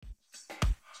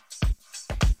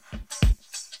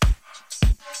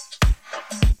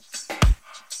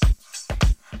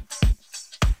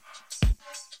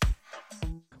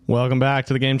Welcome back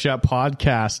to the Game Chat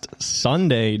Podcast,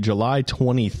 Sunday, July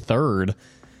 23rd.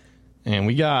 And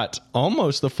we got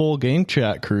almost the full Game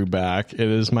Chat crew back. It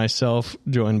is myself,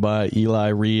 joined by Eli,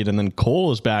 Reid, and then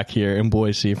Cole is back here in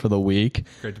Boise for the week.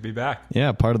 Great to be back.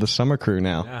 Yeah, part of the summer crew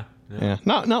now. Yeah.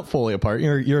 Not fully a part.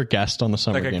 You're a guest on the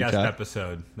summer Game Chat. Like a guest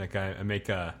episode. Like I make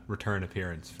a return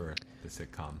appearance for the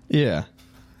sitcom. Yeah.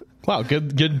 Wow,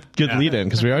 good lead-in,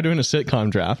 because we are doing a sitcom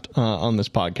draft on this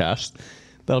podcast.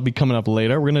 That'll be coming up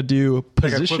later. We're going to do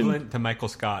position... Like equivalent to Michael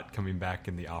Scott coming back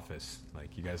in The Office.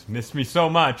 Like, you guys missed me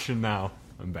so much, and now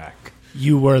I'm back.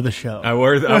 You were the show. I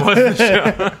was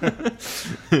the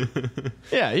show.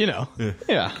 Yeah, you know.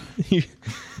 Yeah.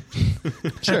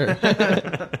 Sure.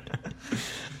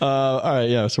 All right,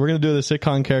 yeah. So we're going to do the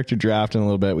sitcom character draft in a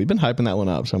little bit. We've been hyping that one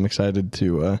up, so I'm excited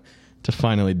to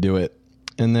finally do it.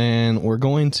 And then we're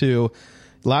going to...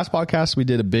 Last podcast, we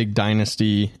did a big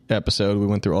dynasty episode. We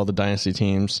went through all the dynasty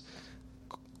teams.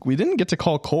 We didn't get to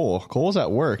call Cole. Cole's at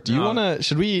work. Do you want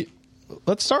to...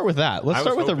 Let's start with that. Let's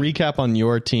start with a recap on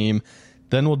your team.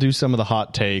 Then we'll do some of the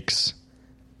hot takes.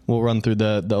 We'll run through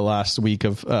the last week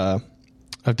of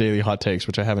daily hot takes,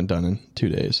 which I haven't done in 2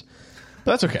 days.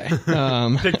 But that's okay.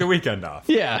 Take the weekend off.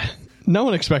 Yeah. No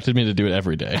one expected me to do it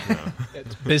every day. No.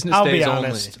 It's business I'll days be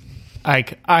honest.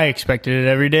 I expected it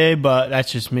every day, but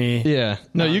that's just me. Yeah.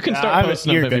 No, you can start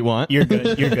posting them if you want. You're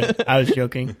good. You're good. I was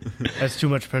joking. That's too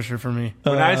much pressure for me.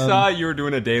 When I saw you were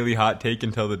doing a daily hot take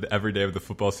until every day of the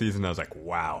football season, I was like,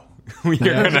 wow. You're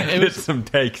going to get some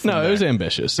takes. No, it was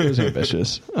ambitious. It was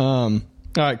ambitious. All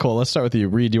right, Cole, let's start with you.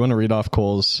 Reid, do you want to read off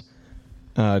Cole's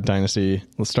dynasty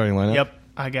starting lineup? Yep,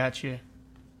 I got you.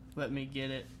 Let me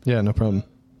get it. Yeah, no problem.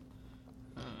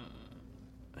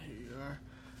 Here you are.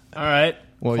 All right.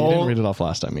 Well, Cole, you didn't read it off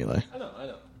last time, Eli. I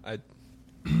know.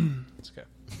 It's okay.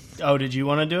 Oh, did you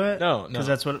want to do it? No. Because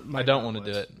that's what I don't want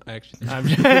to do it. I actually, I'm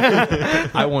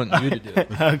I want you to do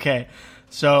it. Okay.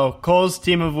 So Cole's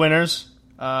team of winners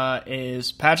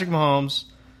is Patrick Mahomes,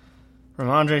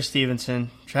 Ramondre Stevenson,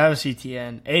 Travis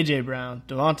Etienne, A.J. Brown,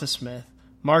 Devonta Smith,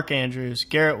 Mark Andrews,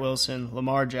 Garrett Wilson,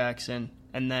 Lamar Jackson,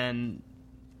 and then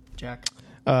Jack.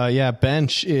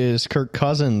 Bench is Kirk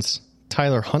Cousins,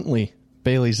 Tyler Huntley,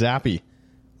 Bailey Zappi,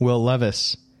 Will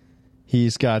Levis.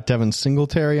 He's got Devin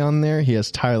Singletary on there. He has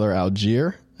Tyler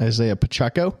Algier, Isaiah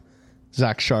Pacheco,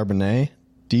 Zach Charbonnet,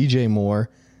 DJ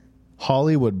Moore,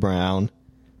 Hollywood Brown,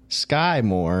 Sky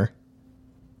Moore,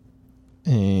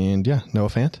 and Noah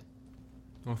Fant.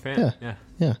 Noah Fant,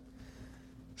 Yeah.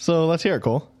 So let's hear it,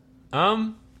 Cole.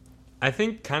 I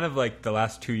think kind of like the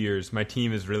last 2 years, my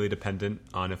team is really dependent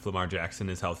on if Lamar Jackson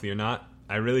is healthy or not.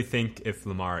 I really think if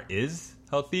Lamar is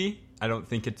healthy, I don't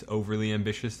think it's overly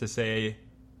ambitious to say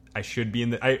I should be in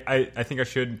the... I think I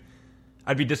should...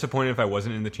 I'd be disappointed if I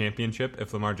wasn't in the championship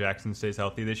if Lamar Jackson stays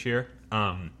healthy this year.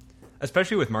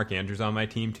 Especially with Mark Andrews on my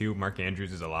team, too. Mark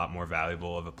Andrews is a lot more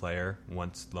valuable of a player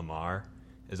once Lamar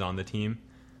is on the team.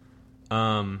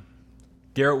 Garrett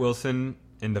Wilson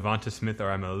and Devonta Smith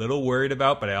I'm a little worried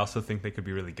about, but I also think they could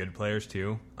be really good players,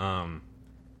 too. I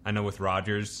know with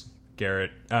Rodgers...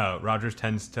 Rodgers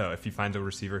tends to, if he finds a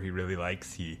receiver he really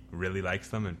likes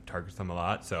them and targets them a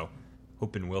lot. So,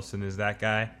 hoping Wilson is that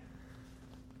guy.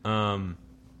 The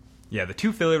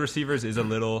two Philly receivers is a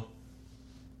little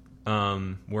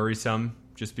worrisome,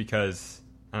 just because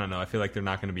I don't know. I feel like they're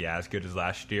not going to be as good as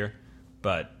last year,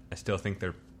 but I still think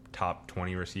they're top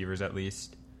 20 receivers at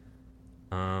least.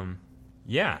 I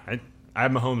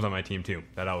have Mahomes on my team too.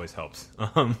 That always helps.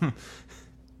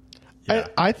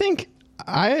 I think.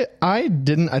 I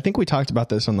didn't. I think we talked about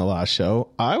this on the last show.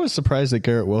 I was surprised that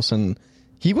Garrett Wilson,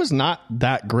 he was not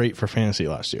that great for fantasy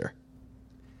last year.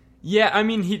 Yeah, I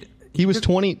mean he was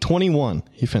 21.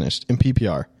 He finished in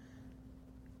PPR.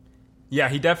 Yeah,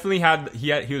 he definitely had.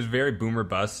 He was very boomer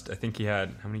bust. I think he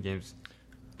had how many games?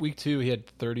 Week 2, he had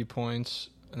 30 points,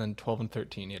 and then 12 and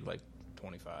 13, he had like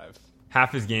 25.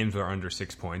 Half his games were under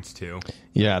 6 points too.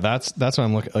 Yeah, that's what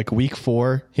I'm looking. Like week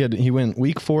 4, he went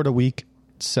week 4 to week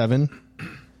 7.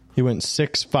 He went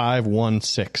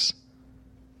 6-5-1-6.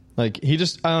 Like he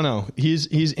just, I don't know. He's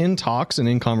in talks and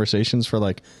in conversations for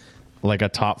like a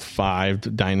top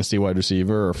 5 dynasty wide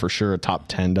receiver, or for sure a top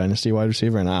 10 dynasty wide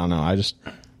receiver. And I don't know.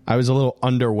 I was a little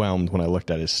underwhelmed when I looked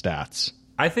at his stats.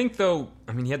 I think though,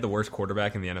 I mean, he had the worst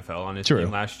quarterback in the NFL on his team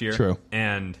last year. True.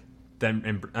 And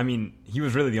he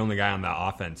was really the only guy on that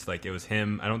offense. Like it was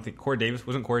him. I don't think Corey Davis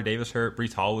hurt.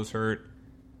 Breece Hall was hurt.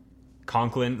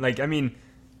 Conklin.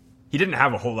 He didn't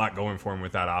have a whole lot going for him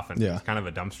with that offense. Yeah. It was kind of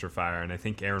a dumpster fire, and I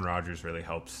think Aaron Rodgers really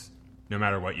helps. No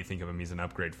matter what you think of him, he's an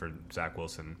upgrade for Zach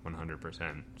Wilson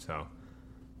 100%. So,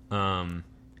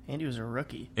 And he was a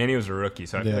rookie.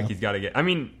 So I feel like he's got to get. I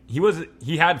mean,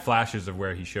 he had flashes of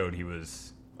where he showed he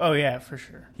was. Oh yeah, for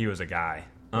sure. He was a guy.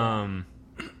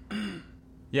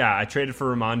 Yeah, I traded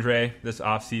for Ramondre this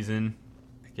offseason.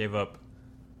 I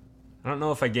don't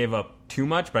know if I gave up too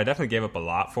much, but I definitely gave up a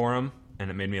lot for him,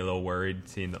 and it made me a little worried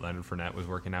seeing that Leonard Fournette was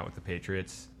working out with the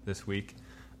Patriots this week.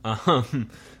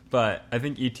 But I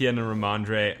think Etienne and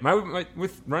Ramondre,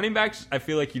 with running backs, I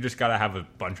feel like you just got to have a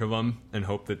bunch of them and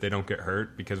hope that they don't get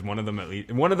hurt, because one of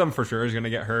them for sure is going to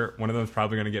get hurt. One of them is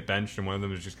probably going to get benched, and one of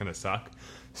them is just going to suck.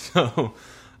 So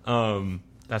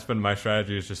that's been my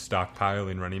strategy, is just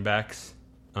stockpiling running backs.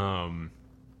 Looking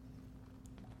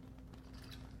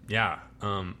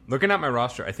at my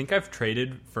roster, I think I've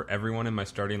traded for everyone in my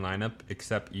starting lineup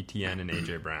except Etienne and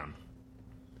AJ Brown.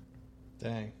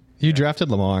 Dang. You drafted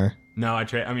Lamar. No, I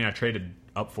traded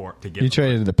up for to get. You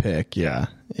traded the pick, yeah.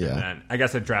 And then I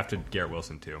guess I drafted Garrett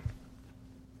Wilson too.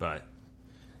 But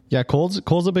yeah,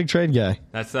 Cole's a big trade guy.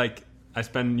 That's like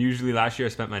last year I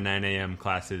spent my 9 a.m.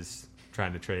 classes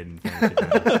trying to trade in fantasy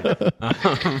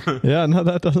dynasty. Yeah, no,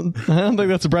 I don't think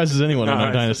that surprises anyone in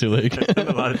our dynasty league. I spent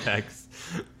a lot of texts.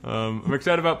 I'm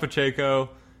excited about Pacheco.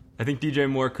 I think DJ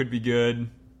Moore could be good.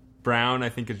 Brown, I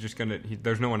think, is just gonna.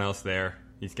 There's no one else there.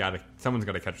 Someone's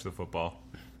got to catch the football.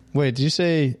 Wait, did you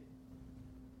say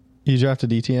you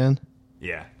drafted Etienne?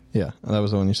 Yeah. Yeah, that was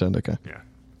the one you said. Okay. Yeah,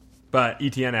 but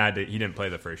Etienne he didn't play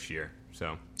the first year,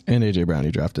 so. And AJ Brown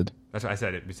you drafted. That's what I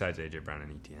said. Besides AJ Brown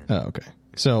and Etienne. Oh, okay.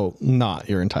 So not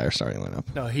your entire starting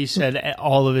lineup. No, he said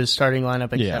all of his starting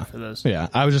lineup except for those. Yeah,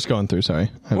 I was just going through. Sorry.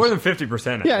 More than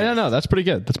 50%. Yeah, no, that's pretty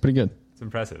good. It's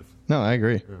impressive. No, I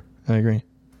agree. Yeah. I agree.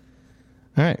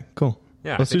 All right, cool.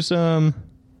 Yeah, let's do some.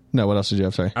 No, what else did you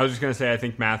have? Sorry. I was just going to say, I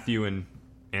think Matthew and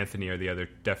Anthony are the other,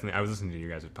 definitely. I was listening to you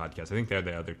guys' podcast. I think they're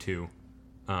the other two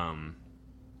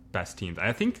best teams.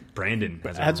 I think Brandon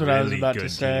has That's a what really I was about good to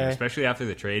say. team, especially after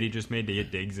the trade he just made to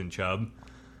get Diggs and Chubb.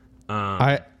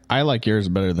 I like yours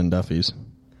better than Duffy's.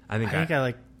 I think I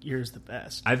like yours the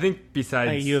best. I think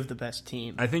besides you have the best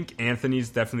team. I think Anthony's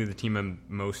definitely the team I'm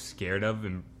most scared of,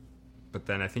 but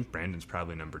then I think Brandon's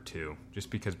probably number 2,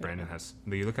 just because Brandon has.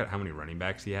 You look at how many running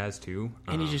backs he has too,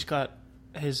 and he just got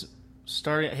his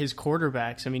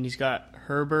quarterbacks. I mean, he's got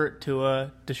Herbert,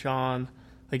 Tua, Deshaun.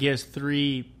 Like, he has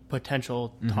 3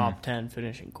 potential top 10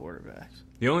 finishing quarterbacks.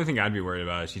 The only thing I'd be worried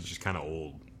about is he's just kind of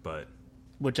old, but.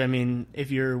 Which, I mean, if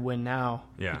you're win now,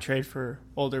 you trade for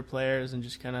older players and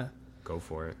just kind of go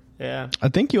for it. Yeah, I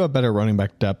think you have better running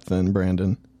back depth than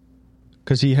Brandon,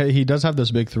 because he does have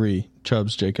those big 3: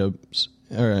 Chubbs, Jacobs,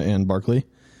 and Barkley.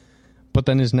 But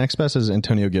then his next best is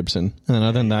Antonio Gibson, and then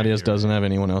other than that, he doesn't have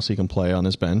anyone else he can play on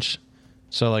his bench.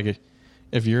 So, like,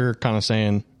 if you're kind of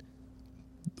saying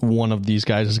one of these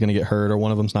guys is going to get hurt or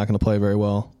one of them's not going to play very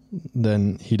well,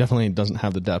 then he definitely doesn't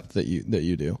have the depth that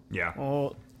you do. Yeah.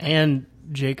 Well, and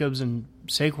Jacobs and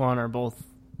Saquon are both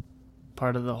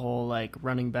part of the whole like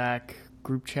running back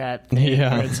group chat thing.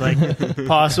 Yeah, where it's like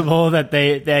possible that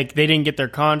they didn't get their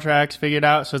contracts figured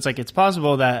out, so it's like it's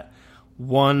possible that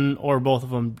one or both of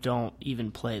them don't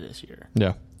even play this year.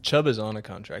 Yeah, Chubb is on a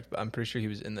contract, but I'm pretty sure he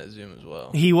was in that Zoom as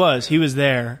well. He was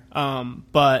there,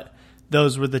 but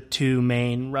those were the 2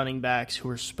 main running backs who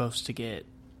were supposed to get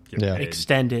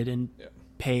extended and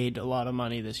paid a lot of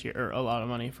money this year, or a lot of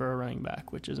money for a running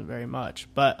back, which isn't very much.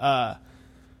 But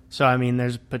so I mean,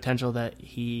 there's potential that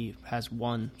he has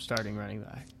one starting running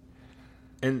back.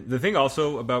 And the thing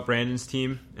also about Brandon's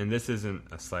team, and this isn't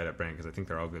a slight at Brandon because I think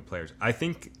they're all good players. I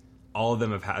think all of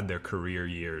them have had their career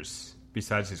years,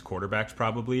 besides his quarterbacks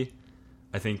probably.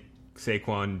 I think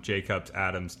Saquon, Jacobs,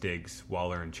 Adams, Diggs,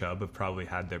 Waller, and Chubb have probably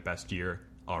had their best year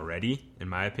already, in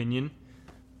my opinion.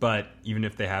 But even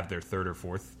if they have their 3rd or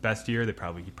 4th best year, he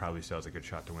probably still has a good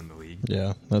shot to win the league.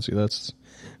 Yeah, that's. I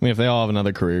mean, if they all have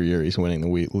another career year, he's winning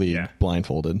the league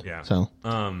blindfolded. Yeah. So,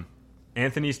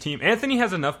 Anthony's team. Anthony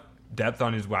has enough depth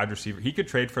on his wide receiver. He could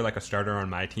trade for like a starter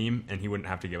on my team, and he wouldn't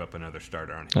have to give up another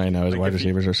starter on his I know his like wide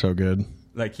receivers are so good.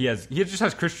 Like he just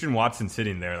has Christian Watson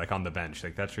sitting there like on the bench.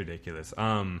 Like that's ridiculous.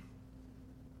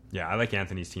 Yeah, I like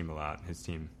Anthony's team a lot. His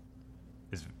team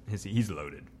he's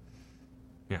loaded.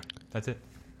 Yeah, that's it.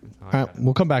 All right,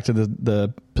 we'll come back to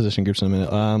the position groups in a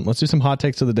minute. Let's do some hot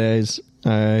takes of the days.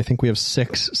 I think we have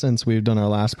 6 since we've done our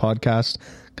last podcast,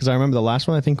 because I remember the last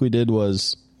one I think we did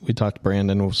was we talked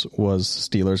Brandon was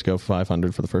Steelers go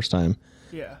 500 for the first time.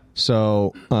 Yeah.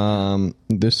 So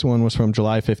this one was from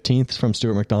July 15th from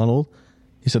Stuart McDonald.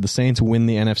 He said the Saints win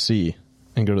the NFC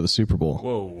and go to the Super Bowl.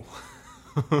 Whoa.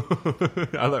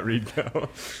 I'll let Reid go.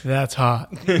 That's hot.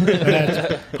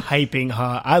 That's piping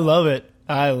hot. I love it.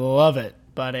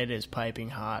 But it is piping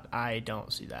hot. I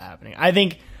don't see that happening. I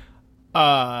think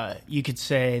You could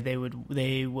say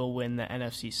they will win the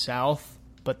NFC South,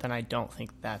 but then I don't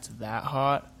think that's that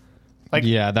hot.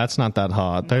 Yeah, that's not that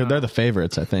hot. They're the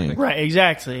favorites, I think. Right,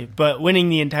 exactly. But winning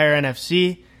the entire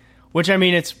NFC, which I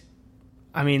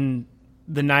mean,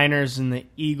 the Niners and the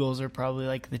Eagles are probably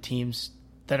like the teams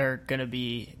that are going to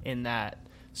be in that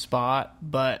spot,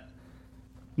 but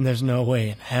there's no way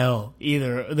in hell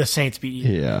either the Saints beat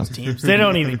either of those teams. They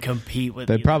don't even compete with.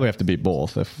 They'd probably have to beat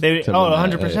both.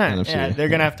 100%. Yeah, they're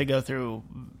going to have to go through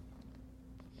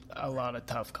a lot of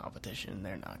tough competition.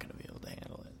 They're not going to be able to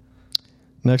handle it.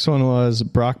 Next one was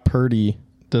Brock Purdy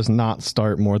does not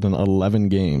start more than 11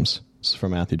 games. This is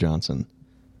from Matthew Johnson.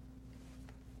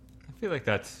 I feel like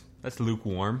that's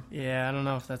lukewarm. Yeah, I don't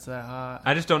know if that's that hot.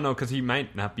 I just don't know because he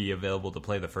might not be available to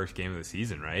play the first game of the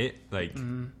season, right? Like,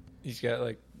 he's got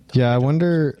like. Yeah, I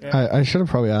wonder. Yeah. I should have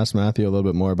probably asked Matthew a little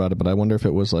bit more about it, but I wonder if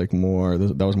it was like more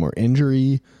that was more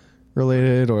injury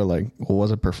related or like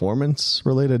was it performance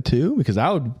related too? Because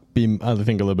that would be, I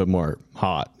think, a little bit more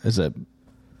hot. Is that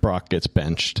Brock gets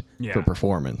benched for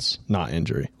performance, not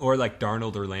injury, or like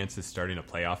Darnold or Lance is starting a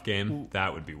playoff game.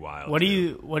 That would be wild. What do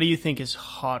you think is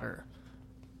hotter?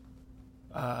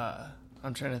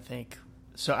 I'm trying to think.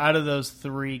 So out of those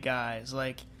three guys,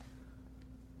 like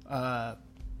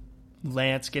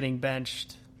Lance getting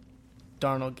benched,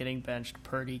 Darnold getting benched,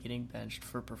 Purdy getting benched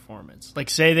for performance. Like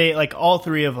say they like all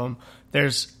three of them,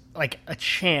 there's like a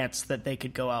chance that they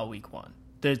could go out week one.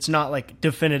 It's not like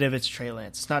definitive it's Trey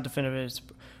Lance. It's not definitive it's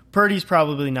Purdy's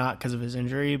probably not because of his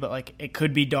injury, but like it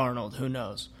could be Darnold, who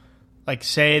knows. Like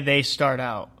say they start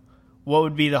out, what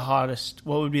would be the hottest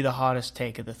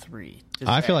take of the three?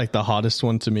 I feel like the hottest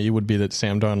one to me would be that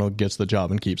Sam Darnold gets the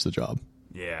job and keeps the job.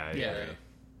 Yeah.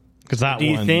 Because that Do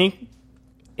you think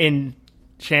in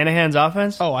Shanahan's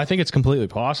offense? Oh, I think it's completely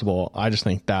possible. I just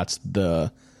think that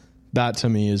to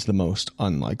me is the most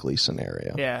unlikely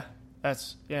scenario. Yeah.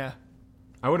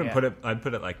 I wouldn't put it. I'd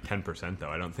put it like 10% though.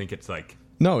 I don't think it's like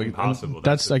impossible.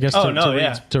 That's I guess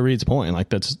to Reid's point. Like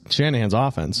that's Shanahan's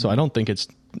offense, so I don't think it's.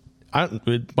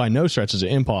 By no stretch is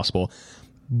it impossible,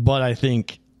 but I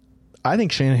think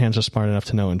Shanahan's just smart enough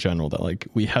to know in general that like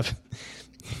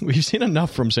we've seen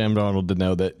enough from Sam Darnold to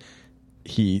know that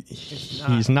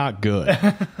he's not good.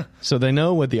 So they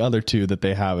know what the other two that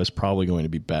they have is probably going to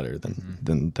be better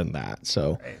than that.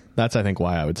 So that's I think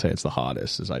why I would say it's the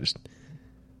hottest. Is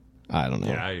I don't know.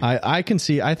 Yeah, I can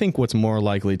see. I think what's more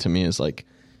likely to me is like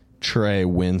Trey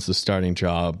wins the starting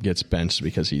job, gets benched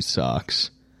because he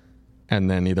sucks, and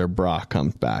then either Brock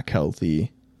comes back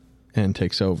healthy and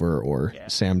takes over, or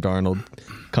Sam Darnold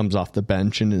comes off the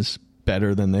bench and is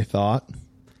better than they thought.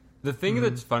 The thing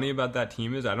that's funny about that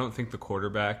team is I don't think the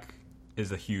quarterback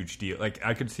is a huge deal. Like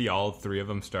I could see all three of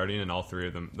them starting and all three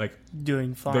of them like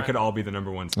doing fine. They could all be the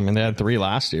number one. I mean, they had 3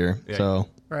 last year, so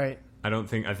right. I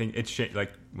think it's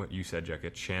like what you said, Jack.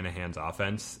 It's Shanahan's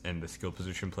offense, and the skill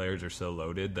position players are so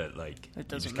loaded that like you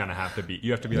just kind of have to be.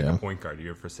 You have to be like a point guard.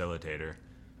 You're a facilitator.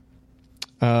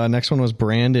 Next one was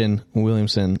Brandon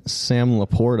Williamson. Sam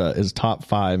Laporta is top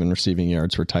 5 in receiving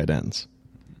yards for tight ends.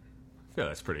 I feel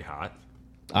that's pretty hot.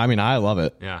 I mean, I love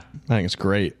it. Yeah, I think it's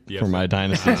great for my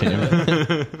dynasty team.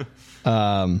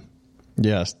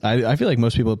 Yes, I feel like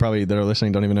most people probably that are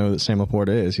listening don't even know that Sam Laporta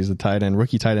is. He's the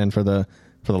rookie tight end for the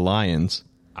Lions.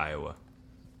 Iowa.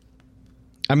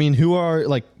 I mean, who are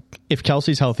like if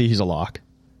Kelsey's healthy, he's a lock.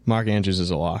 Mark Andrews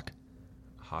is a lock.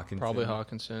 Probably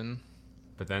Hawkinson.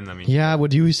 But then I mean, yeah.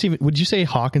 Would you say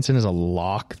Hawkinson is a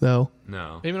lock though?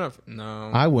 No, maybe not. No,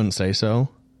 I wouldn't say so.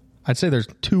 I'd say there's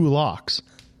 2 locks.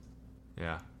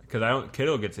 Yeah, because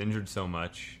Kittle gets injured so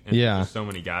much, and there's so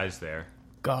many guys there.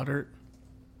 Goddard.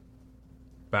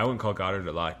 But I wouldn't call Goddard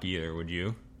a lock either, would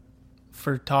you?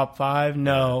 For top 5,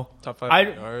 no. Top 5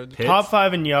 in yards. Top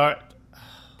 5 in yards.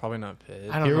 Probably not Pitt.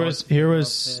 I don't know. Here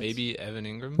was maybe Evan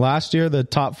Ingram. Last year, the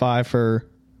top 5 for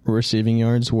receiving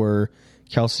yards were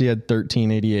Kelsey had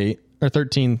 1388 or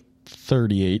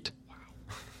 1338.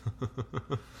 Wow.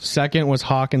 Second was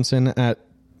Hawkinson at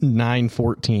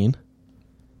 914.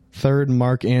 Third,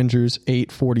 Mark Andrews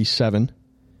 847.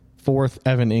 Fourth,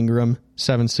 Evan Ingram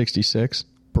 766.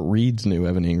 But Reid's new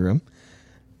Evan Ingram.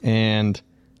 And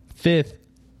fifth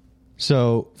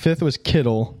was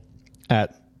Kittle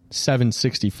at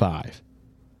 765.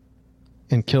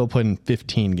 And Kittle played in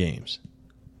 15 games.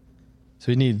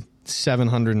 So you need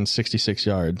 766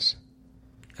 yards.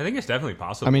 I think it's definitely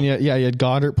possible. I mean, yeah, you had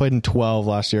Goddard played in 12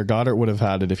 last year. Goddard would have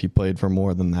had it if he played for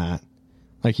more than that.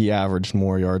 Like he averaged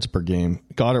more yards per game.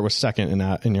 Goddard was second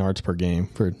in yards per game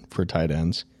for tight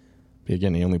ends. But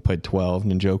again, he only played 12.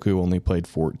 Njoku only played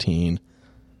 14.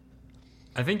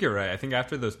 I think you're right. I think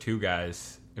after those 2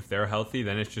 guys, if they're healthy,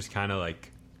 then it's just kind of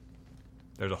like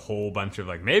there's a whole bunch of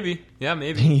like, maybe. Yeah,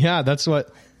 maybe. Yeah, that's what.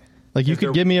 Like, you If could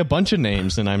they're- give me a bunch of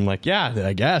names, and I'm like, yeah,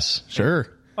 I guess. Sure.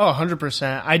 Oh,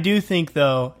 100%. I do think,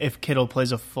 though, if Kittle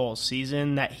plays a full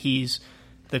season, that he's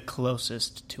the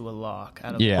closest to a lock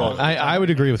out of Yeah, both. I would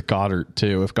agree with Goddard,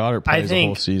 too. If Goddard I plays think, a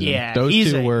whole season. yeah, Those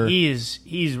two were.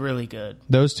 he's really good.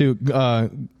 Those two.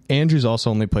 Andrews also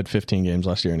only played 15 games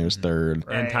last year, and he was third. And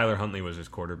Right. Tyler Huntley was his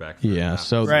quarterback. For Yeah, half.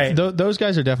 so Right. those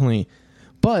guys are definitely.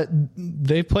 But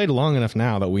they've played long enough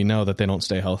now that we know that they don't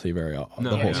stay healthy the whole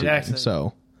yeah. season. Exactly.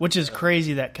 So, Which is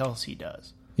crazy that Kelsey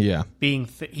does. yeah.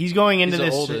 He's going into He's the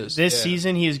this oldest, this yeah.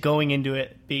 season. He is going into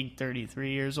it being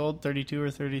 33 years old, 32 or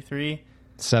 33.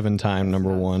 7-time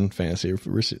number one fantasy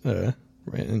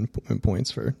in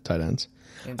points for tight ends.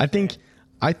 I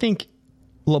think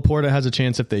Laporta has a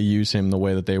chance if they use him the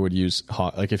way that they would use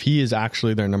Hawk. Like, if he is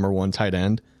actually their number one tight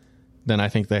end, then I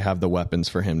think they have the weapons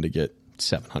for him to get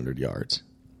 700 yards.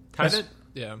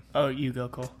 Yeah. Oh, you go,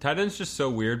 Cole. Tight end's just so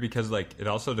weird because like it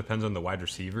also depends on the wide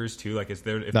receivers too. Like, if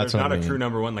That's there's what not I a mean. true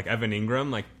number one, like Evan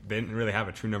Ingram, like they didn't really have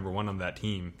a true number one on that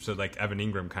team. So like Evan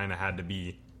Ingram kind of had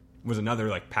to was another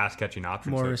like pass catching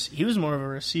option. He was more of a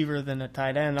receiver than a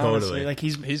tight end. Totally. Honestly, like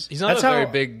He's not that's a very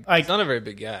how, big. like- He's not a very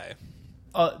big guy.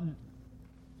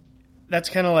 That's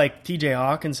kind of like T.J.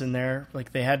 Hawkinson there.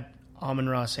 Like, they had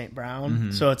Amon-Ra St.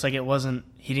 Brown, so it's like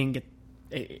he didn't get.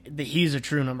 He's a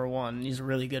true number one. He's a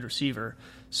really good receiver.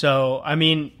 So I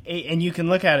mean, and you can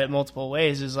look at it multiple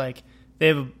ways. Is like they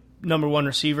have a number one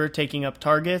receiver taking up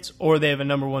targets, or they have a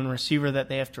number one receiver that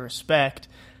they have to respect,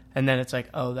 and then it's like,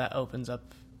 oh, that opens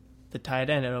up the tight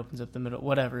end. It opens up the middle,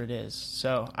 whatever it is.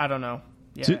 So I don't know.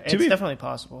 Yeah, it's definitely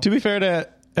possible. To be fair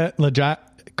to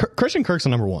Christian Kirk's the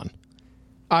number one.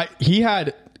 He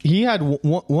had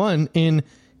one in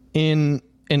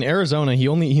Arizona. He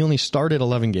only started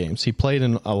 11 games. He played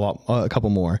in a couple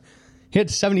more. He had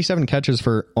 77 catches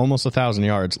for almost 1,000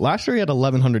 yards. Last year he had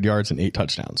 1,100 yards and 8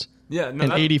 touchdowns. Yeah, no,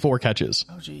 and 84 catches.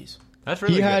 Oh, jeez. That's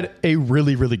really He good. had a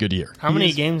really, really good year. How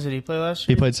many games did he play last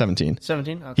year? He played 17.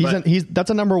 17. Okay. That's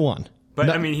a number one. But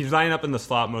No- I mean, he's lining up in the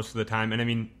slot most of the time, and I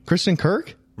mean, Christian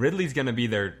Kirk. Ridley's going to be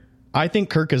their. I think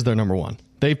Kirk is their number one.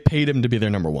 They paid him to be their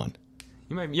number one.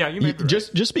 You might be right.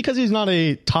 Just because he's not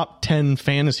a top 10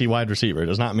 fantasy wide receiver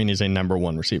does not mean he's a number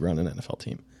one receiver on an NFL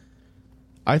team.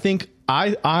 I think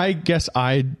I guess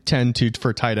I tend to,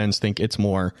 for tight ends, think it's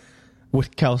more,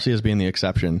 with Kelsey as being the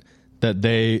exception, that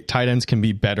tight ends can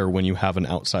be better when you have an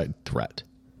outside threat.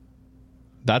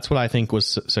 That's what I think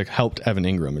helped Evan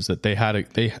Ingram, is that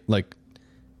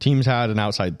teams had an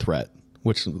outside threat,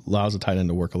 which allows a tight end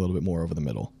to work a little bit more over the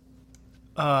middle.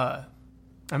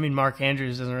 I mean, Mark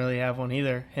Andrews doesn't really have one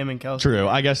either. Him and Kelsey. True.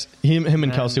 I guess him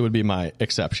and Kelsey would be my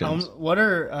exceptions. I'm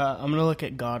going to look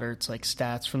at Goddard's like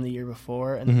stats from the year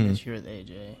before and then this year with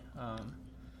AJ.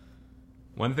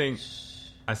 One thing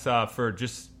I saw for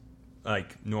just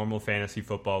like normal fantasy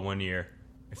football one year,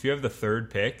 if you have the third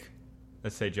pick,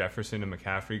 let's say Jefferson and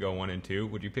McCaffrey go 1 and 2,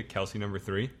 would you pick Kelsey number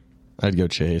 3? I'd go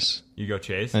Chase. You go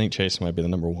Chase? I think Chase might be the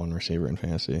number one receiver in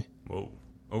fantasy. Whoa.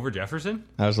 Over Jefferson?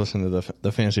 I was listening to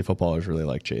the fantasy footballers really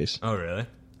like Chase. Oh, really?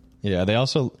 Yeah, they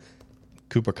also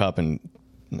Cooper Kupp and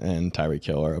Tyreek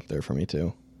Hill are up there for me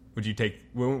too. Would you take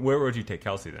where would you take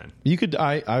Kelsey then? You could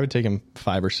I would take him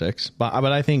 5 or 6, but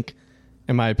I think,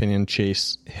 in my opinion,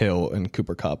 Chase, Hill, and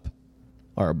Cooper Kupp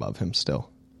are above him still.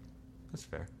 That's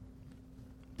fair.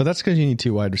 But that's because you need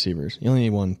 2 wide receivers. You only need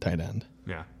 1 tight end.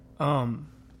 Yeah.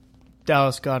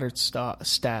 Dallas Goedert's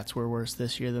stats were worse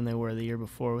this year than they were the year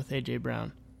before with AJ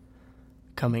Brown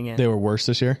coming in. They were worse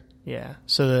this year. Yeah.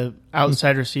 So the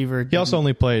outside receiver He also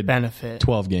only played benefit.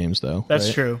 12 games though. That's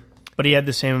right? true. But he had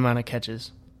the same amount of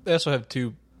catches. They also have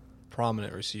 2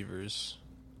 prominent receivers.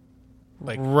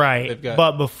 Right. they've got-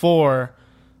 But before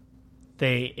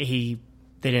they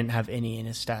didn't have any and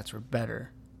his stats were better.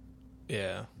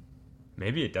 Yeah.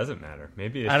 Maybe it doesn't matter.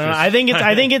 Maybe it's I don't know. just-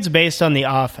 I think it's based on the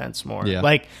offense more. Yeah.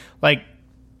 Like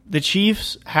the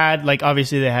Chiefs had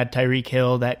obviously they had Tyreek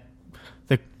Hill, that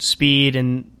the speed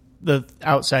and the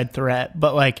outside threat,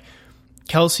 but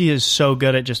Kelsey is so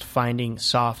good at just finding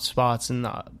soft spots in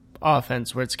the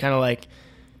offense where it's kind of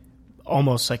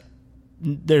almost like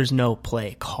there's no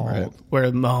play called, Right. where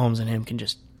Mahomes and him can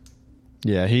just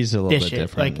Yeah, he's a little dish bit it.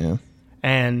 different. Yeah.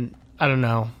 And I don't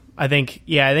know. I think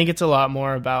it's a lot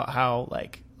more about how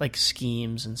like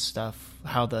schemes and stuff,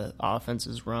 how the offense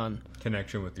is run.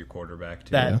 connection with your quarterback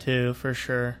too. That too, for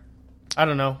sure. I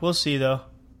don't know. We'll see though.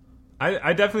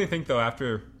 I definitely think though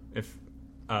if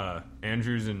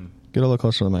Andrews and Get a little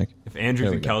closer to the mic. If Andrews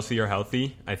There we and go. Kelsey are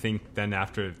healthy, I think then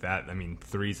after that,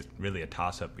 3's really a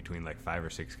toss-up between 5 or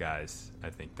 6 guys. I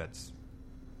think that's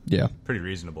Yeah. pretty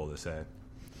reasonable to say.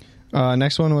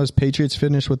 Next one was Patriots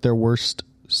finished with their worst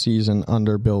season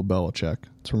under Bill Belichick.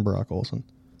 It's from Barack Olson.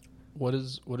 What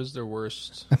is their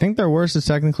worst? I think their worst is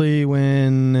technically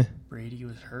when Brady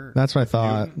was hurt. that's what I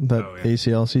thought. The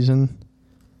ACL season.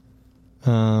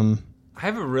 I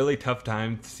have a really tough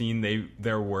time seeing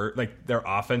their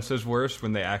offense is worse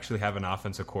when they actually have an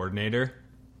offensive coordinator.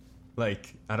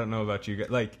 Like, I don't know about you guys.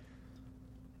 Like,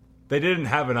 they didn't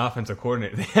have an offensive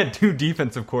coordinator. They had 2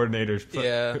 defensive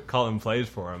coordinators calling plays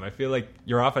for them. I feel like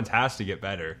your offense has to get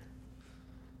better.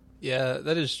 Yeah,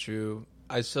 that is true.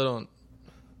 I still don't.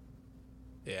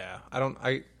 Yeah,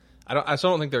 I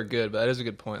still don't think they're good, but that is a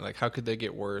good point. Like, how could they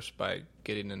get worse by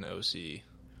getting an OC?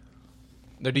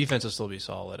 Their defense will still be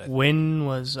solid. I think. When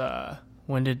was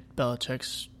when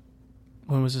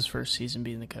was his first season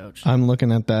being the coach? I'm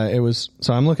looking at that.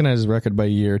 I'm looking at his record by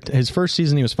year. His first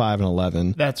season he was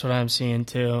 5-11. That's what I'm seeing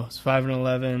too. It's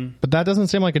 5-11. But that doesn't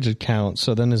seem like it should count.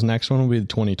 So then his next one will be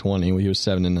 2020 when he was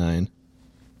 7-9.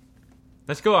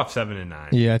 Let's go off 7-9.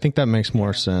 Yeah, I think that makes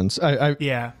more sense.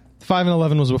 Yeah.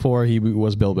 5-11 was before he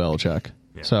was Bill Belichick.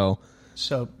 Yeah.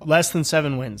 So less than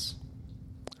 7 wins.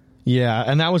 yeah,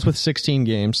 and that was with 16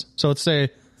 games. So let's say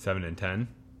 7-10.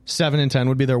 7-10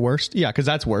 would be their worst. Yeah, because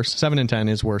that's worse. 7-10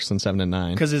 is worse than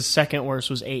 7-9. Because his second worst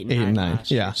was 8-9. 8-9.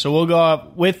 last year. Yeah. So we'll go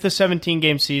up with the 17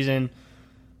 game season.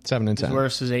 7-10. His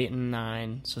worst is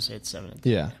 8-9. So say it's 7-10.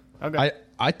 Yeah. Okay.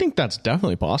 I think that's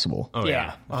definitely possible. Oh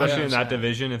yeah, Yeah. especially in 100%. that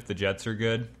division. If the Jets are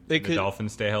good, the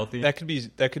Dolphins stay healthy. That could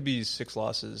be 6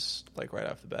 losses like right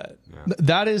off the bat.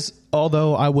 That is,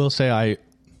 although I will say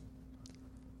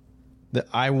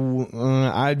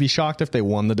I'd be shocked if they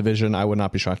won the division. I would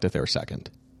not be shocked if they were second.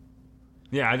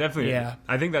 Yeah, I definitely. Yeah.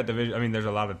 I think that division. I mean, there's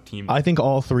a lot of teams. I think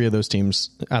all 3 of those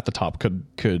teams at the top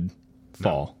could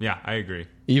fall. Yeah, I agree.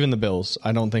 Even the Bills.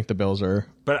 I don't think the Bills are.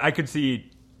 But I could see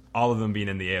all of them being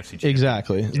in the AFC Championship.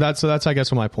 Exactly. Yeah. That's I guess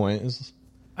what my point is.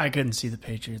 I couldn't see the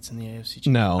Patriots in the AFC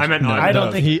Championship. No, I meant no, I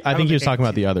don't think I think he was talking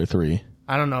about the other 3.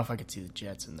 I don't know if I could see the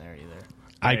Jets in there either.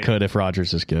 I could if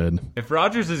Rodgers is good. If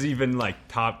Rodgers is even like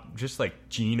top, just like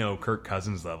Geno, Kirk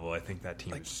Cousins level, I think that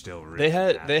team is still really.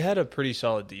 They had a pretty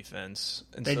solid defense,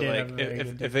 and They so did like have a very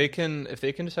good if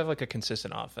they can just have like a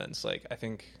consistent offense, like I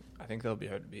think they'll be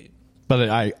hard to beat. But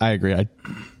I agree.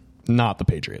 Not the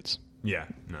Patriots. Yeah,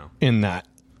 no.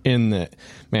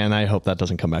 Man, I hope that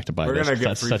doesn't come back to bite We're us. gonna get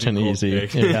That's such an freezing easy.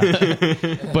 cold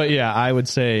Yeah. But yeah, I would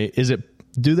say, is it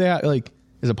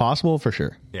possible? For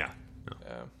sure. Yeah. No.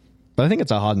 But I think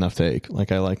it's a hot enough take.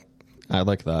 Like I like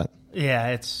that. Yeah,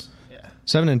 it's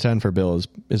 7-10 for Bill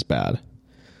is bad.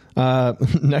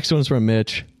 Next one's from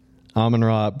Mitch.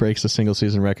 Amon-Ra breaks the single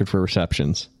season record for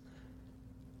receptions.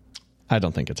 I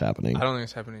don't think it's happening. I don't think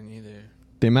it's happening either.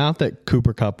 The amount that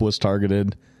Cooper Kupp was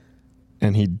targeted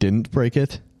and he didn't break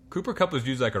it. Cooper Kupp was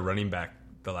used like a running back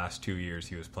the last 2 years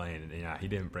he was playing, and yeah, he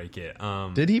didn't break it.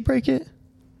 Did he break it?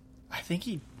 I think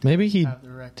he Maybe he have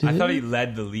the record. I thought he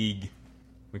led the league.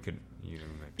 We could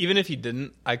Even if he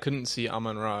didn't, I couldn't see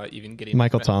Amon-Ra even getting.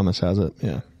 Michael Thomas has it.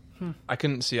 Yeah. I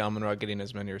couldn't see Amon-Ra getting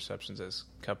as many receptions as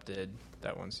Kupp did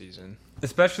that one season.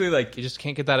 especially like You just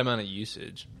can't get that amount of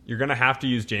usage. you're gonna have to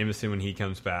use Jameson when he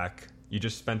comes back. You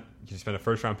spent a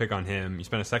first round pick on him. You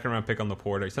spent a second round pick on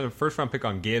Laporta. You spent a first round pick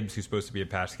on Gibbs, who's supposed to be a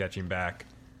pass catching back.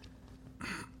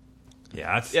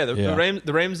 Yeah,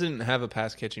 The Rams didn't have a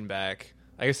pass catching back.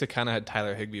 I guess they kind of had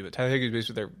Tyler Higbee, but Tyler Higbee was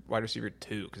basically their wide receiver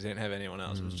 2 because they didn't have anyone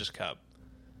else. It was just Kupp.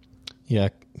 Yeah.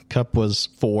 Kupp was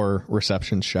 4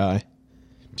 receptions shy.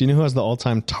 Do you know who has the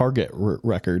all-time target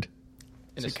record?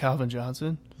 Is it Calvin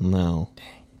Johnson? No.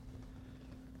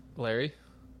 Larry?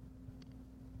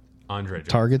 Andre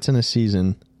Johnson. Targets in a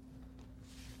season.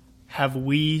 Have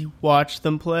we watched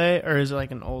them play, or is it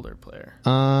like an older player?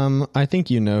 I think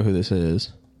you know who this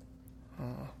is.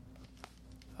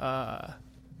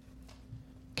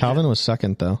 Calvin was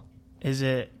second, though. Is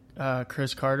it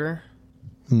Chris Carter?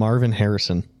 Marvin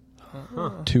Harrison.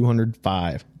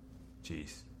 205.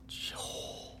 Jeez.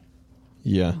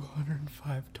 Yeah.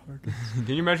 105 targets. Can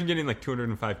you imagine getting like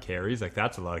 205 carries? Like,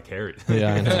 that's a lot of carries.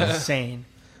 Yeah, I know. Insane.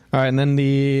 All right, and then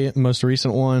the most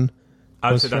recent one. I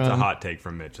would was say that's a from- hot take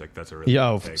from Mitch. Like, that's a really Yeah,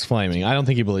 hot oh, take. it's flaming. I don't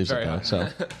think he believes Very it, though.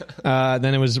 hot. So,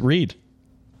 then it was Reid.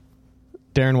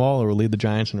 Darren Waller will lead the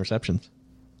Giants in receptions.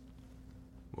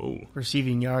 Whoa.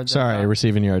 Receiving yards. Sorry,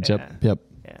 receiving yards. Yeah. Yep.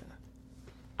 Yeah.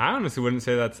 I honestly wouldn't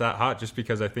say that's that hot just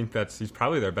because I think he's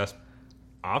probably their best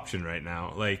option right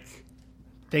now. Like,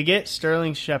 They get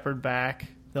Sterling Shepard back.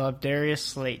 They'll have Darius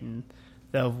Slayton.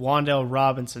 They'll have Wan'Dale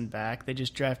Robinson back. They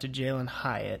just drafted Jalen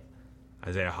Hyatt.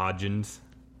 Isaiah Hodgins,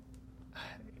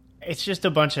 It's just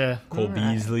a bunch of Cole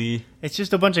Beasley. It's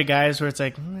just a bunch of guys where it's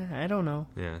like, I don't know.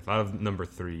 Yeah, a lot of number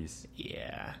 3s.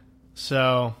 Yeah.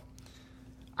 So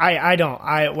I don't.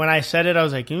 When I said it, I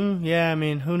was like, yeah, I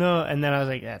mean, who knows? And then I was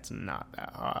like, that's not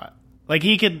that hot. Like,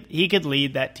 he could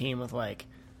lead that team with, like,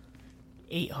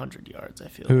 800 yards, I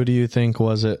feel. Who do you think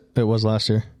was it was last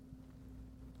year?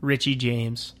 Richie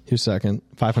James. Who's second?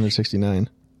 569.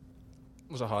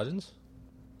 Was it Hodgins?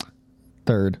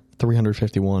 Third,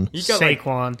 351. He got like,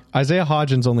 Saquon. Isaiah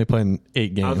Hodgins only played in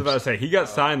 8 games. I was about to say he got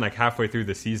signed like halfway through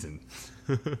the season.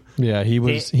 Yeah, he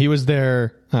was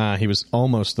there. He was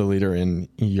almost the leader in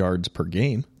yards per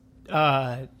game.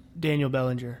 Daniel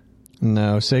Bellinger.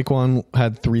 No, Saquon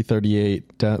had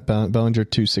 338. Bellinger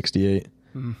 268.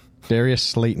 Darius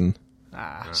Slayton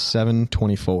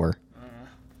 724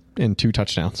 and 2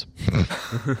 touchdowns.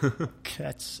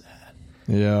 That's sad.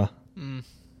 Yeah.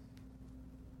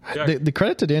 The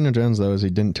credit to Daniel Jones though is he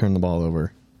didn't turn the ball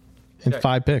over in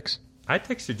 5 picks. I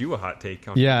texted you a hot take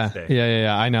on Thursday.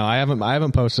 Yeah. I know. I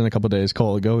haven't posted in a couple days.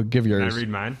 Cole, go give yours. Can I read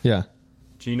mine? Yeah.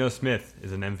 Geno Smith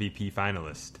is an MVP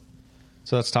finalist.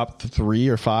 So that's top 3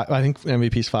 or 5. I think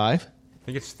MVP's 5. I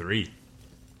think it's 3.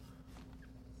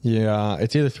 Yeah,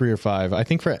 it's either 3 or 5. I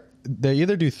think they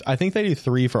do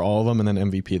 3 for all of them, and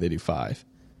then MVP they do 5.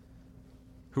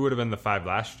 Who would have been the 5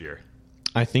 last year?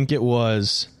 I think it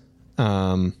was.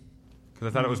 Because I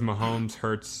thought it was Mahomes,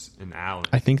 Hurts, and Allen.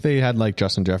 I think they had like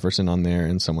Justin Jefferson on there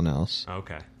and someone else.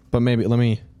 Okay. But maybe let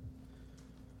me.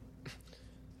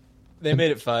 They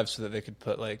made it 5 so that they could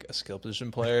put like a skill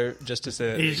position player just to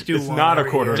say They just do It's one not a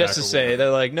every quarterback. year. just to say they're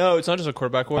like, no, it's not just a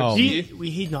quarterback award. Oh.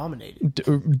 He nominated.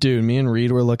 Dude, me and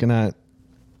Reid were looking at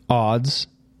odds,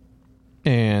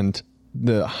 and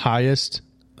the highest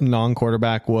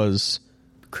non-quarterback was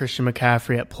Christian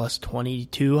McCaffrey at plus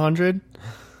 2,200.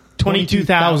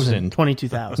 22,000.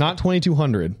 22,000. not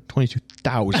 2,200,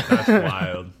 22,000. That's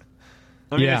wild.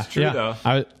 I mean, Yeah, it's true, though.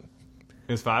 I, It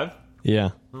was 5? yeah.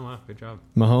 Oh, wow. Good job.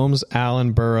 Mahomes,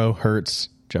 Allen, Burrow, Hurts,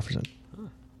 Jefferson.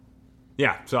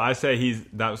 Yeah, so I say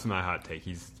that was my hot take.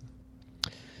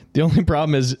 The only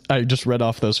problem is I just read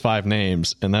off those 5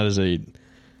 names, and that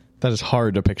is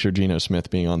hard to picture Geno Smith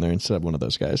being on there instead of one of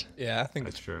those guys. Yeah, I think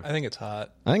That's true. I think it's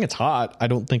hot. I think it's hot. I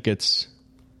don't think it's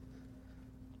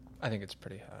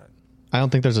pretty hot. I don't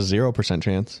think there's a 0%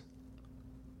 chance.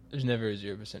 There's never a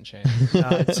 0% chance.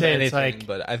 I'd say it's Anything, like,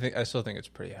 but I still think it's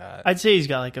pretty hot. I'd say he's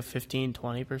got like a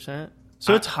 15-20%.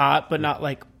 So it's hot, but not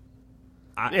like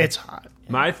it's hot.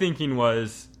 My thinking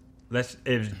was,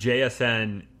 if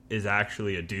JSN is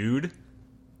actually a dude,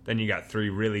 then you got 3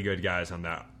 really good guys on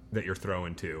that you're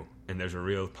throwing to, and there's a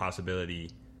real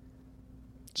possibility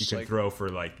you can throw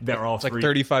for they're all It's like 3.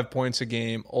 35 points a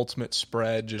game, ultimate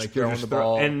spread, just You're throwing the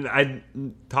ball.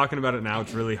 And talking about it now,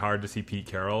 it's really hard to see Pete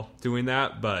Carroll doing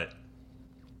that, but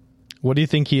What do you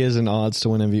think he is in odds to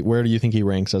win MVP? Where do you think he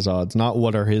ranks as odds? Not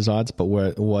what are his odds, but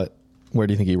where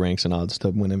do you think he ranks in odds to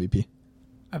win MVP?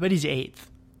 I bet he's 8th.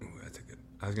 ooh, that's a good.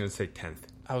 I was going to say 10th.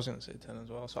 I was going to say 10 as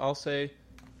well, so I'll say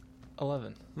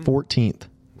 11. 14th.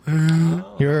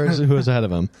 Here's who is ahead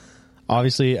of him.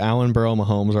 Obviously, Allen, Burrow,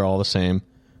 Mahomes are all the same.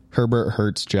 Herbert,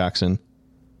 Hurts, Jackson.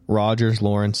 Rodgers,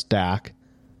 Lawrence, Dak.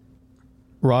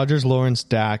 Rodgers, Lawrence,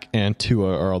 Dak, and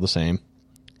Tua are all the same.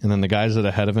 And then the guys that are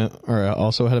ahead of him are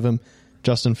also ahead of him: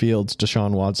 Justin Fields,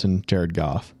 Deshaun Watson, Jared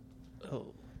Goff. Oh.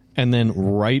 And then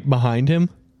right behind him,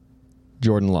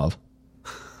 Jordan Love.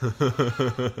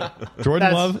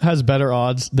 Love has better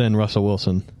odds than Russell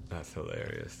Wilson. That's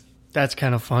hilarious. That's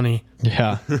kind of funny.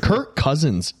 Yeah. Kirk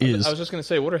Cousins is... I was just going to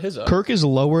say, what are his odds? Kirk is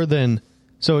lower than...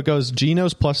 So it goes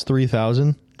Geno's plus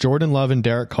 3,000. Jordan Love and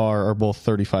Derek Carr are both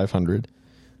 3,500.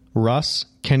 Russ,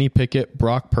 Kenny Pickett,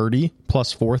 Brock Purdy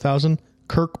plus 4,000.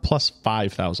 Kirk plus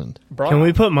 5,000. Can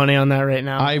we put money on that right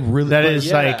now? I really... That is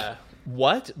Yeah. like...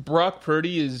 What? Brock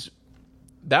Purdy is...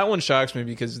 That one shocks me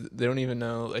because they don't even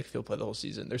know if he'll play the whole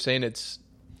season. They're saying it's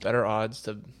better odds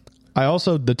to... I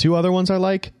also... The 2 other ones I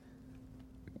like...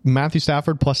 Matthew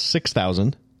Stafford plus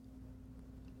 6,000.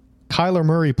 Kyler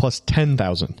Murray plus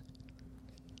 10,000.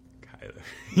 Kyler.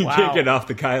 You can't get off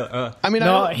the Kyler. I mean,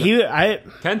 No, I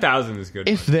 10,000 is good.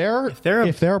 if they're a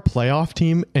playoff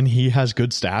team and he has good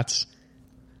stats,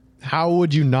 how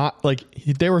would you not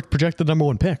they were projected number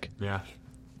 1 pick? Yeah.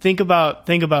 think about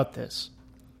this.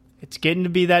 It's getting to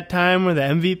be that time where the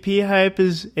MVP hype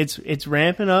it's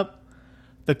ramping up.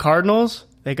 The Cardinals,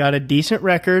 they got a decent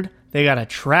record. They got a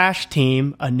trash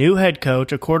team, a new head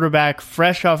coach, a quarterback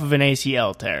fresh off of an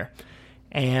ACL tear,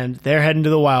 and they're heading to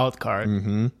the wild card.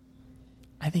 Mm-hmm.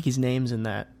 I think his name's in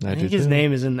that. I do think his too.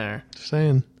 name is in there. Just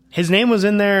saying. His name was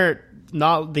in there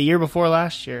not the year before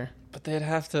last year. But they'd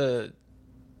have to...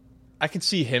 I can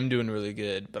see him doing really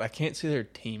good, but I can't see their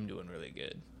team doing really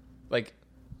good.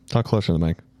 Talk closer to the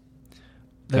mic.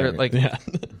 They're Yeah.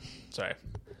 Sorry.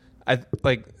 I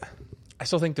I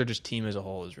still think their just team as a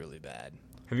whole is really bad.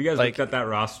 Have you guys Like- looked at that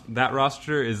roster? That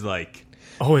roster is like,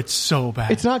 Oh, it's so bad.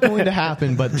 It's not going to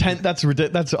happen, but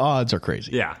that's odds are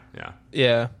crazy. yeah.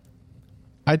 Yeah.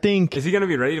 I think Is he going to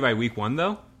be ready by week 1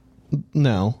 though?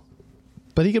 no,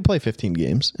 but he could play 15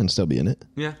 games and still be in it.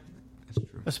 Yeah, that's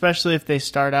true. Especially if they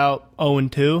start out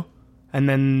 0-2 and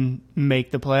then make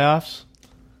the playoffs.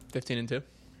 15-2.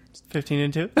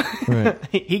 15-2. Right.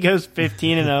 He goes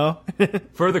 15-0.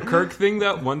 For the Kirk thing,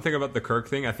 though, one thing about the Kirk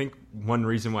thing, I think one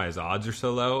reason why his odds are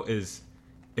so low is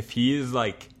if he is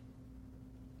like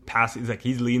passing, like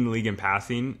he's leading the league in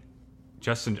passing.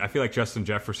 I feel like Justin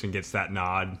Jefferson gets that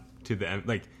nod to the end.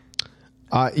 Like,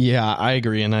 Yeah, I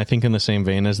agree, and I think in the same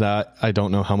vein as that, I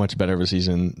don't know how much better of a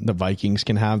season the Vikings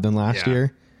can have than last Yeah.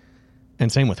 year,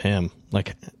 and same with him.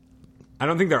 Like, I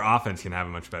don't think their offense can have a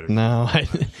much better. no,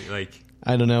 Like,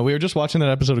 I don't know. We were just watching that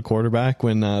episode of Quarterback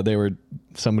when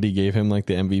somebody gave him like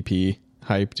the MVP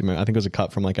hype. I think it was a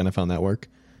cut from like NFL Network,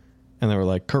 and they were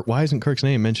like, "Kirk, why isn't Kirk's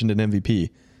name mentioned in MVP?"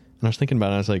 And I was thinking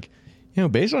about it. I was like,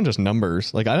 based on just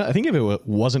numbers, like I think if it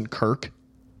wasn't Kirk,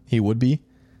 he would be.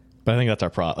 But I think that's our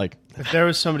pro. Like, If there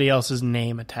was somebody else's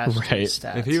name attached to Right. his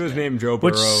stats. if he was named Joe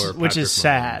Burrow or which is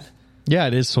Patrick sad. yeah,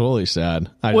 it is totally sad.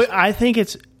 I think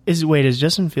is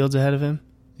Justin Fields ahead of him?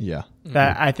 Yeah,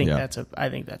 That I think Yeah.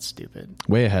 that's stupid.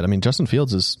 way ahead. I mean, Justin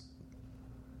Fields is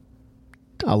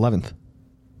 11th,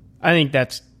 I think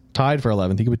that's tied for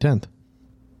 11th. He could be 10th.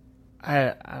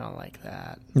 I don't like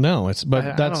that. No, I I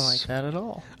don't like that at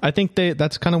all. I think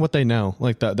that's kind of what they know.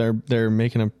 Like that they're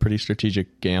making a pretty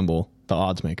strategic gamble. The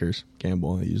odds makers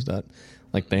gamble. I use that.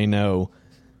 Like they know.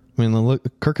 I mean, look,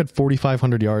 Kirk had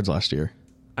 4,500 yards last year.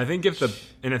 I think if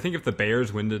the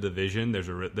Bears win the division, there's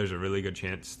a really good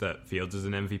chance that Fields is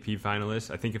an MVP finalist.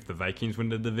 I think if the Vikings win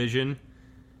the division,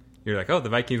 you're like, oh, the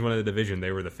Vikings won the division.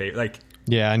 They were the favorite. Like,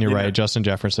 Yeah, and you're You right. know. Justin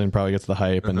Jefferson probably gets the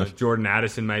hype, and if, Jordan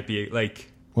Addison might be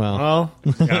like, well, Well,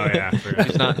 oh yeah,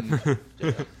 He's not.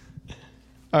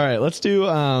 all right. Let's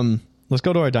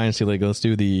go to our dynasty league. Let's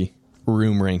do the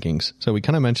room rankings. So we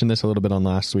kind of mentioned this a little bit on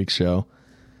last week's show.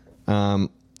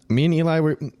 Me and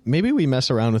Eli maybe we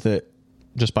mess around with it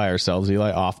just by ourselves,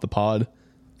 Eli, off the pod,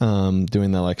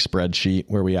 doing the like spreadsheet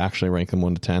where we actually rank them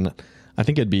 1 to 10. I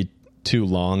think it'd be too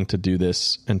long to do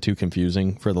this and too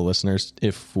confusing for the listeners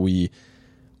if we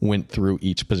went through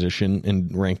each position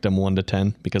and ranked them 1 to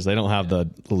 10 because they don't have the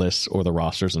lists or the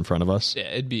rosters in front of us. Yeah,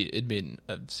 it'd be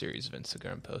a series of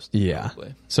Instagram posts. Yeah.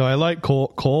 Probably. So I like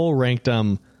Cole ranked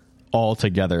them all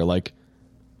together. Like,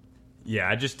 yeah.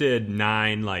 I just did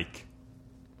 9 like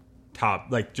top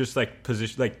like just like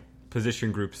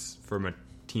position groups from a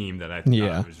team that I thought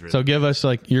yeah. was really. So give us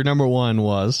like your number 1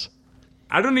 was.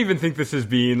 I don't even think this is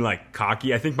being like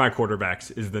cocky. I think my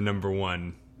quarterbacks is the number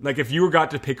 1. Like if you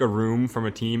got to pick a room from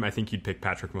a team, I think you'd pick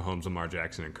Patrick Mahomes, Lamar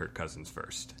Jackson, and Kirk Cousins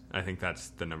first. I think that's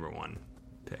the number 1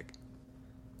 pick.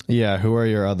 Yeah. Who are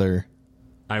your other?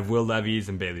 I have Will Levis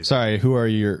and Bailey. Sorry. Who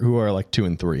are like 2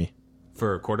 and 3?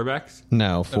 For quarterbacks?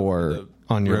 No, for the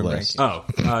on your room list. Oh,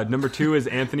 number 2 is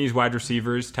Anthony's wide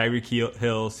receivers: Tyreek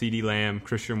Hill, CeeDee Lamb,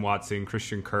 Christian Watson,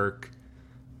 Christian Kirk.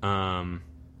 Let me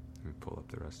pull up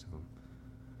the rest of them.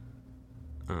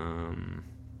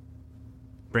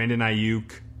 Brandon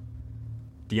Ayuk,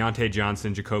 Deontay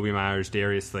Johnson, Jacoby Myers,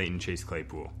 Darius Slayton, Chase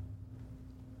Claypool.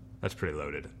 That's pretty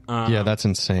loaded. Yeah, that's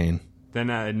insane. Then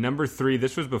number 3,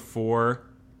 this was before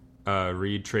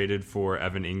Reid traded for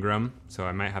Evan Ingram, so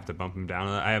I might have to bump him down.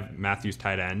 I have Matthews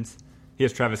tight ends. He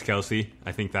has Travis Kelce.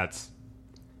 I think that's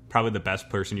probably the best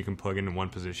person you can plug in one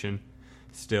position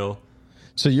still.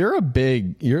 So you're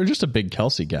just a big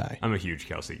Kelsey guy. I'm a huge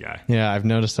Kelce guy. Yeah, I've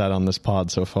noticed that on this pod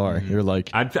so far. You're like,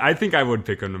 I think I would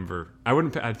pick a number.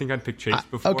 I think I'd pick Chase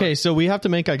before. okay, so we have to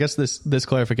make, I guess, this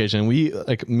clarification. We,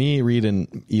 like me, Reid,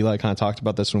 and Eli kind of talked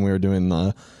about this when we were doing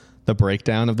the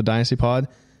breakdown of the Dynasty pod.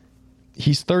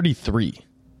 He's 33.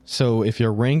 So if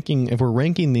we're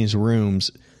ranking these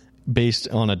rooms based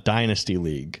on a Dynasty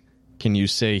league, can you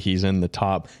say he's in the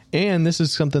top? And this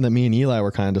is something that me and Eli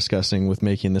were kind of discussing with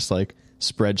making this like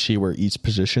spreadsheet where each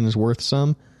position is worth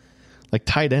some. Like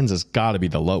tight ends has got to be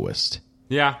the lowest.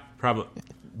 Yeah, probably.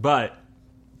 But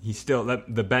he's still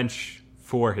the bench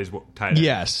for his tight end.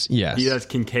 Yes. He has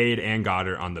Kincaid and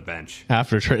Goddard on the bench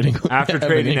After trading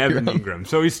Evan Ingram.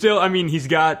 So he's still. I mean, he's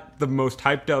got the most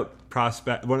hyped out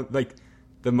prospect, like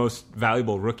the most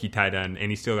valuable rookie tight end,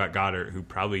 and he's still got Goddard, who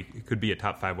probably could be a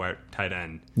top 5 wide tight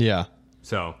end. Yeah.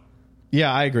 So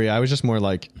Yeah, I agree. I was just more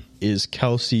like, is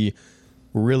Kelsey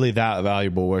really that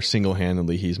valuable where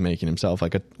single-handedly he's making himself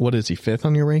like what is he, 5th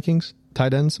on your rankings?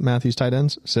 Tight ends? Matthews tight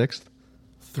ends? 6th?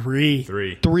 3.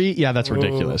 3? Yeah, that's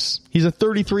ridiculous. He's a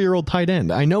 33-year-old tight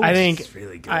end. I know. I think It's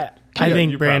really good. I Yeah,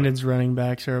 think you're Brandon's running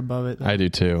backs are above it. I do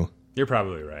too. You're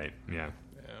probably right. Yeah.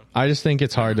 I just think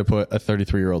it's hard to put a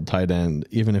 33-year-old tight end,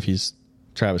 even if he's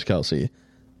Travis Kelce,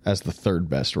 as the third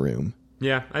best room.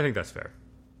 Yeah, I think that's fair.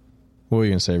 What were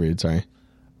you going to say, Reid? Sorry.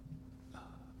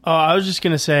 Oh, I was just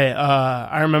going to say,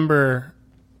 I remember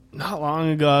not long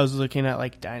ago I was looking at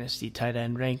like dynasty tight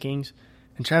end rankings,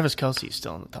 and Travis Kelce is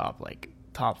still in the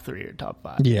top 3 or top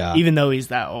 5. Yeah. Even though he's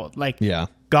that old. Like, Yeah.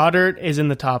 Goddard is in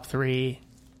the top 3,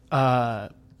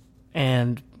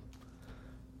 and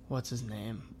what's his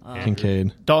name?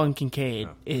 Kincaid. Dalton Kincaid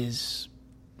is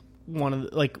one of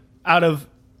the, like, out of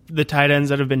the tight ends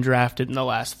that have been drafted in the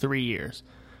last 3 years,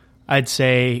 I'd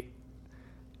say,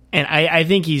 and I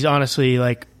think he's honestly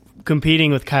like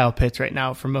competing with Kyle Pitts right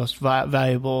now for most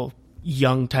valuable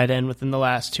young tight end within the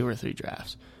last 2 or 3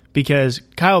 drafts, because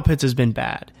Kyle Pitts has been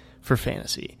bad for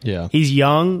fantasy. Yeah. He's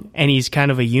young and he's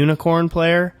kind of a unicorn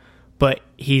player, but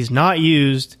he's not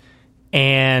used,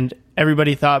 and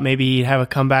everybody thought maybe he'd have a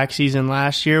comeback season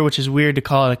last year, which is weird to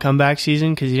call it a comeback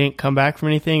season because he didn't come back from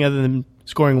anything other than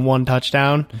scoring 1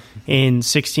 touchdown in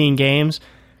 16 games.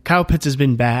 Kyle Pitts has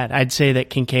been bad. I'd say that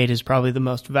Kincaid is probably the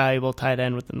most valuable tight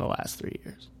end within the last 3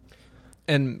 years.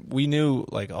 And we knew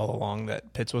like all along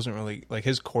that Pitts wasn't really like,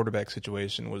 his quarterback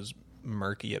situation was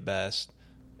murky at best.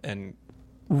 And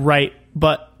right,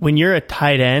 but when you're a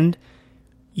tight end,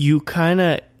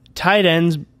 tight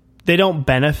ends, they don't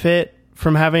benefit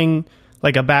from having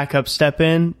like a backup step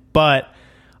in, but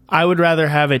I would rather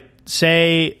have it,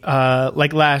 say,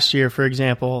 like last year, for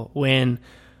example, when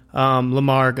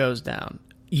Lamar goes down.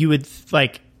 You would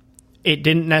it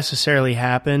didn't necessarily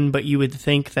happen, but you would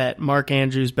think that Mark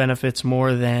Andrews benefits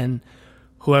more than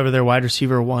whoever their wide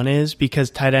receiver 1 is, because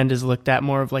tight end is looked at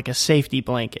more of like a safety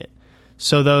blanket.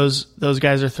 So those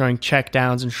guys are throwing check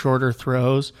downs and shorter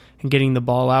throws and getting the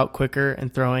ball out quicker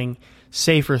and throwing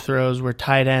safer throws, where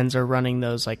tight ends are running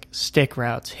those like stick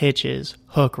routes, hitches,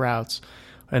 hook routes,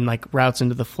 and like routes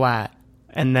into the flat.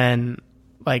 And then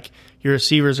like your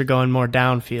receivers are going more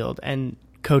downfield, and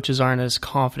coaches aren't as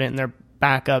confident in their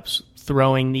backups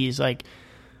throwing these like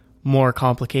more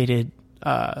complicated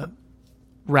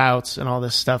routes and all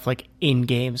this stuff, like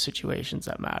in-game situations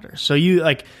that matter. So you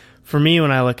like, for me,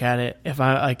 when I look at it, if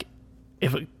I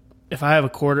have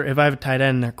a tight end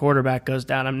and their quarterback goes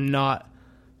down, I'm not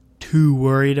too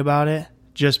worried about it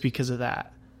just because of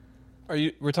that.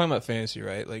 We're talking about fantasy,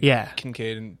 right? Like, yeah,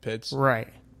 Kincaid and Pitts, right?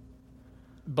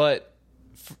 But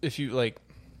if you like,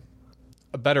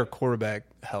 a better quarterback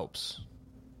helps,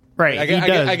 right? I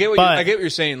get what you're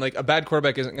saying. Like, a bad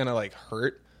quarterback isn't gonna like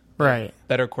hurt, right?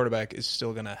 Better quarterback is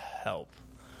still gonna help,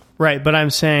 right? But I'm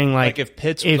saying like if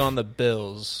Pitts was on the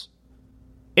Bills,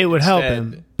 it would help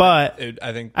him. But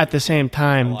I think at the same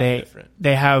time,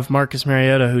 they have Marcus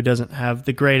Mariota, who doesn't have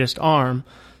the greatest arm,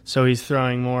 so he's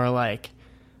throwing more like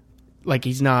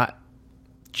he's not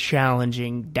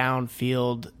challenging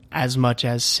downfield as much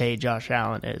as, say, Josh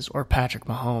Allen is or Patrick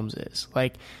Mahomes is.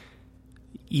 Like,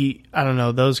 I don't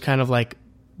know, those kind of like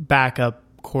backup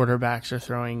quarterbacks are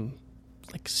throwing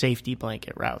like safety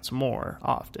blanket routes more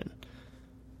often.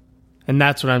 And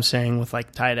that's what I'm saying with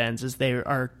like tight ends, is they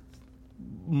are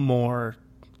more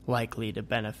likely to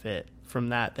benefit from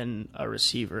that than a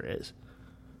receiver is.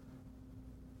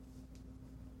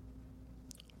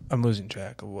 I'm losing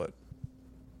track of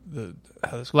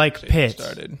how this like Pitts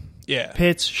started. Yeah,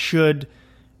 Pitts shouldn't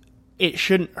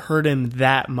hurt him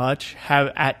that much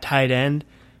at tight end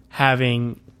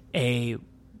having a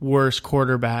worse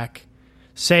quarterback.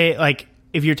 Say, like,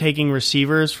 if you're taking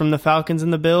receivers from the Falcons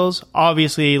and the Bills,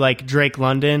 obviously like Drake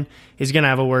London is going to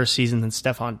have a worse season than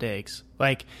Stephon Diggs,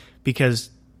 like, because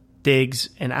Diggs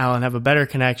and Allen have a better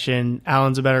connection.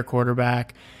 Allen's a better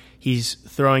quarterback. He's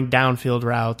throwing downfield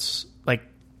routes, like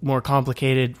more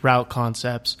complicated route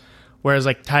concepts. Whereas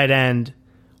like tight end,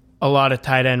 a lot of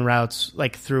tight end routes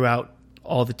like throughout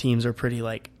all the teams are pretty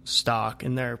like stock,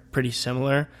 and they're pretty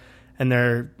similar, and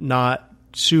they're not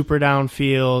super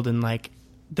downfield, and like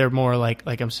they're more like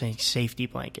I'm saying, safety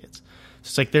blankets. So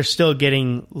it's like they're still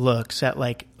getting looks at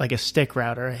like a stick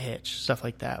route or a hitch, stuff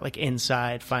like that, like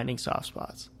inside, finding soft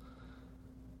spots.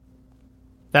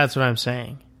 That's what I'm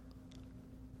saying.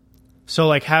 So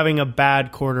like having a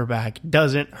bad quarterback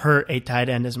doesn't hurt a tight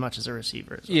end as much as a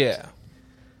receiver. Yeah.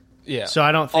 Yeah. So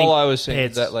I don't think all I was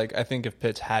saying is that like I think if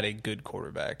Pitts had a good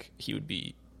quarterback, he would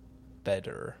be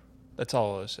better. That's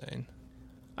all I was saying.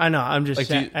 I know. I'm just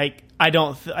saying. I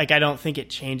don't think it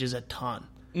changes a ton.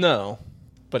 No,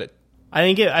 but I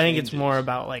think it's more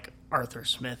about like Arthur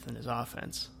Smith and his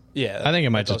offense. Yeah, I think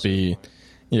it might just be.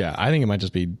 Yeah, I think it might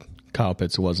just be Kyle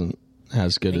Pitts wasn't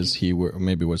as good as he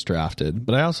maybe was drafted.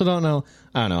 But I also don't know.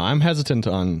 I don't know. I'm hesitant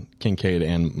on Kincaid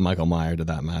and Michael Meyer, to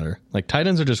that matter. Like, tight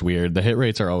ends are just weird. The hit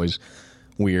rates are always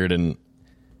weird, and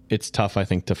it's tough, I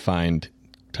think, to find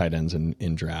tight ends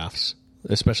in drafts,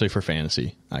 especially for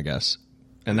fantasy, I guess.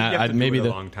 And you that have to maybe do it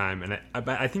the a long time, and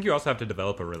I think you also have to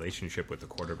develop a relationship with the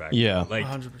quarterback. Yeah. like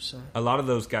 100%. a lot of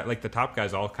those guys, like the top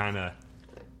guys, all kind of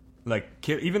like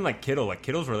even like Kittle. Like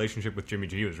Kittle's relationship with Jimmy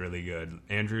G was really good.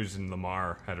 Andrews and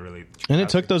Lamar had a really and it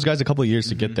took those guys a couple of years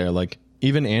to get there. Like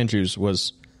even Andrews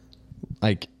was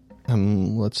like,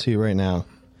 let's see right now.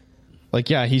 Like,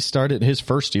 yeah, he started his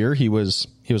first year. He was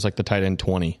like the tight end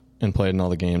 20 and played in all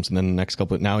the games. And then the next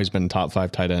couple, now he's been top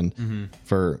 5 tight end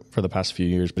for the past few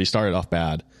years. But he started off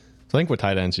bad. So I think with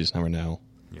tight ends, you just never know.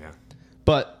 Yeah.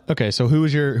 But okay, so who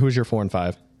was your 4 and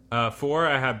 5? 4,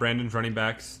 I have Brandon's running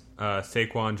backs: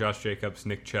 Saquon, Josh Jacobs,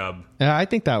 Nick Chubb. Yeah, I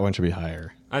think that one should be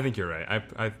higher. I think you're right.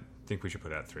 I think we should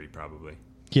put it at 3 probably.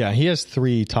 Yeah, he has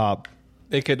 3 top.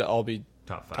 They could all be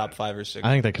Top 5 or 6.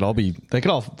 I think they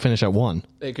could all finish at 1.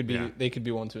 They could be. Yeah. They could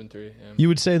be 1, 2, and 3. Yeah. You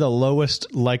would say the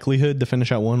lowest likelihood to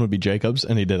finish at 1 would be Jacobs,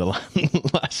 and he did a lot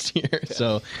last year. Yeah.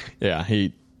 So, yeah,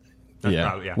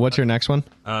 Probably, yeah. What's your next one?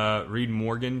 Reid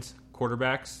Morgan's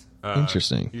quarterbacks.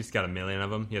 Interesting. He just got a million of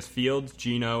them. He has Fields,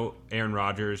 Geno, Aaron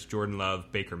Rodgers, Jordan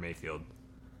Love, Baker Mayfield.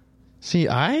 See,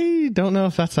 I don't know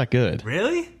if that's that good.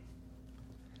 Really?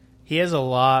 He has a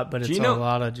lot, but it's Geno- a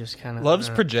lot of just kind of... Love's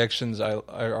projections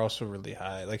are also really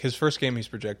high. Like his first game, he's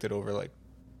projected over like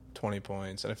 20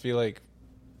 points, and I feel like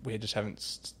we just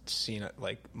haven't seen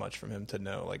like much from him to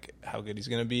know like how good he's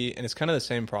going to be. And it's kind of the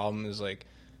same problem as like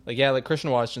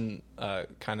Christian Watson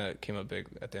kind of came up big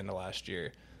at the end of last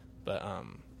year, but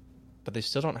they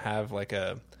still don't have like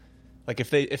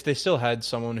if they still had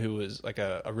someone who was like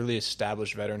a really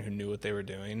established veteran who knew what they were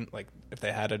doing, like if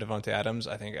they had a Devontae Adams,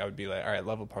 I think I would be like, all right,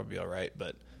 Love will probably be all right,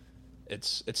 but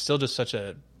it's still just such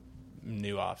a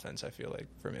new offense, I feel like,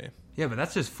 for me. Yeah, but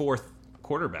that's his 4th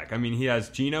quarterback. I mean, he has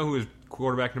Geno, who is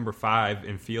quarterback number 5,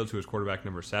 and Fields, who is quarterback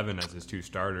number 7 as his 2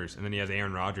 starters, and then he has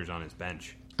Aaron Rodgers on his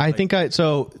bench.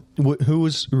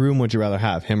 Whose room would you rather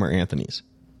have, him or Anthony's?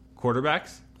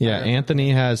 Quarterbacks? Yeah,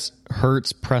 Anthony has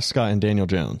Hurts, Prescott, and Daniel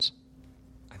Jones.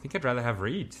 I think I'd rather have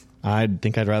Reed's. I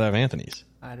think I'd rather have Anthony's.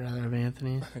 I'd rather have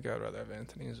Anthony. I think I'd rather have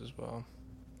Anthony's as well.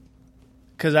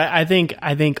 Because I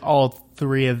think all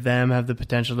 3 of them have the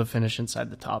potential to finish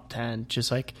inside the top 10. Just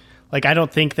like I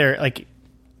don't think they're like...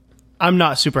 I'm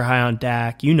not super high on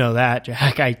Dak. You know that,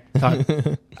 Jack. I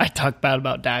talk bad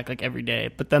about Dak like every day.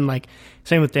 But then like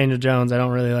same with Daniel Jones. I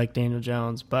don't really like Daniel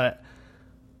Jones, but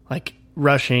like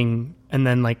rushing, and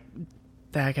then like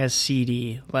Dak has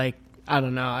CD. Like I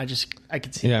don't know. I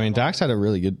could see. Yeah, I mean Dak's had a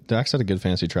good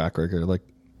fantasy track record. Like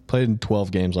played in 12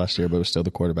 games last year, but was still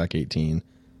the quarterback 18,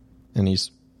 and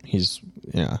he's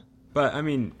yeah. But I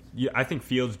mean, I think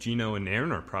Fields, Geno, and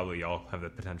Aaron are probably all have the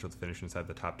potential to finish inside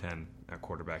the top 10 at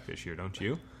quarterback this year, don't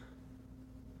you?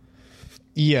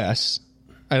 Yes.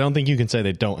 I don't think you can say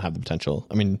they don't have the potential.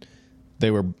 I mean,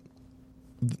 they were...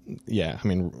 Yeah, I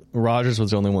mean, Rodgers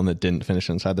was the only one that didn't finish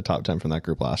inside the top 10 from that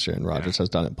group last year, and Rodgers has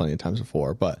done it plenty of times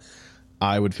before, but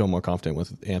I would feel more confident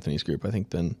with Anthony's group, I think,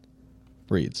 than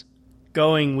Reed's.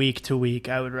 Going week to week,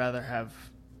 I would rather have...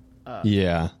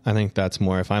 yeah, I think that's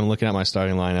more... If I'm looking at my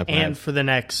starting lineup... And for the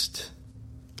next...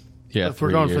 Yeah, if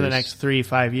we're going for the next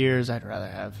 3-5 years, I'd rather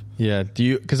have... Yeah,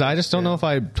 because I just don't know if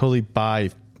I totally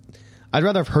buy... I'd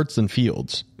rather have Hurts than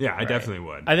Fields. Yeah, I definitely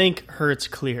would. I think Hurts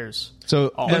clears.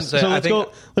 So let's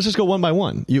just go one by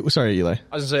one. Sorry, Eli.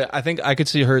 I was going to say, I think I could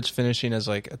see Hurts finishing as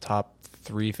like a top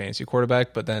 3 fantasy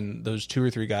quarterback, but then those 2 or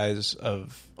 3 guys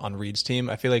on Reed's team,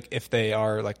 I feel like if they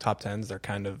are like top 10s, they're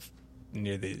kind of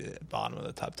near the bottom of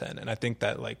the top 10. And I think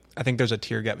that there's a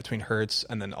tier gap between Hurts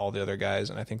and then all the other guys,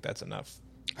 and I think that's enough.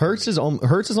 Hurts is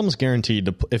almost guaranteed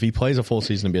to, if he plays a full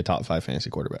season, to be a top 5 fantasy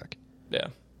quarterback. Yeah.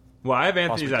 Well, I have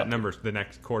Anthony's at the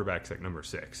next quarterback's at number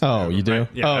 6. Oh, you do? Right,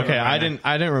 yeah, okay. I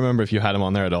didn't remember if you had him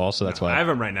on there at all, so that's why. I have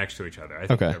them right next to each other. I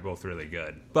think they're both really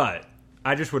good. But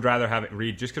I just would rather have it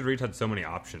Reed, just because Reed had so many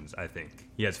options, I think.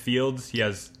 He has Fields, he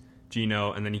has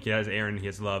Geno, and then he has Aaron, he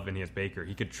has Love, and he has Baker.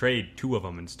 He could trade 2 of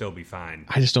them and still be fine.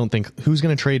 I just don't think... Who's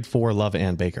going to trade for Love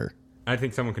and Baker? I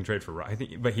think someone can trade for...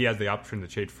 but he has the option to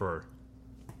trade for...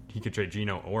 He could trade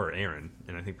Geno or Aaron,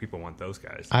 and I think people want those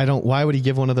guys. Why would he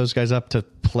give one of those guys up to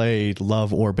play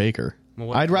Love or Baker?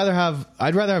 Well, I'd rather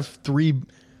have 3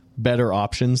 better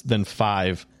options than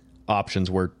 5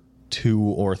 options where 2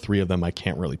 or 3 of them I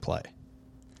can't really play.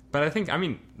 But I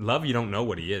mean, Love, you don't know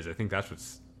what he is. I think that's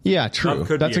what's Yeah, true. Love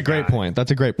could That's be a great guy. point. That's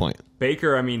a great point.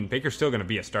 Baker's still going to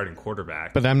be a starting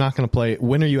quarterback. But I'm not going to play.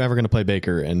 When are you ever going to play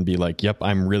Baker and be like, "Yep,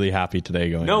 I'm really happy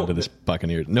today going into this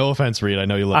Buccaneers"? No offense, Reed. I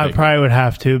know you love. I Baker. probably would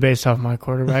have to, based off my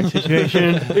quarterback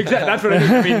situation. Exactly. That's what I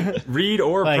mean. I mean, Reed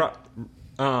or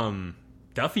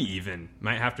Duffy even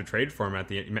might have to trade for him at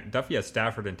the end. Duffy has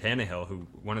Stafford and Tannehill, who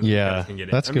one of the guys can get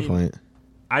in. That's a good point.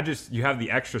 You have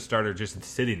the extra starter just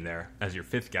sitting there as your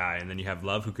fifth guy, and then you have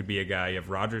Love, who could be a guy. You have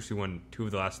Rodgers, who won 2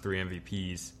 of the last 3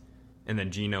 MVPs, and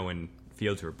then Geno and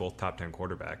Fields, who are both top 10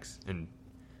 quarterbacks. And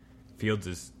Fields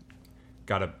has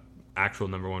got a actual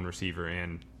number 1 receiver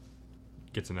and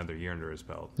gets another year under his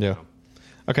belt. Yeah. So,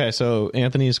 Okay, so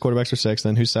Anthony's quarterbacks are 6.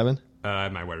 Then who's 7? I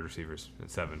have my wide receivers at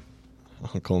 7.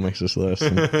 Oh, Cole makes this list.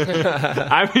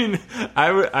 I mean, I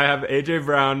have AJ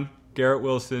Brown, Garrett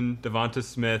Wilson, Devonta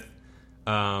Smith.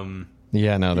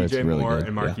 Yeah, no, that's DJ really Moore good.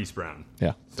 and Marquise Brown.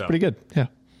 Yeah, it's So- pretty good. Yeah,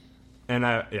 And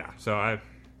so I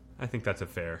think that's a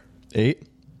fair. 8.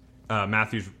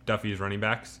 Duffy's running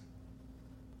backs.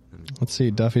 Let's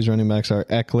see. Duffy's running backs are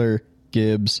Eckler,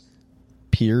 Gibbs,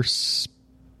 Pierce,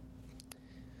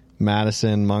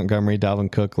 Madison, Montgomery,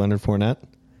 Dalvin Cook, Leonard Fournette.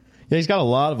 Yeah, he's got a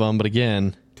lot of them, but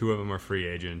again, 2 of them are free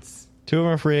agents. 2 of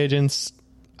them are free agents.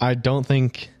 I don't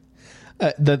think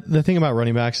the thing about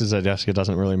running backs is that Jessica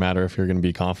doesn't really matter if you're going to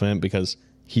be confident because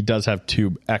he does have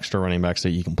 2 extra running backs that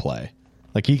he can play.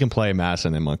 Like he can play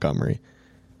Madison and Montgomery.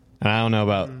 And I don't know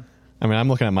about. I mean, I'm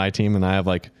looking at my team and I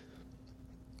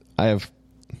have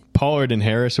Pollard and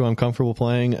Harris who I'm comfortable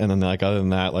playing, and then other than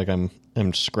that,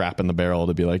 I'm scrapping the barrel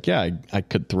to be like, yeah, I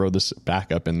could throw this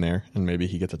backup in there and maybe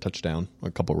he gets a touchdown or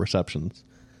a couple receptions.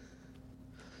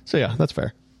 So yeah, that's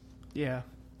fair. Yeah.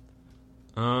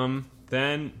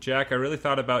 Then Jack, I really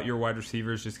thought about your wide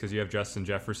receivers just because you have Justin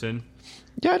Jefferson.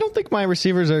 Yeah, I don't think my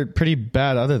receivers are pretty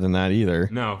bad other than that either.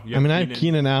 No, I mean, I have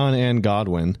Keenan Allen and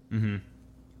Godwin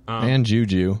and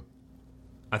Juju.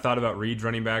 I thought about Reed's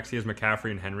running backs. He has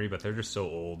McCaffrey and Henry, but they're just so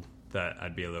old that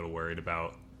I'd be a little worried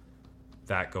about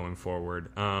that going forward.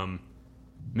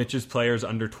 Mitch's players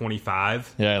under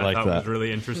 25. Yeah, I like thought that. was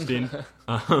really interesting.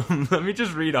 Let me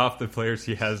just read off the players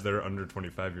he has that are under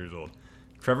 25 years old.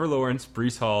 Trevor Lawrence,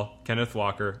 Breece Hall, Kenneth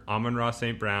Walker, Amon-Ra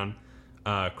St. Brown,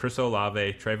 Chris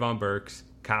Olave, Trayvon Burks,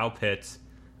 Kyle Pitts,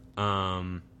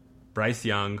 Bryce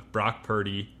Young, Brock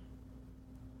Purdy,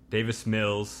 Davis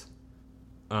Mills,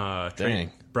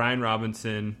 Brian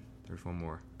Robinson. There's one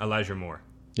more. Elijah Moore.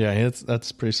 Yeah,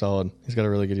 that's pretty solid. He's got a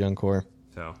really good young core.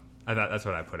 So I thought that's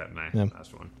what I put at my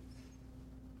last one.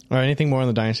 All right, anything more in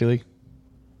the Dynasty League?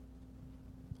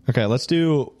 Okay, let's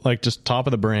do just top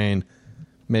of the brain,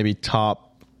 maybe top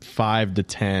 5 to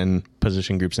 10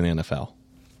 position groups in the NFL.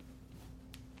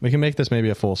 We can make this maybe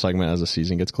a full segment as the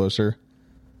season gets closer.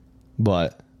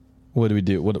 But what do we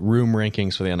do? What room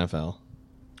rankings for the NFL?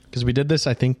 Because we did this,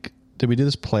 I think. Did we do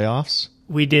this playoffs?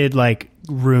 We did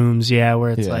rooms, where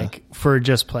it's for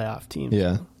just playoff teams.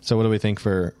 Yeah. So what do we think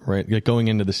for going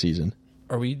into the season?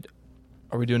 Are we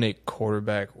doing a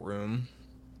quarterback room?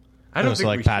 I don't think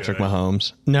like we Patrick should.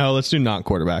 Mahomes. No, let's do not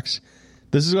quarterbacks.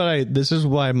 This is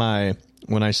why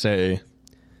when I say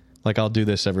I'll do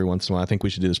this every once in a while. I think we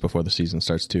should do this before the season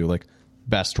starts too.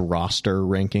 Best roster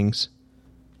rankings,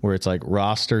 where it's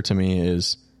roster to me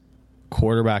is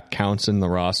quarterback counts in the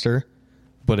roster,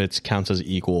 but it counts as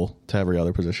equal to every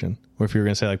other position. Or if you're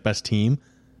going to say best team,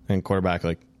 and quarterback,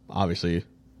 obviously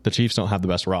the Chiefs don't have the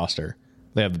best roster.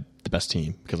 They have the best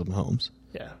team because of Mahomes.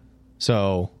 Yeah.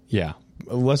 So yeah,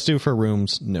 let's do for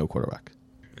rooms no quarterback.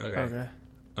 Okay.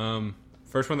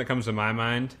 First one that comes to my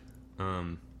mind,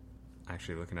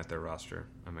 actually looking at their roster,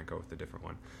 I might go with a different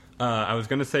one. I was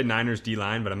going to say Niners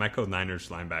D-line, but I might go with Niners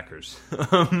linebackers.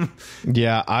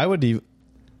 Yeah, I would.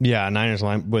 Yeah, Niners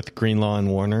line with Greenlaw and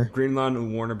Warner. Greenlaw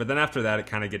and Warner, but then after that, it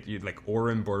kind of gets you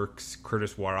Oren Burks,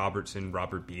 Curtis Robertson,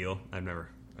 Robert Beal. I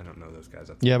don't know those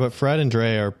guys. Yeah, but Fred and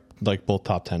Dre are both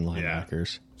top 10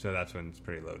 linebackers. So that's when it's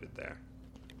pretty loaded there.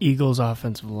 Eagles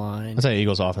offensive line. I'd say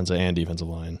Eagles offensive and defensive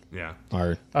line Yeah.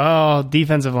 are.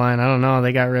 Defensive line. I don't know.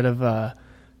 They got rid of a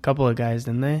couple of guys,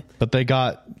 didn't they? But they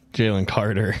got Jalen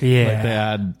Carter. Yeah. They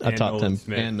had a And top Nolan 10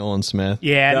 Smith. and Nolan Smith.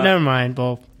 Yeah, never mind.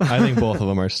 Both. I think both of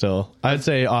them are still. I'd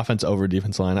say offense over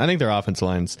defense line. I think their offense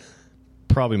line's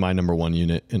probably my number 1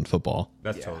 unit in football.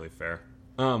 That's totally fair.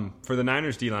 For the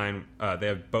Niners D-line, they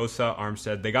have Bosa,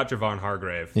 Armstead. They got Javon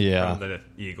Hargrave from the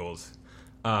Eagles.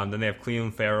 Then they have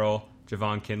Cleveland Farrell,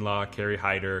 Javon Kinlaw, Kerry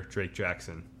Hyder, Drake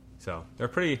Jackson. So they're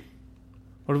pretty...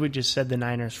 What if we just said the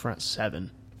Niners front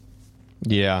 7?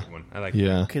 Yeah. I like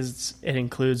Yeah. Because it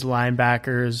includes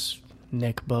linebackers,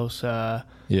 Nick Bosa.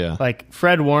 Yeah.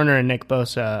 Fred Warner and Nick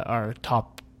Bosa are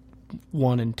top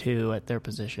 1 and 2 at their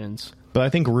positions. But I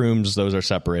think rooms, those are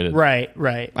separated. Right.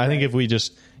 I think if we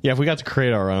got to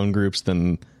create our own groups,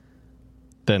 then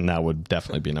that would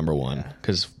definitely be number one,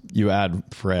 because you add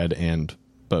Fred and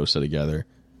Bosa together.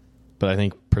 But I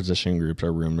think position groups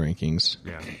are room rankings.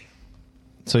 Yeah.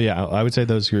 So yeah, I would say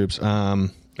those groups. I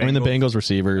mean, the Bengals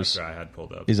receivers, That's what I had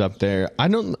pulled up. he's up there. I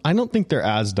don't think they're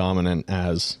as dominant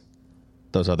as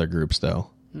those other groups, though.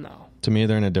 No. To me,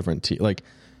 they're in a different team. Like,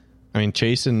 I mean,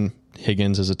 Chase and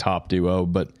Higgins is a top duo,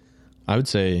 but I would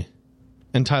say,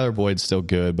 and Tyler Boyd's still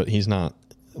good, but he's not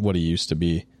what he used to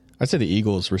be. I'd say the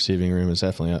Eagles' receiving room is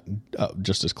definitely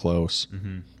just as close.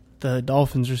 Mm-hmm. The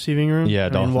Dolphins' receiving room? Yeah,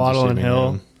 Dolphins' Waddle and receiving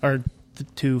Hill room. are the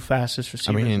two fastest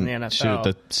receivers in the NFL. Shoot,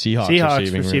 the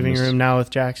Seahawks receiving room now with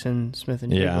Jackson, Smith,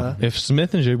 and yeah. Jigba. If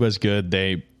Smith and Jigba is good,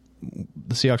 the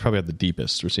Seahawks probably have the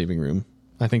deepest receiving room.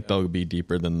 I think they'll be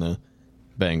deeper than the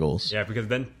Bengals. Yeah, because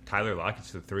then Tyler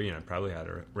Lockett's the 3, and I'd probably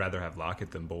rather have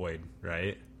Lockett than Boyd,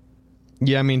 right?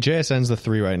 Yeah, I mean, JSN's the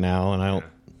 3 right now, and I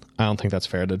don't think that's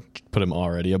fair to put him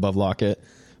already above Lockett.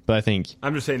 But I think,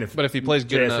 I'm just saying, But if he plays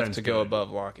good enough JSN's to go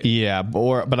above Lockett. yeah,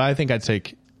 but I think I'd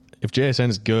take, if JSN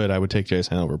is good, I would take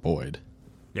JSN over Boyd.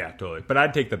 Yeah, totally. But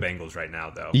I'd take the Bengals right now,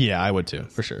 though. Yeah, I would too,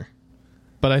 for sure.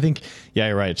 But I think, yeah,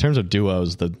 you're right. In terms of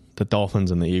duos, the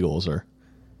Dolphins and the Eagles are,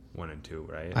 1 and 2,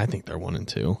 right? I think they're 1 and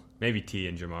 2. Maybe T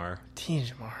and Jamar. T and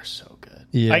Jamar are so good.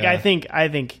 Yeah. Like, I think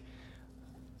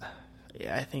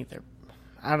they're,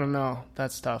 I don't know.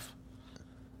 That's tough.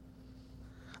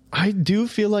 I do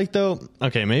feel like, though,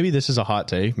 okay, maybe this is a hot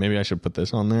take. Maybe I should put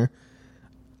this on there.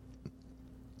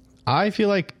 I feel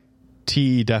like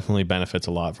T definitely benefits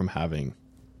a lot from having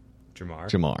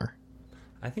Jamar.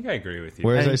 I think I agree with you.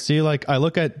 Whereas I see, like, I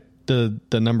look at the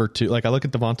number 2, like, I look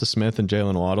at Devonta Smith and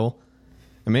Jalen Waddle,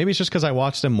 and maybe it's just because I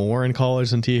watched them more in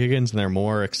college than T. Higgins, and they're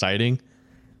more exciting.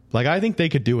 Like, I think they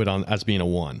could do it as being a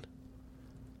 1.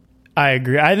 I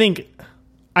agree. I think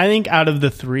out of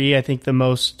the 3, I think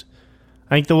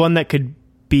the one that could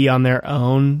be on their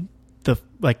own,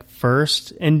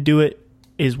 first and do it,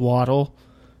 is Waddle,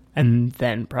 and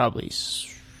then probably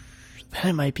then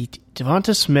it might be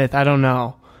Devonta Smith. I don't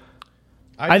know.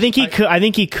 I think he could. I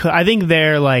think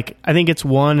they're like. I think it's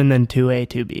 1 and then 2A,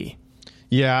 2B.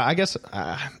 Yeah, I guess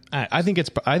I think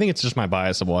it's just my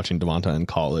bias of watching Devonta in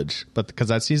college, but because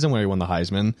that season where he won the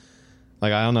Heisman,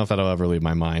 like, I don't know if that'll ever leave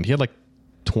my mind. He had like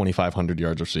 2,500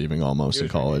 yards receiving almost in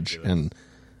college, and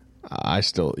I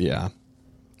still, yeah.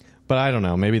 But I don't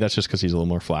know. Maybe that's just because he's a little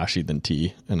more flashy than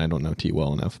T, and I don't know T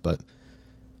well enough. But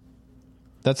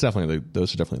those are definitely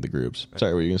the groups.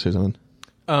 Sorry, were you going to say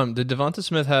something? Did Devonta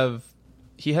Smith have?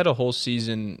 He had a whole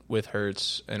season with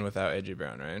Hurts and without AJ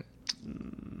Brown, right?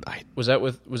 Was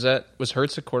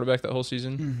Hurts a quarterback that whole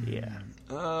season? Yeah.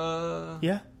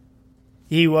 Yeah.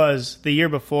 He was. The year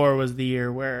before was the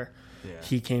year where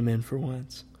he came in for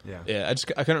once. Yeah. Yeah.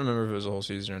 I couldn't remember if it was a whole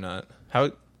season or not.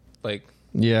 How, like.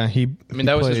 Yeah,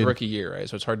 that was his rookie year, right?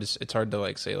 So it's hard to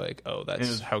like say like, oh,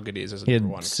 that's how good he is as a number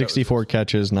 1. 64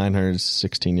 catches,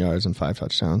 916 yards, and 5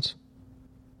 touchdowns.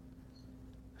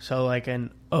 So like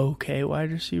an okay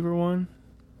wide receiver 1.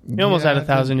 He almost had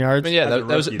 1,000 yards. I mean, yeah,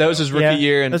 that was his rookie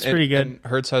year, and that's pretty good. And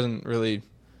Hurts hasn't really.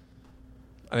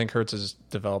 I think Hurts has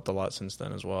developed a lot since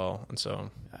then as well, and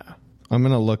so. I'm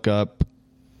gonna look up.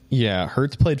 Yeah,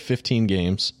 Hurts played 15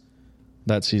 games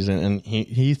that season, and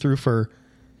he threw for.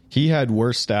 He had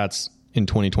worse stats in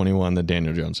 2021 than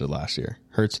Daniel Jones did last year.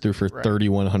 Hurts threw for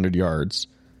 3,100 yards.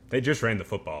 They just ran the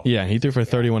football. Yeah, he threw for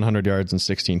 3,100 yards and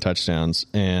 16 touchdowns,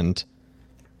 and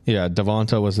yeah,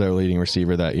 Devonta was their leading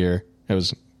receiver that year. It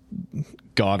was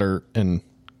Goddard, and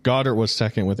Goddard was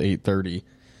second with 830.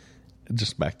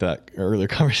 Just back to that earlier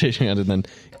conversation we had, and then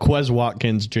Quez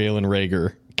Watkins, Jalen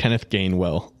Reagor, Kenneth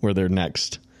Gainwell were their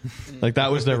next. Like,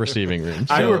 that was their receiving room.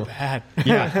 They were bad.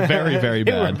 Yeah, very, very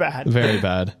bad. They were bad. Very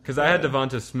bad. Because I had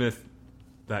Devonta Smith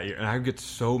that year, and I would get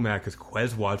so mad because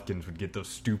Quez Watkins would get those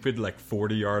stupid,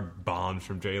 40-yard bombs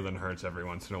from Jalen Hurts every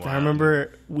once in a while. I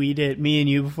remember me and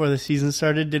you, before the season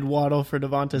started, did Waddle for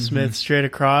Devonta Smith straight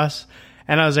across.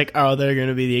 And I was like, oh, they're going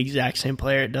to be the exact same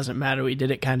player. It doesn't matter. We did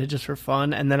it kind of just for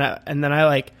fun. And then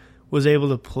I was able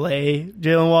to play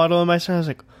Jalen Waddle in my son. I was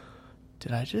like,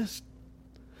 did I just...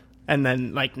 And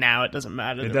then, now it doesn't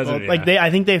matter. It doesn't, I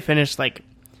think they finished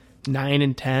 9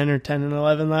 and 10 or 10 and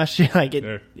 11 last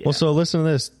year. Well, so listen to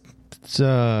this. It's,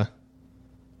 the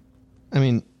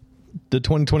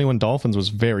 2021 Dolphins was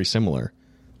very similar.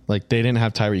 They didn't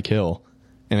have Tyreek Hill,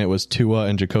 and it was Tua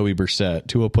and Jacoby Brissett.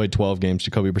 Tua played 12 games.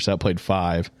 Jacoby Brissett played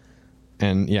 5.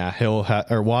 And yeah,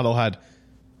 Waddle had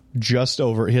he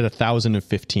had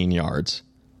 1,015 yards.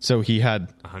 So he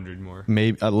had 100 more,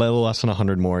 maybe a little less than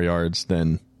 100 more yards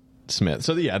than Smith.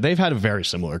 So yeah, they've had a very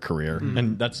similar career,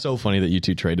 and that's so funny that you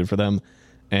two traded for them.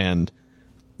 And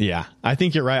yeah, I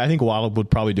think you're right. I think Waddle would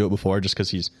probably do it before, just because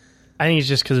he's. I think it's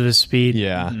just because of his speed.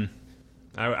 Yeah,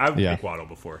 I would pick Waddle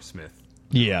before Smith.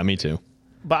 yeah, me too.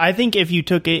 But I think if you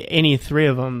took any three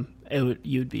of them,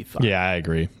 you'd be fine. Yeah, I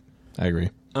agree.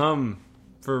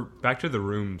 For back to the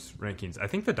rooms rankings, I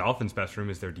think the Dolphins' best room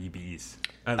is their DBs.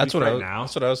 That's what I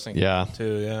was thinking. Yeah.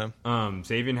 Too. Yeah.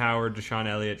 Xavier Howard, Deshaun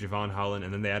Elliott, Javon Holland,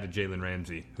 and then they added Jalen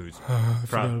Ramsey, who's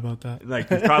forgot about that. Like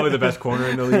he's probably the best corner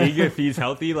in the league if he's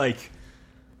healthy. Like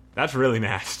that's really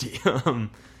nasty.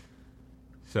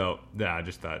 So yeah, I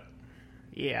just thought.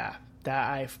 Yeah, that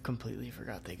I completely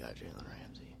forgot they got Jalen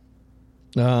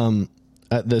Ramsey.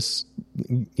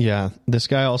 This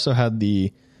guy also had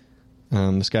the.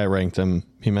 This guy ranked them.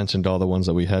 He mentioned all the ones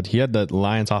that we had. He had the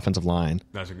Lions offensive line.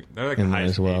 They're like the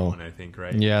highest paid one, I think,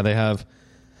 right? Yeah, they have.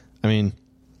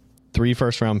 3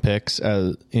 first-round picks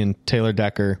in Taylor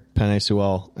Decker, Penei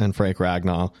Sewell, and Frank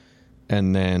Ragnow,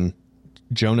 and then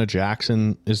Jonah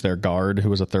Jackson is their guard, who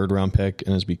was a 3rd-round pick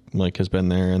and has been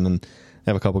there, and then they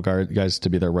have a couple guys to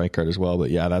be their right guard as well.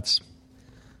 But yeah, that's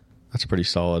pretty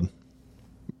solid.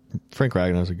 Frank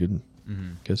Ragnow's a good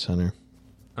center.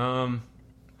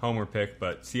 Homer pick,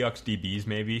 but Seahawks DBs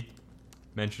maybe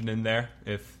mentioned in there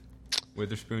if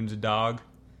Witherspoon's a dog.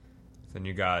 Then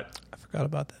you got I forgot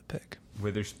about that pick.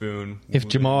 Witherspoon. If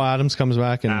Jamal Adams comes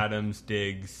back and Adams,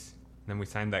 Diggs. And then we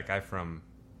signed that guy from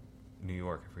New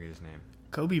York. I forget his name.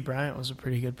 Kobe Bryant was a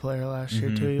pretty good player last year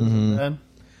too. He wasn't bad.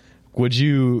 could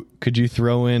you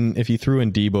throw in, if you threw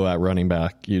in Debo at running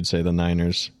back, you'd say the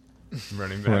Niners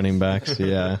running backs,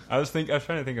 yeah. I was trying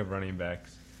to think of running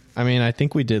backs. I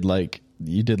think we did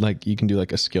you can do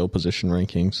a skill position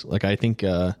rankings. I think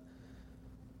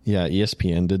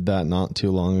ESPN did that not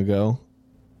too long ago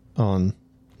on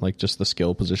just the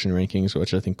skill position rankings,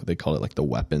 which I think they call it the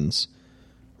weapons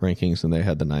rankings, and they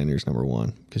had the Niners number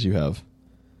 1 because you have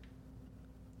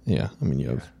you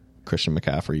have Christian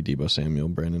McCaffrey, Deebo Samuel,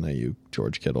 Brandon Ayuk,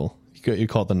 George Kittle. You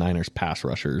call it the Niners pass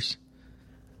rushers.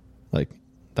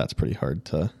 That's pretty hard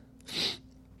to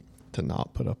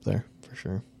not put up there for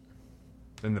sure.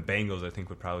 Then the Bengals, I think,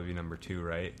 would probably be number 2,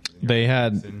 right? They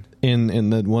had in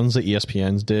the ones that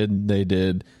ESPN's did, they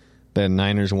did the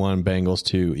Niners 1, Bengals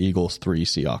 2, Eagles 3,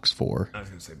 Seahawks 4. I was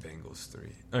going to say Bengals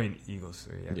 3. Eagles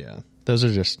 3, yeah. Yeah. Those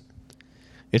are just...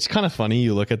 It's kind of funny.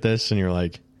 You look at this and you're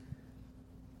like,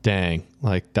 dang,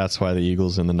 that's why the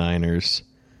Eagles and the Niners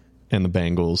and the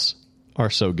Bengals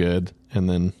are so good. And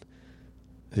then,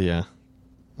 yeah,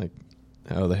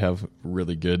 they have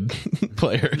really good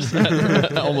players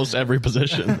at almost every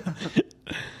position.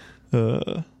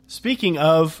 Speaking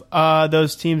of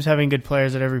those teams having good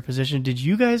players at every position, did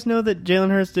you guys know that Jalen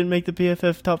Hurts didn't make the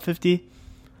PFF top 50?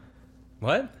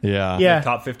 What? Yeah. Yeah.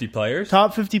 Top 50 players?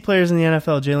 Top 50 players in the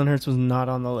NFL, Jalen Hurts was not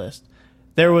on the list.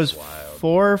 There was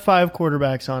 4 or 5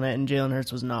 quarterbacks on it, and Jalen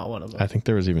Hurts was not one of them. I think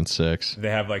there was even 6. They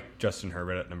have Justin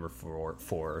Herbert at number 4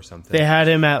 or something. They had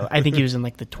him at, I think he was in the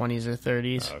 20s or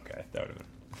 30s. Oh, okay, that would have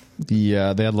been.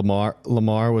 Yeah, they had Lamar.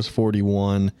 Lamar was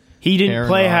 41. He didn't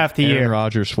play half the year. Aaron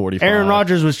Rodgers 45. Aaron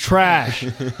Rodgers was trash.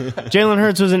 Jalen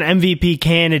Hurts was an MVP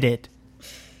candidate.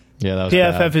 Yeah, that was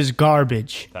PFF bad. is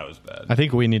garbage. That was bad. I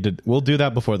think we'll do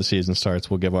that before the season starts.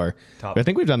 We'll give our top. I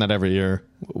think we've done that every year.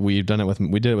 We did it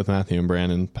with Matthew and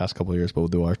Brandon past couple of years, but we'll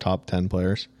do our top 10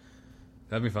 players.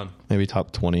 That'd be fun. Maybe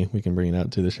top 20 we can bring it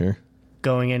out to this year.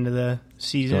 Going into the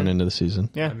season. Going into the season.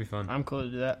 Yeah. That'd be fun. I'm cool to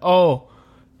do that. Oh,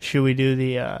 should we do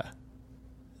that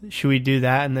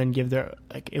and then give their,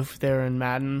 if they're in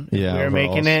Madden, if Yeah, we're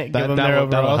overalls. making it, give them their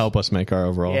overalls? That'll help us make our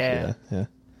overalls. Yeah.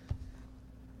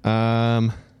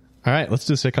 All right, let's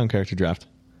do the sitcom character draft.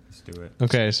 Let's do it.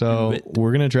 Okay, so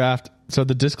we're going to draft. So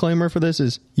the disclaimer for this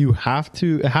is it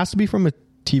has to be from a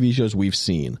TV shows we've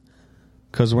seen.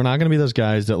 Because we're not going to be those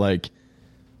guys that We're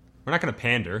not going to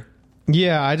pander.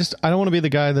 Yeah, I don't want to be the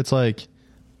guy that's oh,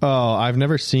 I've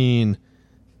never seen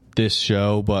this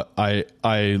show, but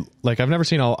I've never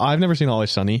seen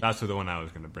Always Sunny. That's the one I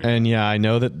was going to bring. And yeah, I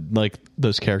know that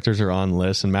those characters are on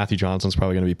lists, and Matthew Johnson's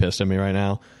probably going to be pissed at me right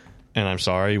now. And I'm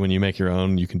sorry, when you make your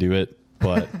own, you can do it,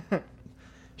 but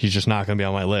he's just not going to be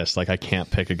on my list. I can't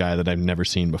pick a guy that I've never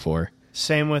seen before.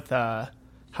 Same with How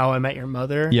I Met Your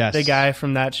Mother. Yes. The guy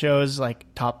from that show is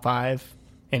top 5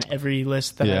 in every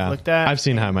list that I've looked at. I've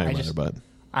seen How I Met Your Mother, but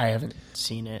I haven't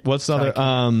seen it. What's the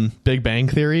other? Big Bang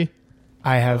Theory?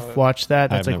 I have watched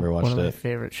that. That's I've never watched one of my it.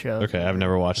 favorite shows. Okay, I've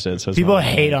never watched it. So it's People not-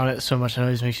 hate on it so much, it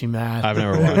always makes me mad. I've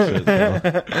never watched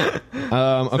it.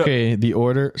 So. Okay, the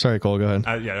order. Sorry, Cole, go ahead.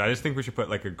 I just think we should put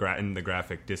in the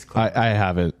graphic disclaimer. I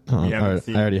have it. I haven't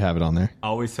seen already have it on there.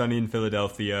 Always Sunny in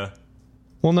Philadelphia,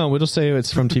 Well, no, we'll just say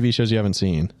it's from TV shows you haven't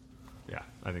seen. Yeah,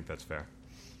 I think that's fair.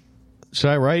 Should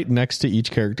I write next to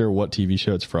each character what TV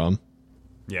show it's from?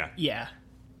 Yeah. Yeah.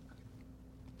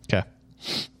 Okay.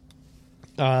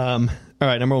 All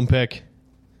right, number one pick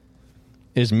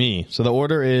is me. So the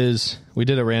order is, we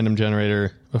did a random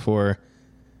generator before.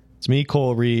 It's me,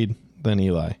 Cole, Reid, then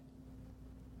Eli.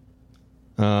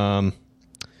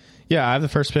 Yeah, I have the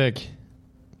first pick. I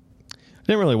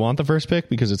didn't really want the first pick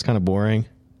because it's kind of boring.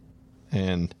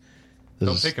 And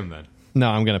Don't pick him then. No,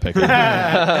 I'm gonna pick him.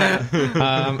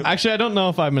 Actually, I don't know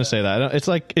if I'm gonna say that. It's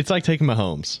like taking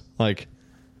Mahomes. Like,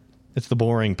 it's the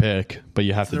boring pick, but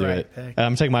you have to do right it. pick.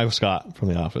 I'm taking Michael Scott from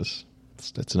The Office.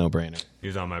 It's a no-brainer. He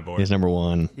was on my board. He's number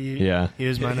one. He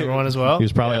was my number one as well. He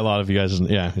was probably a lot of you guys.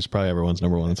 Yeah, he's probably everyone's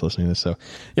number one that's listening to this. So,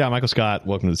 yeah, Michael Scott,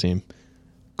 welcome to the team.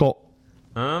 Cool.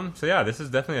 So yeah, this is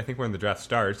definitely, I think, when the draft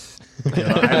starts. I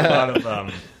have a lot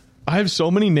of I have so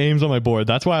many names on my board.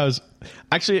 That's why I was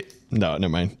actually no,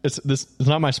 never mind. It's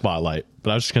not my spotlight,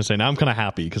 but I was just gonna say now I'm kind of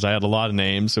happy because I had a lot of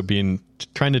names. So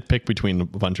trying to pick between a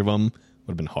bunch of them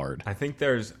would have been hard. I think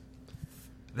there's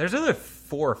other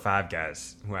 4 or 5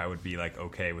 guys who I would be like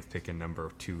okay with picking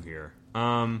number 2 here.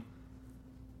 Oh man,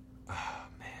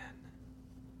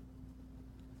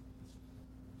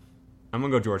 I'm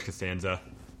gonna go George Costanza,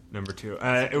 number 2.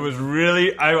 It was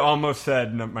really, I almost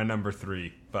said my number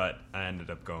 3, but I ended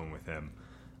up going with him.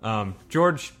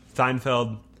 George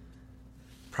Seinfeld,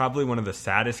 probably one of the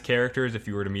saddest characters if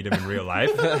you were to meet him in real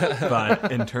life,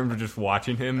 but in terms of just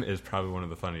watching him, is probably one of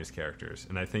the funniest characters.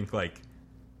 And I think like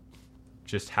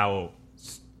just how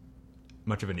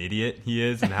much of an idiot he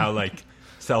is and how like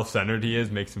self-centered he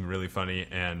is makes him really funny.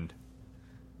 And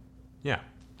yeah,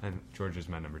 and George is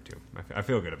my number 2. I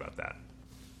feel good about that.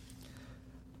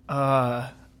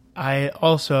 I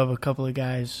also have a couple of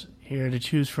guys here to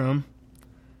choose from.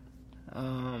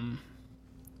 And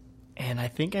I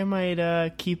think I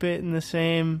might keep it in the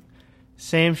same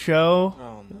show.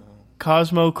 Oh no.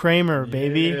 Cosmo Kramer,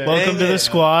 baby. Welcome to the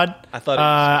squad. I thought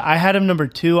I had him number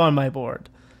 2 on my board.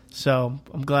 So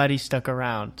I'm glad he stuck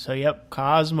around. So yep,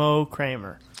 Cosmo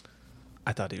Kramer.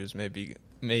 I thought he was maybe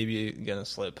gonna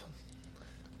slip.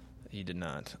 He did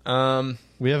not.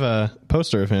 We have a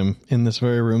poster of him in this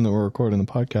very room that we're recording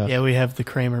the podcast. Yeah, we have the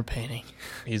Kramer painting.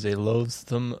 He's a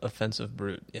loathsome, offensive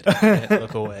brute. Yet I can't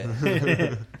look away.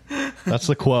 That's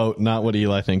the quote, not what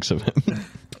Eli thinks of him.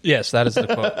 Yes, that is the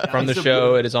quote from the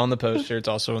show. It is on the poster. It's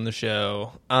also in the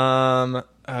show.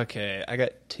 Okay, I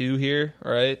got 2 here,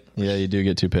 right? Yeah, you do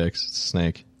get 2 picks. It's a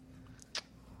snake.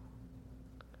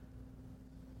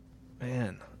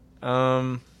 Man.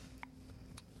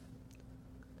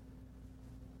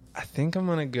 I think I'm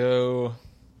gonna go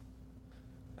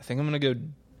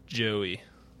Joey.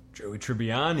 Joey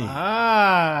Tribbiani.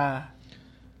 Ah.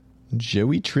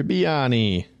 Joey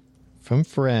Tribbiani from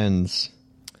Friends.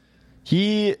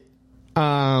 He,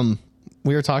 we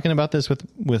were talking about this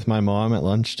with my mom at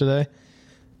lunch today,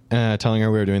 telling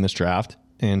her we were doing this draft,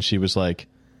 and she was like,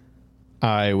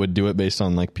 I would do it based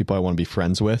on like people I want to be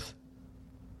friends with.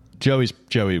 Joey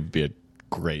would be a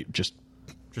great, just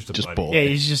buddy. boy. Yeah,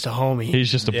 he's just a homie.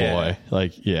 He's just a boy.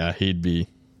 Like, yeah, he'd be,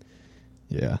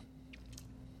 yeah,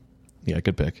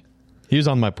 good pick. He was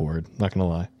on my board, not gonna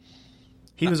lie.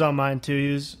 He was on mine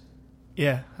too.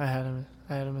 I had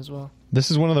him as well. This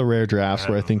is one of the rare drafts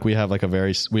where I think we have like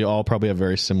we all probably have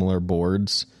very similar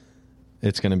boards.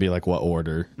 It's going to be like, what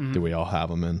order do we all have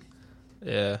them in?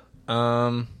 Yeah.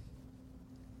 I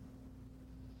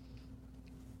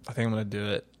think I'm going to do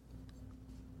it.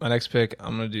 My next pick,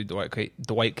 I'm going to do Dwight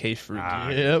K.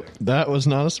 Schrute. Yep, that was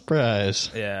not a surprise.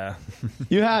 Yeah.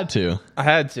 You had to. I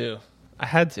had to.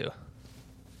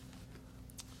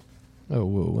 Oh,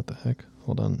 whoa, what the heck?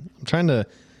 Hold on. I'm trying to...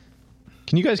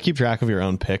 Can you guys keep track of your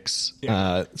own picks?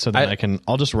 Yeah. So that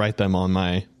I'll just write them on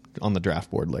the draft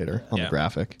board later on the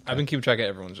graphic. I've been keeping track of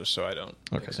everyone's just so I don't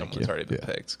think thank someone's you. already been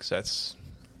picked, because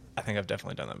I think I've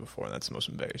definitely done that before, and that's the most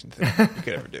embarrassing thing you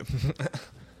could ever do.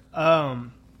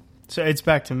 So it's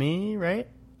back to me, right?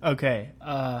 Okay.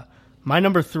 My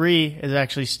number 3 is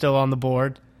actually still on the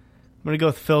board. I'm going to go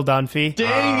with Phil Dunphy.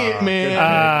 Dang it, man.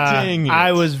 Dang it.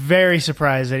 I was very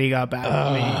surprised that he got back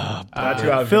with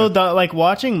me. Phil like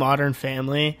watching Modern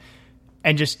Family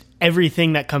and just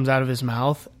everything that comes out of his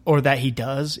mouth or that he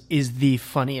does is the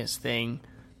funniest thing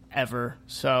ever.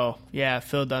 So, yeah,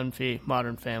 Phil Dunphy,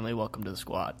 Modern Family, welcome to the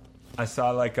squad. I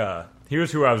saw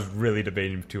here's who I was really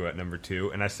debating to at number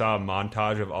 2, and I saw a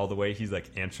montage of all the way he's like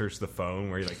answers the phone,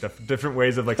 where he like the different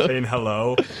ways of like saying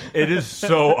hello. It is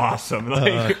so awesome.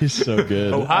 Like he's so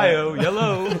good. Ohio,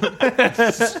 yellow.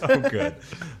 It's so good.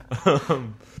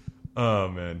 Oh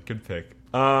man, good pick.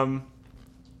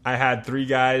 I had 3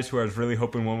 guys who I was really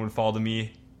hoping one would fall to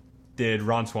me. Did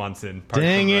Ron Swanson. Parks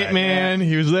Dang and it, Rec. man.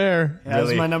 He was there. That was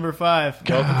Really? my number 5.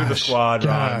 Welcome to the squad,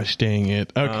 Ron. Gosh, dang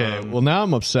it. Okay, well, now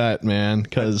I'm upset, man,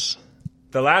 because...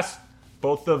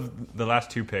 Both of the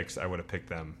last 2 picks, I would have picked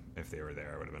them if they were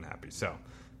there. I would have been happy. So,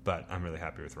 but I'm really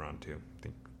happy with Ron, too. I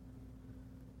think.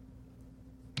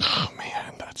 Oh,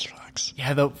 man, that sucks.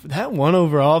 Yeah, that one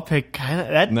overall pick kind of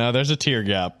that. No, there's a tier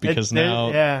gap because now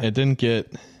it didn't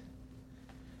get...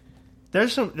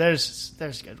 There's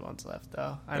good ones left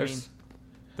though.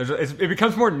 It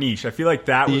becomes more niche. I feel like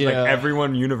that was like Yeah.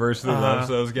 everyone universally loves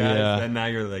those guys, Yeah. and now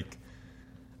you're like,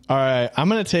 All right, I'm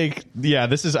going to take...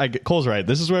 Yeah, Cole's right.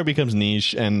 This is where it becomes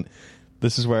niche, and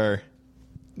this is where...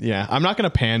 Yeah, I'm not going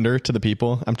to pander to the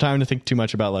people. I'm trying to think too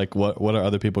much about, like, what are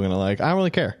other people going to like. I don't really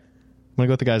care. I'm going to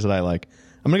go with the guys that I like.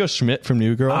 I'm going to go Schmidt from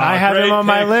New Girl. I have great him on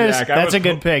my pick, list. Jack. I That's was a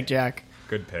good hope- pick, Jack.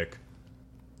 good pick.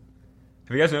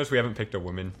 Have you guys noticed we haven't picked a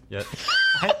woman yet?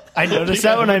 I noticed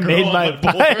that when I made my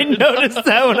board. I noticed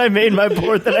that when I made my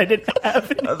board that I didn't have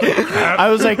it. I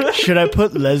was like, should I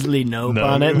put Leslie Knope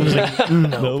on it? And I was like,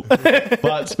 no. Nope.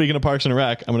 But speaking of Parks and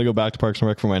Rec, I'm going to go back to Parks and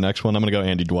Rec for my next one. I'm going to go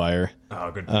Andy Dwyer.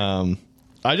 Oh, good pick.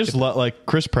 I just love, like,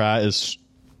 Chris Pratt is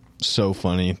so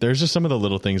funny. There's just some of the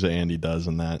little things that Andy does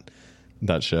in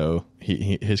that show.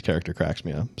 His character cracks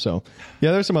me up. So,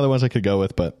 yeah, there's some other ones I could go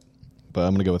with, but I'm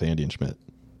going to go with Andy and Schmidt.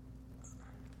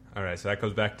 All right, so that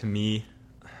goes back to me.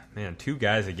 Man, 2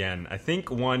 guys again. I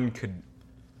think one is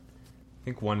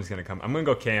going to come. I'm going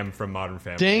to go Cam from Modern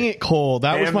Family. Dang it, Cole.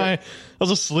 That Cam-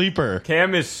 was a sleeper.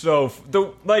 Cam is so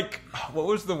what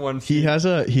was the one? He has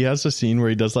a scene where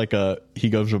he does he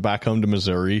goes back home to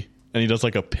Missouri and he does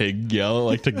like a pig yell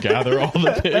like to gather all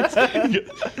the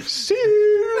pigs. See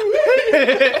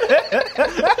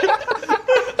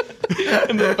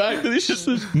and the fact that he's just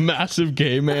this massive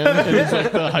gay man and he's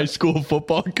like the high school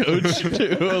football coach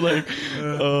too. Like,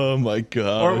 oh my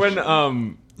god. Or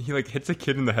when he like hits a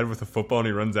kid in the head with a football and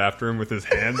he runs after him with his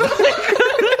hands.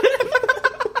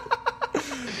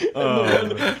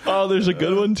 There's a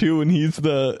good one too when he's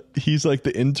like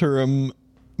the interim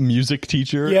music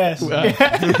teacher. Yes.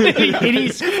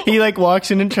 He like walks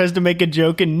in and tries to make a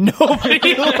joke and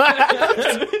nobody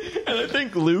laughs. And I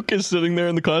think Luke is sitting there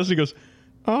in the class and he goes,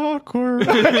 awkward.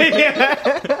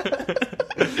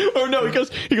 Or no,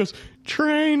 he goes,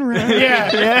 train wreck.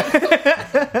 Yeah.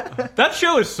 That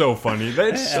show is so funny.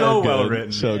 It's so well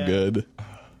written. So good.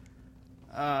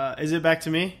 Is it back to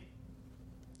me?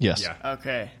 Yes. Yeah.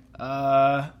 Okay.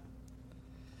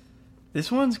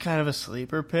 This one's kind of a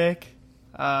sleeper pick.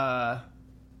 But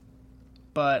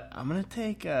I'm gonna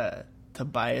take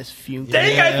Tobias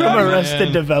Funke from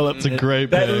Arrested Development. It's a great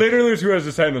That pick. literally was who I was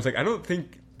deciding. I was like, I don't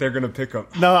think they're gonna pick him.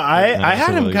 No, I had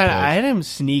him really kind of. pick. I had him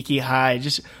sneaky high.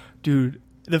 Just, dude,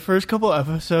 the first couple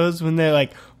episodes when they're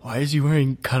like, "Why is he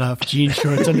wearing cutoff jean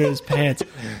shorts under his pants?"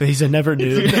 But he's a never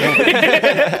dude.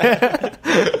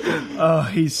 Oh,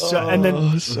 he's so. And then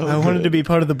I wanted to be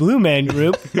part of the Blue Man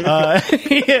Group. And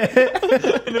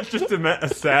it's just a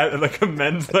sad, like a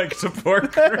men's like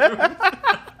support group.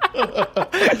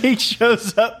 He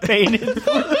shows up painted.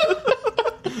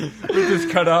 With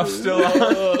his cutoff still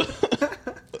on.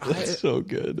 That's so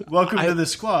good. Welcome to the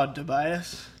squad,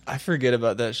 Tobias. I forget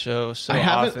about that show so I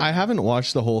often. haven't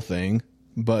watched the whole thing,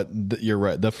 but you're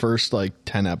right. The first like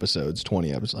 10 episodes,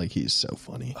 20 episodes, like he's so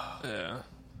funny.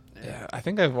 Yeah, I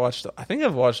think I've watched the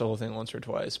whole thing once or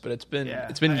twice, but it's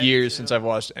been years since I've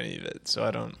watched any of it, so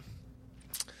I don't.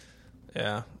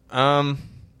 Yeah. All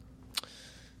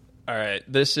right.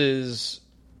 It's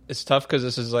tough because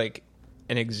this is like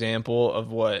an example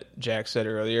of what Jack said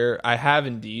earlier. I have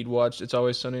indeed watched It's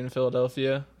Always Sunny in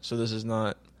Philadelphia, so this is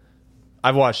not.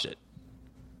 I've watched it.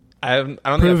 I don't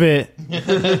Prove it.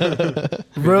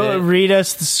 Read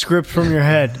us the script from your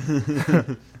head.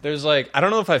 There's like, I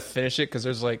don't know if I finished it because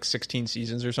there's like 16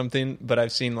 seasons or something, but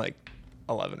I've seen like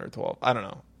 11 or 12. I don't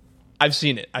know. I've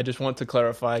seen it. I just want to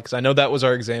clarify because I know that was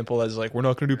our example as like, we're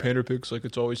not going to do Pander picks like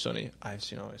It's Always Sunny. I've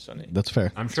seen Always Sunny. That's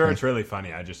fair. I'm sure it's really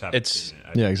funny. I just haven't seen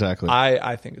it. Yeah, exactly.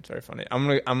 I think it's very funny. I'm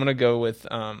gonna go with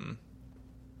I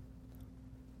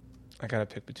gotta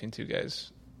pick between 2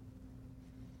 guys.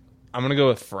 I'm gonna go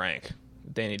with Frank,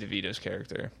 Danny DeVito's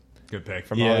character Good pick.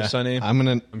 from Always Sunny. I'm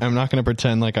not gonna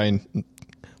pretend like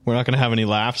we're not gonna have any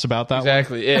laughs about that one.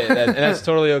 Exactly. Yeah, and that's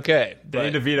totally okay. Danny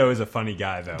But DeVito is a funny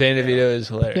guy, though. Danny DeVito is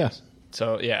hilarious. Yeah.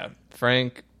 So yeah,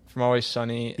 Frank from Always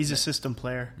Sunny. He's a system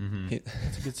player. He,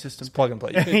 It's a good system. it's plug and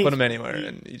play. You can put him anywhere,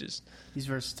 and he just. He's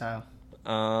versatile.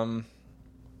 Man,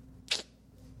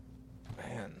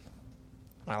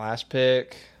 my last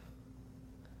pick.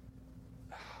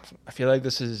 I feel like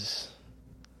this is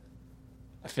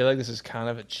kind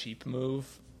of a cheap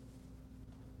move,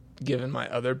 given my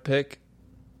other pick.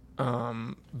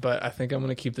 But I think I'm going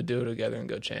to keep the duo together and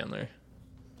go Chandler.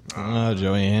 Oh,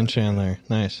 Joey and Chandler.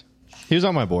 Nice. He was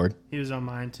on my board. He was on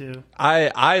mine too. I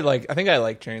think I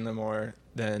like Chandler more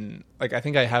than like I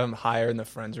think I have him higher in the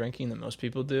Friends ranking than most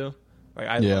people do. Like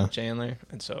I love Chandler,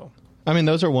 and so I mean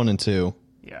those are 1 and 2.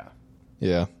 Yeah.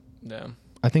 Yeah.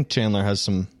 I think Chandler has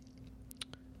some.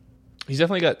 He's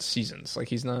definitely got seasons. Like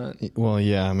he's not. Well,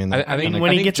 yeah. I mean, I think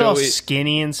when he gets all Joey,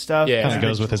 skinny and stuff, Yeah. kind of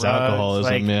goes with his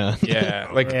alcoholism. yeah,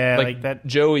 like that.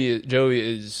 Joey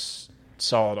is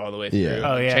solid all the way through. Yeah.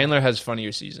 Oh, yeah. Chandler has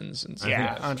funnier seasons. And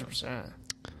Yeah, stuff. 100%.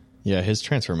 Yeah, his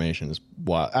transformation is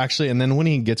wild. Actually, and then when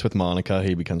he gets with Monica,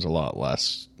 he becomes a lot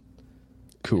less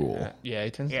cool. Yeah,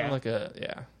 he tends to be like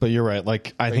a But you're right.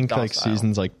 Like I think like docile.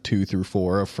 seasons like 2 through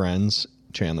 4 of Friends,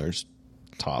 Chandler's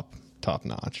top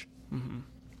notch.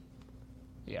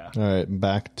 Yeah. All right,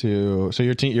 back to so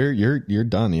your team. You're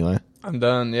done, Eli. I'm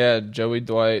done. Yeah, Joey,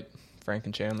 Dwight, Frank,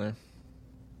 and Chandler.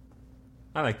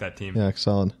 I like that team. Yeah,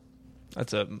 solid.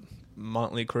 That's a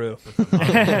motley crew.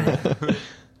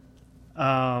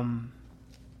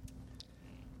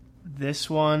 This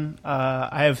one,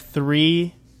 I have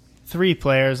three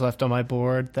players left on my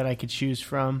board that I could choose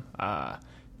from.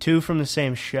 2 from the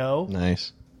same show.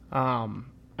 Nice. And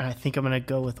I think I'm gonna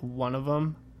go with one of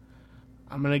them.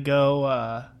 I'm gonna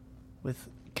go with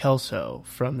Kelso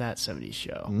from that '70s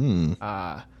show.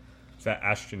 Is that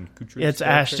Ashton Kutcher's It's character?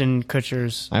 Ashton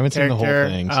Kutcher's. I haven't seen the whole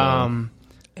character. thing, so-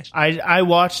 I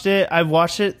watched it. I've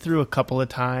watched it through a couple of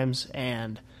times,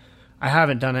 and I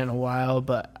haven't done it in a while.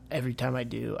 But every time I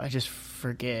do, I just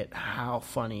forget how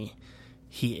funny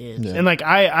he is. Yeah. And like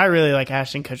I really like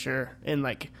Ashton Kutcher in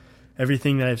like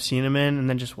everything that I've seen him in, and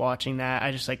then just watching that,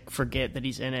 I just like forget that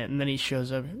he's in it, and then he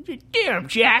shows up. Damn,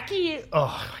 Jackie!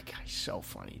 Oh my god, he's so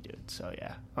funny, dude. So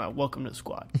yeah, welcome to the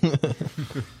squad.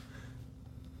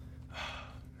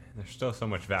 There's still so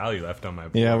much value left on my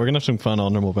board. Yeah, we're gonna have some fun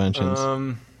honorable mentions.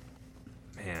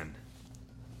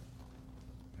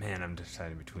 Man, I'm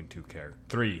deciding between 2 characters.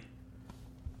 3.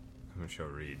 I'm gonna show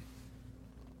Reid.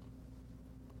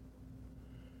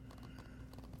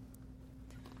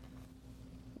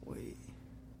 Wait,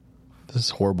 This is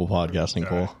horrible podcasting,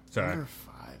 Cole. Sorry. number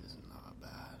 5 is not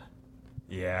bad.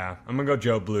 Yeah, I'm gonna go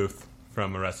Joe Bluth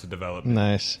from Arrested Development.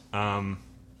 Nice.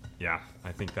 Yeah,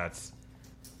 I think that's.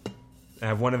 I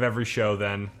have one of every show.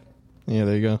 Then, Yeah,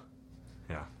 there you go.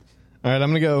 yeah. All right, I'm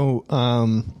gonna go.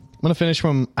 I'm gonna finish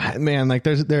from man. Like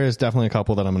there is definitely a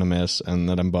couple that I'm gonna miss and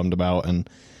that I'm bummed about,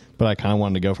 but I kind of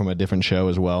wanted to go from a different show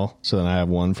as well. So then I have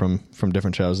one from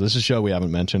different shows. This is a show we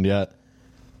haven't mentioned yet.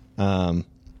 I'm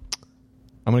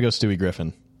gonna go Stewie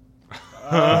Griffin.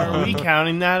 Are we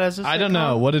counting that as a I don't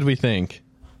know. What did we think?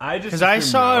 Because I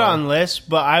saw it on lists,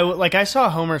 but I saw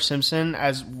Homer Simpson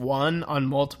as one on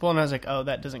multiple, and I was like, oh,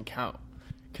 that doesn't count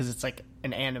because it's like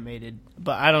an animated.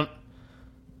 But I don't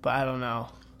know.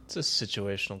 It's a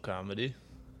situational comedy.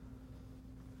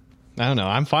 I don't know.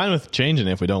 I'm fine with changing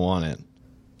it if we don't want it.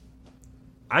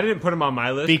 I didn't put him on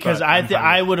my list Because but I'm fine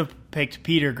I with- would have picked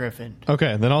Peter Griffin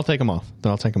Okay, then I'll take them off.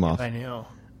 if I knew.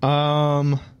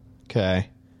 Okay.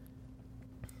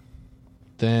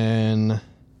 Then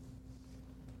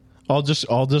I'll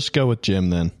just go with Jim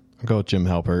then. I'll go with Jim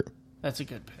Halpert. That's a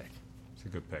good pick. It's a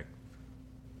good pick.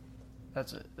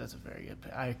 That's a very good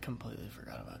pick. I completely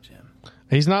forgot about Jim.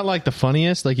 He's not like the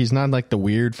funniest, like he's not like the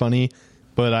weird funny,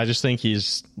 but I just think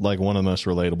he's like one of the most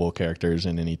relatable characters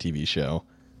in any TV show.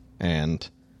 And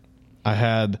I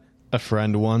had a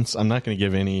friend once, I'm not going to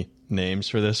give any names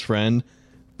for this friend,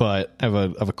 but I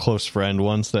have a close friend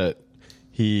once that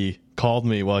he called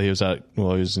me while we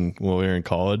were in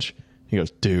college. He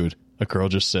goes, "Dude, a girl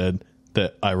just said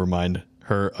that I remind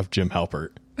her of Jim Halpert,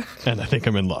 and I think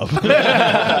I'm in love." And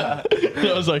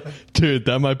I was like, "Dude,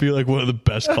 that might be like one of the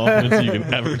best compliments you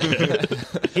can ever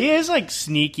get." He is like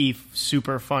sneaky,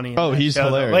 super funny. Oh, he's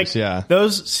hilarious, Like, yeah.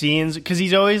 those scenes, because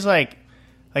he's always like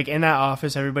in that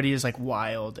office, everybody is like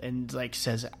wild and like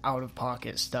says out of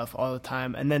pocket stuff all the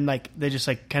time, and then like they just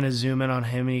like kind of zoom in on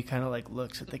him, and he kind of like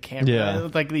looks at the camera, Yeah.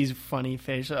 with like these funny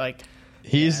facial, like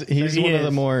He's he one of the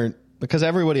is. more, because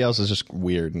everybody else is just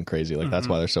weird and crazy. Like that's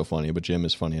why they're so funny. But Jim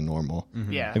is funny and normal.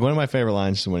 yeah. Like one of my favorite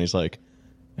lines is when he's like,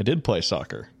 "I did play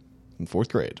soccer in 4th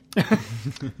grade. I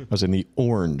was in the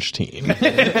orange team."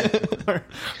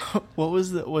 What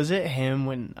was it him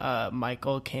when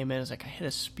Michael came in? It was like, I hit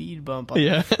a speed bump on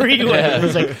Yeah. the freeway. It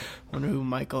was like, wonder who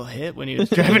Michael hit when he was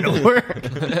driving to work.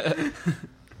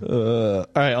 All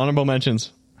right, honorable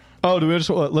mentions. Oh, do we just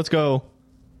let's go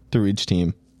through each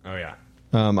team. Oh yeah.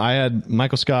 I had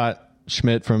Michael Scott,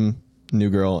 Schmidt from New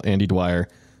Girl, Andy Dwyer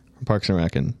from Parks and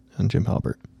Rec, and Jim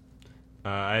Halpert.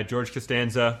 I had George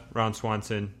Costanza, Ron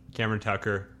Swanson, Cameron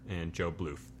Tucker, and Joe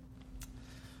Bluth.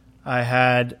 I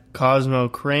had Cosmo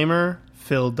Kramer,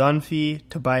 Phil Dunphy,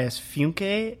 Tobias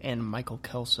Funke, and Michael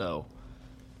Kelso.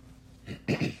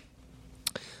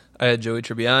 I had Joey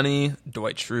Tribbiani,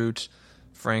 Dwight Schrute,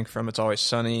 Frank from It's Always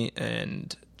Sunny,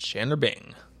 and Chandler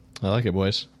Bing. I like it,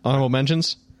 boys. Honorable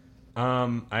mentions?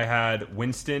 I had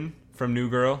Winston from New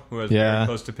Girl, who I was Yeah. very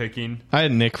close to picking. I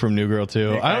had Nick from New Girl,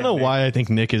 too. Nick, I don't know Nick. why I think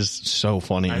Nick is so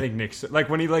funny. I think Nick's like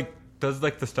when he like does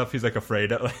like the stuff he's like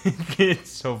afraid of. Like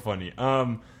it's so funny.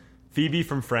 Phoebe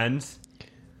from Friends.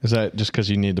 Is that just because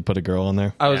you need to put a girl on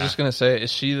there? I was Yeah. just going to say,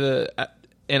 is she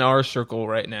in our circle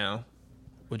right now,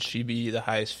 would she be the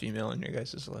highest female in your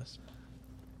guys' list?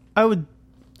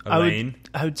 Elaine.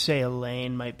 I would say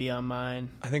Elaine might be on mine.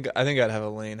 I think I'd have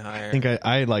Elaine higher. I think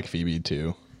I like Phoebe,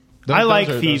 too. I like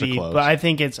Those are Phoebe, close. but I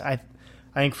think it's I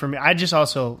think for me, I just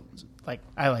also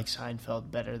I like Seinfeld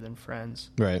better than Friends.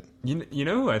 Right. You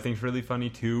know who I think's really funny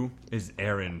too is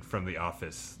Erin from The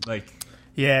Office. Like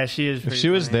Yeah, she is. If pretty she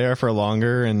was funny. there for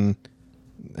longer and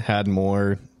had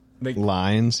more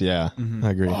lines, yeah, I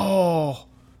agree. Oh,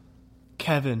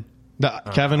 Kevin.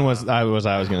 Kevin was I was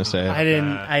going to say. I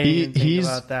didn't think he's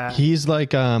about that. he's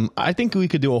like I think we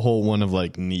could do a whole one of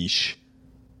like niche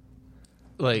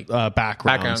like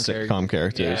background sitcom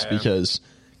characters because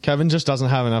Kevin just doesn't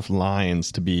have enough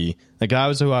lines to be like that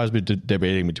was who I was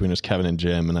debating between is Kevin and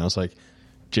Jim, and I was like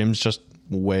Jim's just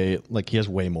way like he has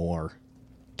way more.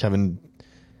 Kevin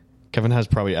has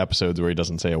probably episodes where he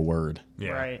doesn't say a word. yeah.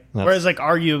 Right. That's- Whereas like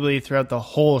arguably throughout the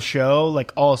whole show,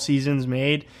 like all seasons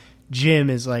made, Jim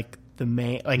is like the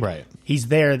main like Right. he's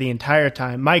there the entire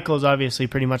time. Michael's obviously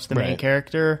pretty much the main Right.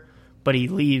 character, but he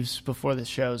leaves before the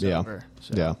show's Yeah. over.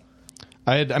 So. Yeah.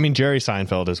 I mean Jerry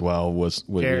Seinfeld as well was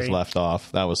Jerry. left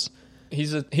off. That was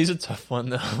he's a tough one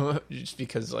though, just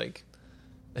because like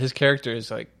his character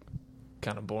is like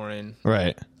kind of boring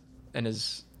right. and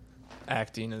his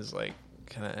acting is like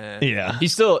kind of Yeah.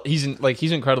 he's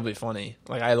incredibly funny.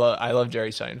 Like I love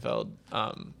Jerry Seinfeld.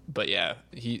 But yeah,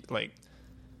 he like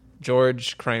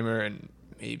George Kramer and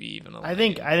maybe even Elaine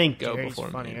I think go Jerry's before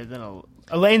me. funnier than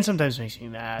Elaine. Sometimes makes me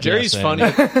mad. Jerry's same.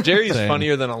 funny. Jerry's Same.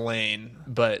 funnier than Elaine,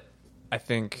 but I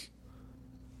think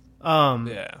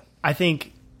yeah. I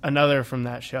think another from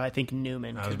that show. I think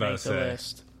Newman I was could about make to the say.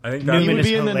 list. I think Newman would is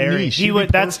be in the hilarious. niche. He He'd be would.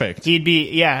 That's perfect. he'd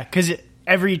be because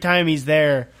every time he's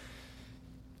there,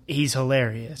 he's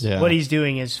hilarious. Yeah. What he's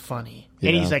doing is funny,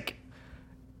 and Yeah. he's like,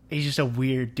 he's just a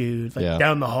weird dude. Like Yeah.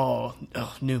 down the hall,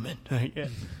 oh Newman. Yeah.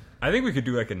 I think we could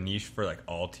do like a niche for like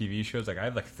all TV shows. Like I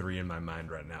have like 3 in my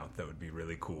mind right now that would be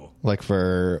really cool. Like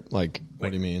for like what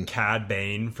do you mean? Cad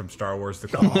Bane from Star Wars: The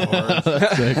Clone Wars.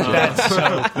 That's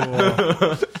so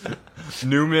cool.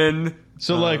 Newman.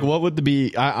 So like what would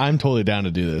I'm totally down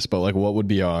to do this, but like what would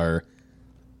be our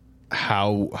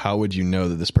how would you know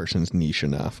that this person's niche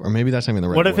enough? Or maybe that's not even the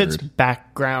right What if word. it's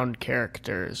background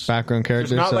characters? Background characters?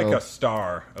 There's not so like a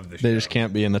star of the show. they just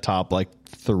can't be in the top like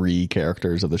 3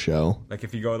 characters of the show. Like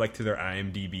if you go like to their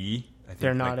IMDb, I think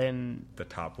They're not like, in. the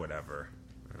top whatever.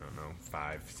 I don't know,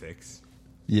 5, 6.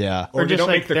 Yeah. Or, Or they just don't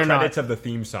like make the they're not- credits of the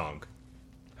theme song.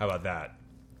 How about that?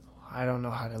 I don't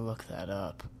know how to look that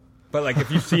up. But like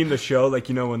if you've seen the show, like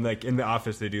you know when like in The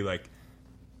Office they do like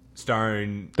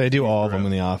starring. They do Steve all of them Carell.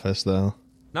 in the office though.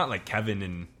 Not like Kevin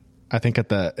and I think it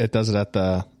does it at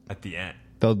the at the end.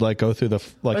 they'll like go through the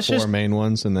like Let's 4 just- main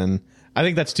ones and then I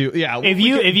think that's too yeah. If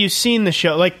you've seen the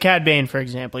show, like Cad Bane, for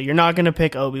example, you're not going to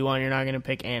pick Obi-Wan, you're not going to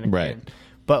pick Anakin, Right.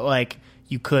 But like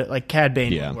you could, like Cad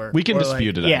Bane Yeah. would work. We can Or,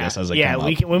 dispute it, I guess, as they yeah, come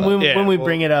we up, can when but- we Yeah, when we well,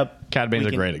 bring it up. Cad Bane's we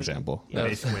a can- great example.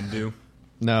 Mace Windu.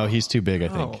 No, he's too big, I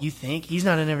think. Oh. You think he's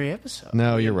not in every episode?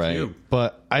 No, you're right. too.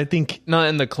 But I think Not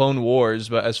in the Clone Wars,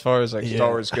 but as far as like Yeah. Star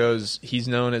Wars goes, he's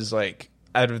known as like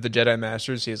out of the Jedi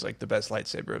Masters, he has like the best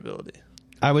lightsaber ability.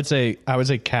 I would say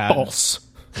Cad. False.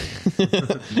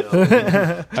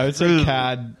 I would say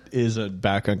Cad is a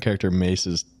background character. Mace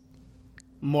is.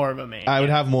 More of a main. I would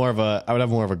have more of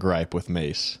a gripe with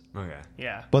Mace. Okay.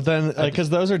 Yeah. But then, like, because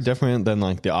those are different than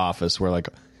like The Office, where like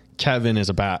Kevin is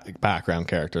a background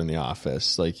character in The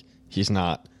Office. Like he's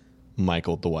not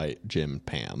Michael, Dwight, Jim,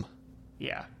 Pam.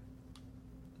 Yeah.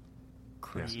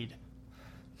 Creed.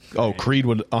 Oh, Creed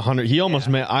would 100. He almost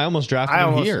I almost drafted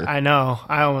him here. I know.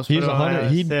 I almost. He's put him on 100. my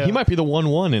He list, too. might be the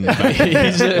 1-1 in the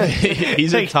back.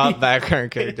 He's a top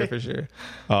background character for sure.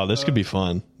 Oh, this could be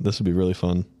fun. This would be really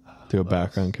fun. Do a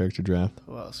background character draft.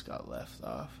 Who else got left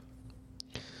off?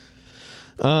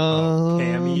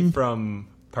 Cammy from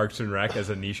Parks and Rec as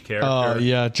a niche character. Oh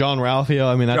yeah, John Ralphio.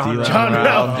 I mean, that's John Eli. John Ralphio,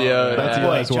 Ralphio. That's yeah.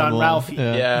 Boy, Eli's John 1-1.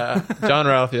 Ralphio. Yeah, John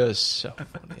Ralphio is so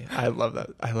funny. I love that.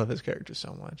 I love his character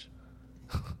so much.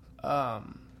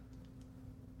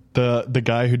 The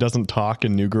guy who doesn't talk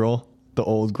in New Girl, the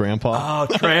old grandpa. Oh,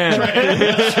 Tran.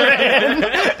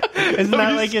 Isn't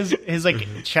that like his like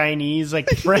Chinese like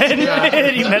friend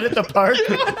that he met at the park?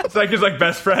 It's like his like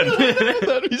best friend.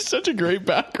 That'd be such a great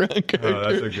background character.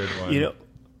 Oh, that's a good one. You know,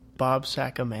 Bob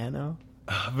Sacamano.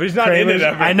 But he's not in it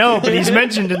ever. I know, but he's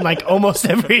mentioned in like almost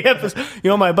every episode. You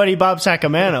know, my buddy Bob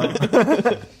Sacamano.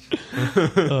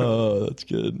 Oh, that's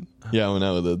good. Yeah, well,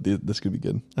 no, this could be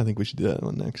good. I think we should do that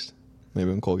one next. Maybe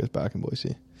when Cole gets back in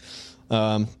Boise.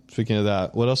 Speaking of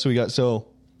that, what else do we got? So,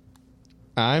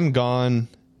 I'm gone.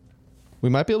 We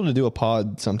might be able to do a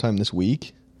pod sometime this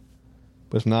week.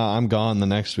 But if not, I'm gone the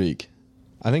next week.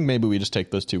 I think maybe we just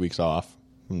take those 2 weeks off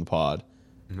from the pod.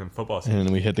 And then football season. And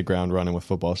then we hit the ground running with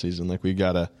football season. Like, we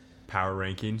got to... Power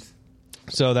rankings.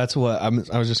 So, that's what... I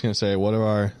was just going to say, what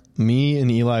are me and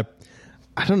Eli...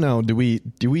 I don't know. Do we...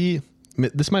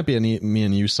 This might be a me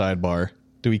and you sidebar.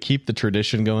 Do we keep the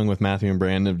tradition going with Matthew and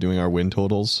Brandon of doing our win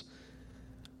totals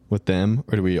with them,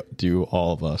 or do we do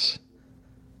all of us?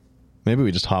 Maybe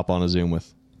we just hop on a Zoom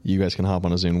with... You guys can hop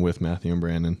on a Zoom with Matthew and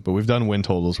Brandon. But we've done win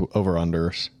totals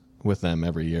over-unders with them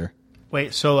every year.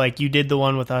 Wait, so like you did the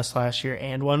one with us last year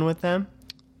and one with them?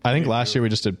 I think last year we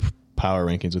just did power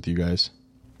rankings with you guys.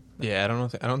 Yeah,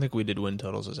 I don't think we did win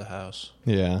totals as a house.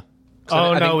 Yeah.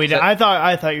 Oh, no, we did. I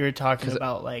thought you were talking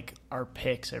about like our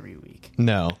picks every week.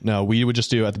 No. We would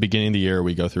just do at the beginning of the year,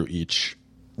 we go through each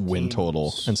win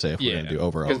total and say if we're going to do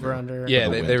over under. Yeah,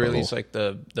 they release like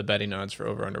the betting odds for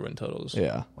over under win totals.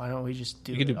 Yeah. Why don't we just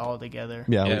do it all together?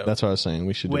 Yeah, that's what I was saying.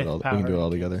 We should do it all. We can do it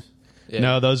all together. Yeah.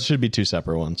 No, those should be two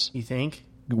separate ones. You think?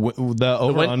 The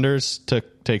over-unders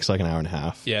takes like an hour and a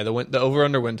half. Yeah, the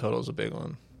over-under win total is a big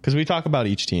one. Because we talk about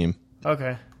each team.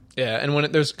 Okay. Yeah, and when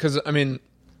because, I mean,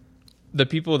 the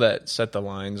people that set the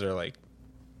lines are like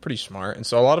pretty smart. And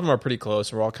so a lot of them are pretty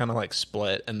close. We're all kind of like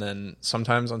split. And then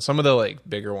sometimes on some of the like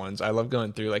bigger ones, I love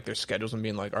going through like their schedules and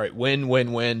being like, all right,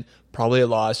 win, probably a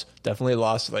loss, definitely a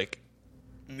loss. Like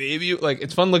maybe like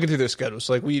it's fun looking through their schedules.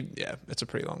 So like it's a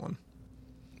pretty long one.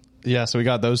 Yeah, so we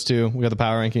got those two. We got the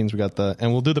power rankings.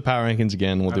 And we'll do the power rankings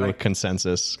again. We'll do a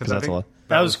consensus because that's a lot.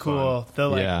 That was cool.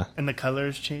 And the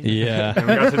colors changed. Yeah.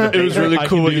 It was really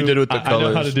cool what you did with the colors. I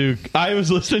know how to do. I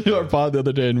was listening to our pod the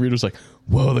other day, and Reid was like,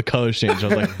 "Whoa, the colors changed." I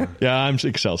was like, "Yeah, I'm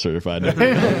Excel certified.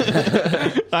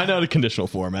 I know the conditional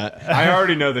format." I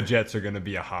already know the Jets are going to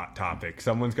be a hot topic.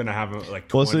 Someone's going to have like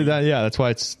 20. Well, see that. Yeah, that's why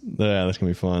that's going to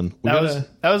be fun. That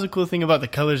was a cool thing about the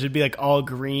colors. It'd be like all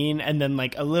green, and then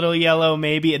like a little yellow,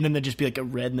 maybe, and then there'd just be like a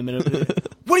red in the middle.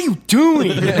 What are you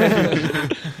doing?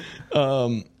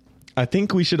 I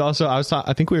think we should also.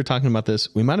 I think we were talking about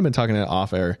this. We might have been talking it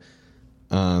off air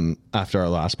after our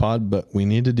last pod, but we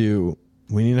need to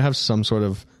have some sort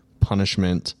of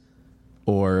punishment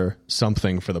or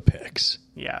something for the picks.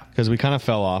 Yeah, because we kind of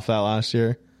fell off that last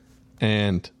year,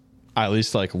 and at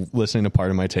least like listening to part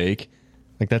of my take,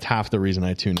 like that's half the reason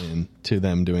I tune in to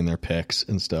them doing their picks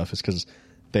and stuff is because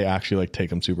they actually like take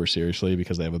them super seriously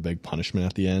because they have a big punishment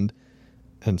at the end.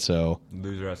 And so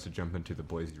loser has to jump into the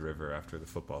Boise River after the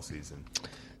football season.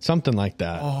 Something like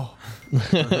that. Oh,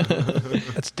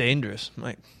 that's dangerous.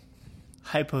 Like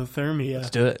hypothermia.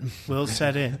 Let's do it. Will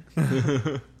set in.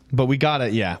 But we gotta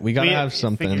have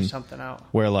something. Figure something out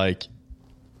where like,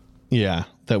 yeah,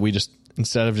 that we just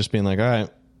instead of just being like, all right,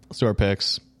 let's do our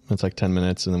picks. It's like 10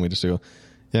 minutes, and then we just do.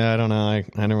 Yeah, I don't know. I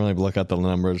didn't really look at the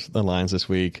numbers, the lines this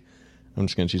week. I'm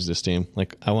just gonna choose this team.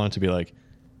 Like I want it to be like,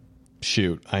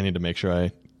 shoot, I need to make sure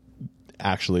I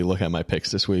actually look at my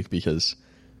picks this week because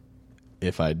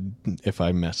if I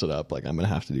mess it up, like I'm gonna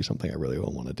have to do something I really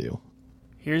don't want to do.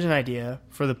 Here's an idea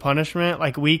for the punishment.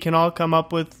 Like we can all come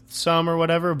up with some or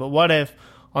whatever, but what if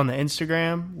on the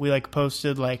Instagram we like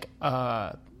posted like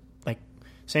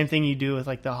same thing you do with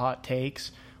like the hot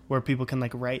takes where people can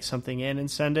like write something in and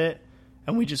send it,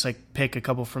 and we just like pick a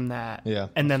couple from that. Yeah.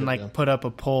 And then put up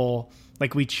a poll.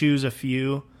 Like we choose a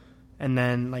few, and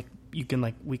then like we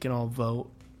can all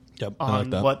vote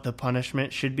on what the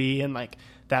punishment should be, and like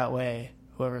that way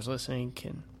whoever's listening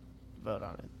can vote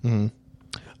on it.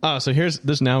 Mm-hmm. So here's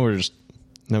this. Now we're just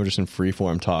in free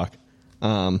form talk.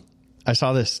 I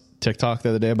saw this TikTok the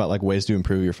other day about like ways to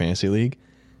improve your fantasy league,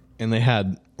 and they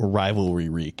had rivalry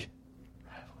week.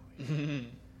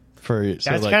 That's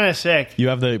kind of sick. You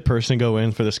have the person go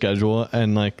in for the schedule,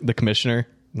 and like the commissioner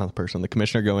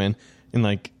go in, and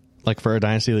like for a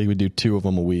dynasty league, we do 2 of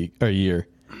them a week or a year.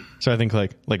 So I think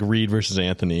like Reid versus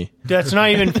Anthony. That's not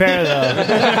even fair though.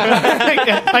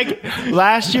 like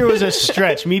last year was a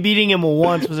stretch. Me beating him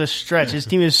once was a stretch. His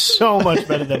team is so much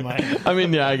better than mine. I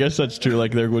mean, yeah, I guess that's true.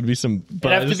 Like there would be some.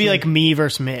 It'd have to be like me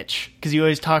versus Mitch because he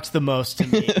always talks the most to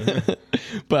me.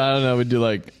 But I don't know. We'd do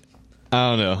like I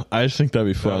don't know. I just think that'd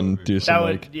be fun. Do some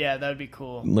that'd be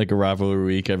cool. like a rivalry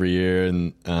week every year,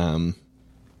 and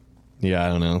yeah, I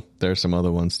don't know. There are some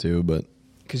other ones too, but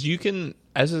because you can,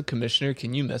 as a commissioner,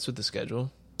 can you mess with the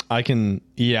schedule? I can.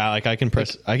 Yeah, like I can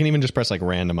press. I can even just press like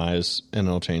randomize, and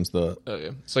it'll change the.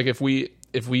 Okay, it's like if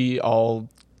we all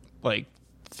like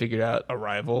figured out a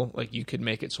rival, like you could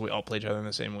make it so we all play each other in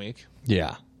the same week.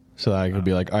 Yeah, so I could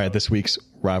be like, all right, this week's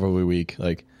rivalry week.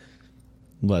 Like,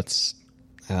 let's.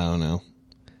 I don't know.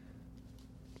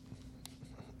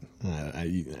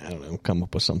 I don't know. Come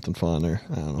up with something fun or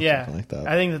I don't know. Yeah, something like that.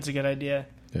 I think that's a good idea.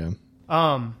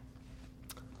 Yeah.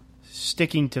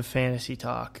 Sticking to fantasy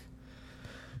talk.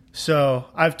 So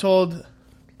I don't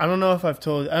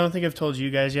think I've told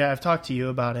you guys yet. I've talked to you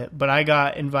about it, but I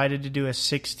got invited to do a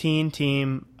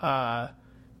 16-team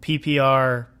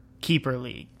PPR keeper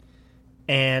league.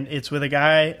 And it's with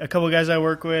a couple of guys I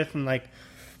work with, and like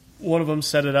one of them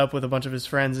set it up with a bunch of his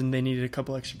friends, and they needed a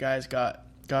couple extra guys, got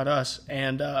us.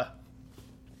 And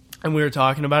we were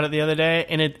talking about it the other day,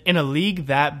 and in a league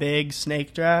that big,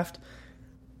 snake draft,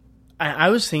 I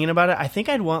was thinking about it. I think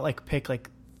I'd want like pick like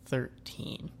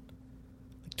 13.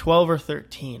 12 or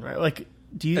 13, right? Like,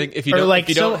 do you? If you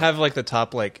don't have like a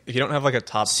top 2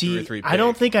 or 3 pick. I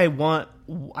don't think I want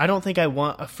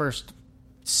a first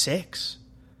 6,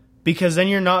 because then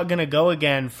you're not gonna go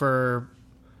again for,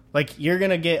 like, you're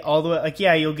gonna get all the way. Like,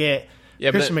 yeah, you'll get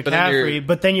Christian McCaffrey,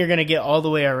 but then you're gonna get all the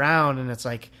way around, and it's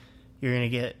like you're gonna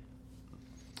get.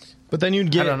 But then you'd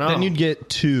get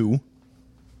 2,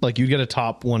 like you'd get a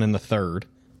top one in the third,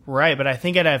 right? But I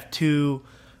think I'd have 2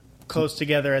 close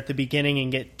together at the beginning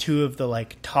and get 2 of the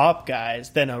like top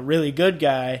guys, then a really good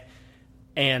guy,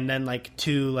 and then like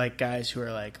 2 like guys who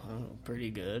are like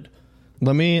pretty good.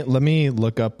 Let me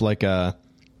look up like a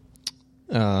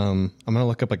I'm gonna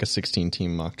look up like a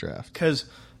 16-team mock draft, because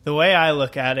the way I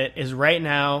look at it is right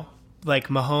now, like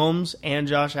Mahomes and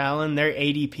Josh Allen, their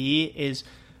ADP is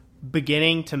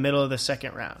beginning to middle of the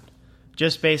second round,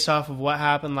 just based off of what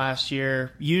happened last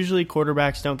year. Usually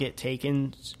quarterbacks don't get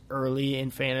taken early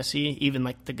in fantasy, even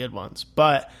like the good ones.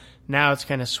 But now it's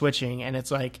kind of switching, and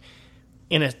it's like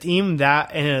in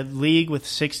a league with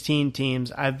 16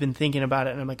 teams, I've been thinking about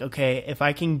it, and I'm like, okay, if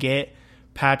I can get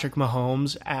Patrick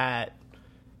Mahomes at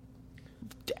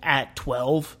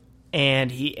 12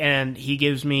 and he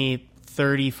gives me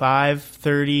 35,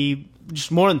 30,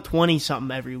 just more than 20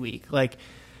 something every week, like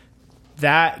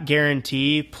that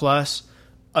guarantee plus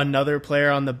another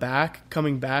player on the back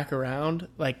coming back around,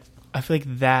 like I feel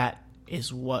like that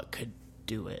is what could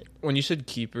do it. When you said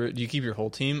keeper, do you keep your whole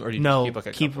team, or do you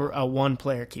keep like a one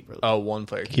player keeper? Oh, one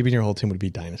player. Keeping your whole team would be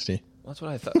dynasty. That's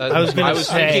what I thought. I was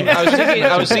thinking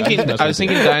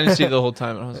dynasty the whole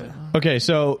time, and I was like, oh. Okay,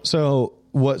 so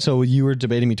what? So you were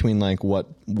debating between like what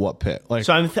pick? Like,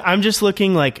 so I'm just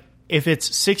looking like if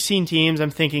it's 16 teams,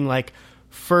 I'm thinking like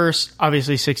first,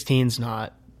 obviously 16's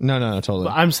not. No, totally.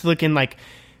 But I'm just looking like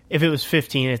if it was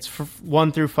 15, it's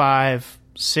 1 through 5,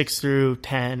 6 through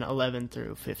 10, 11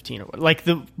 through 15, or what. Like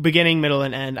the beginning, middle,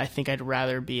 and end. I think I'd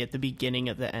rather be at the beginning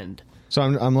of the end. So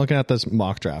I'm looking at this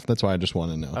mock draft. That's why I just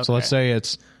want to know. Okay. So let's say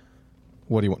it's,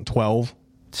 what do you want, 12?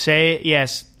 Say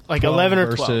yes, like 11 or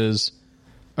 12. Versus,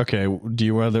 okay, would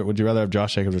you rather have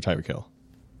Josh Jacobs or Tyreek Hill?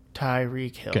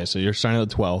 Tyreek Hill. Okay, so you're starting at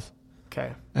 12.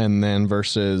 Okay. And then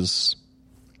versus,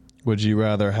 would you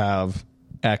rather have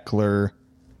Eckler,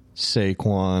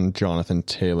 Saquon, Jonathan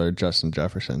Taylor, Justin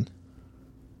Jefferson?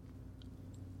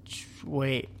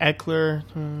 Wait, Eckler.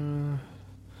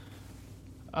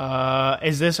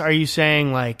 Are you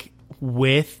saying like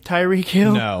with Tyreek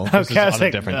Hill? No, this is on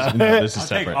a different. No, this is I'll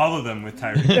separate. take all of them with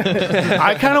Tyreek.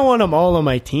 I kind of want them all on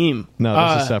my team.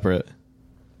 No, this is separate.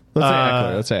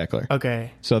 Let's say Eckler.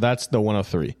 Okay. So that's the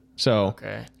 103. So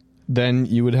okay. Then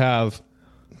you would have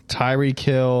Tyreek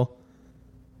Hill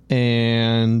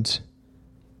and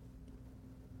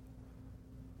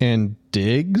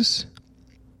Diggs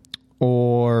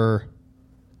or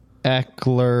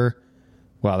Eckler.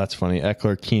 Wow, that's funny.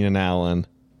 Eckler, Keenan Allen,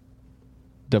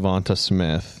 Devonta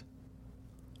Smith,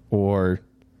 or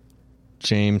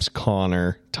James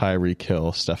Conner, Tyreek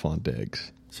Hill, Stephon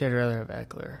Diggs. So I'd rather have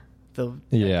Eckler.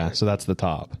 Yeah, so that's the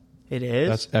top. It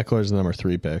is? Eckler's the number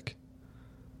 3 pick.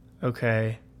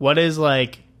 Okay. What is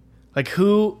like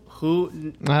who? I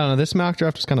don't know. This mock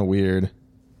draft is kind of weird.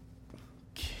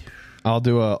 I'll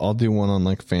do one on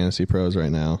like Fantasy Pros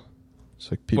right now. It's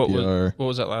like PPR. What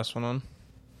was that last one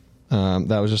on?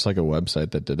 That was just like a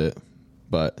website that did it,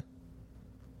 but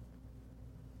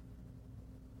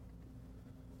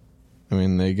I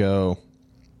mean they go.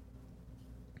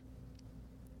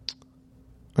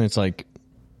 It's like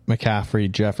McCaffrey,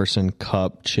 Jefferson,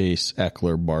 Kupp, Chase,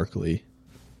 Eckler, Barkley.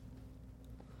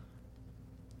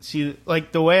 See,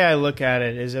 like the way I look at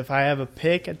it is, if I have a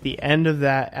pick at the end of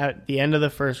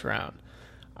the first round,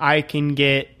 I can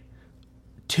get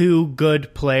 2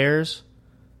 good players,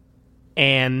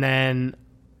 and then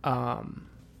I'm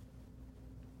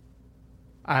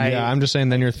just saying.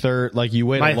 Then your third, like you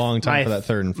wait a long time for that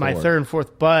third and fourth. My third and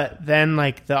fourth, but then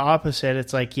like the opposite,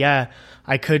 it's like, yeah,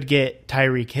 I could get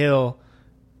Tyreek Hill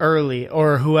early,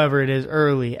 or whoever it is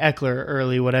early, Eckler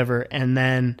early, whatever, and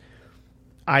then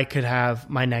I could have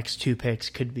my next 2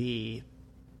 picks could be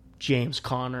James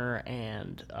Conner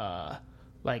and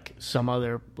like some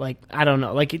other, like, I don't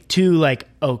know, like 2 like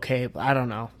okay, I don't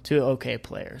know, 2 okay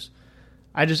players.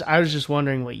 I was just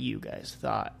wondering what you guys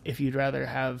thought. If you'd rather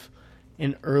have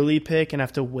an early pick and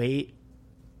have to wait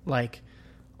like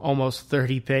almost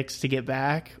 30 picks to get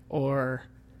back, or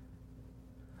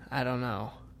I don't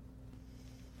know,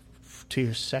 to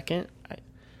your second.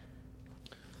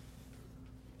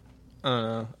 I don't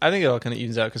know. I think it all kind of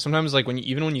evens out, because sometimes, like,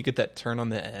 even when you get that turn on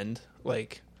the end,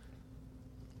 like,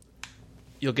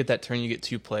 you'll get that turn, you get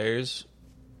 2 players,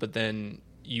 but then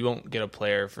you won't get a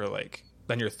player for, like,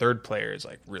 then your third player is,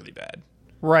 like, really bad.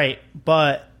 Right,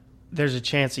 but there's a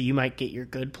chance that you might get your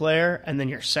good player, and then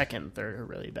your second and third are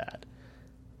really bad.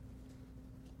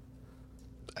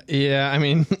 Yeah, I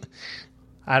mean,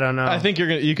 I don't know. I think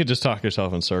you could just talk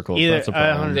yourself in circles. Either, That's the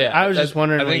problem. I was just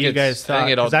wondering what you guys thought,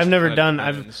 because I've never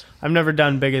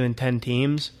done bigger than 10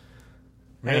 teams.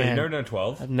 Really? You've never done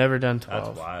 12? I've never done 12.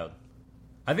 That's wild.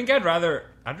 I think I'd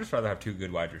just rather have 2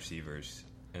 good wide receivers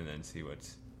and then see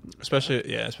what's... Especially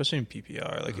in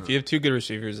PPR. Like, if you have 2 good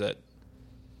receivers that...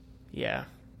 Yeah,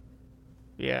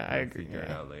 I agree. Figure it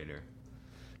out later.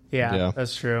 Yeah,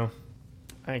 that's true.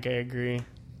 I think I agree.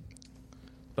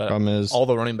 But problem is, all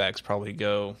the running backs probably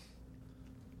go,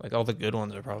 like, all the good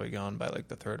ones are probably gone by like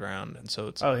the 3rd round, and so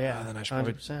it's then I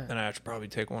should probably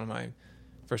take one of my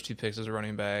first 2 picks as a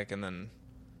running back, and then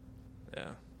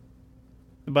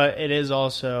But it is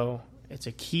also, it's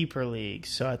a keeper league,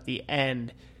 so at the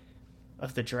end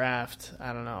of the draft,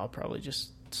 I don't know, I'll probably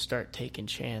just start taking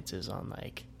chances on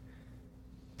like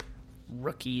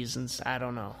rookies, and I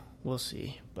don't know. We'll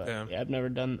see, but I've never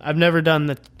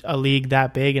done a league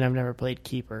that big, and I've never played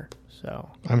keeper. So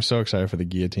I'm so excited for the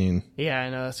guillotine. Yeah,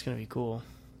 I know that's gonna be cool.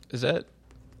 Is that?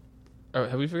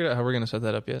 Have we figured out how we're gonna set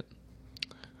that up yet?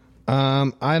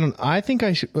 I think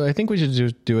we should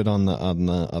just do it on the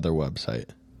other website.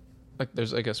 Like,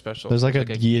 there's like a special. There's like a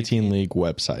guillotine league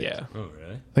website. Yeah. Oh,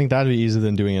 really? I think that'd be easier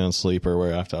than doing it on Sleeper,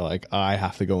 where I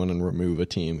have to go in and remove a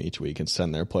team each week and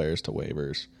send their players to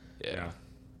waivers. Yeah.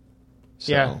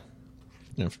 So, Yeah.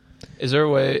 Is there a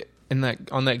way on that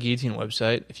guillotine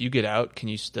website, if you get out, can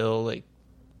you still like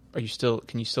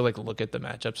look at the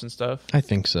matchups and stuff? I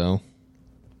think so.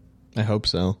 I hope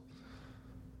so.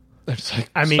 It's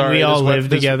like, I mean, we all live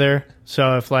together,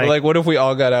 so if like what if we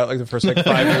all got out like the first like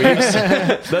 5 weeks?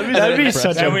 that'd be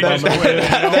such a bummer.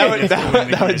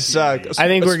 That would suck. I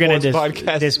think we're gonna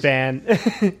disband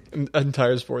an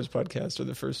entire sports podcast for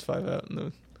the first 5 out in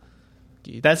the.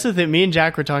 That's the thing. Me and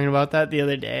Jack were talking about that the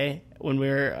other day when we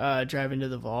were driving to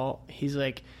the vault. He's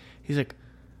like,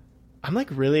 I'm like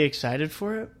really excited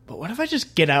for it, but what if I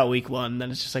just get out week 1? Then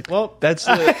it's just like, well, that's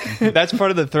part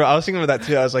of the thrill. I was thinking about that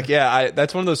too. I was like,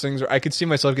 that's one of those things where I could see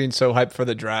myself getting so hyped for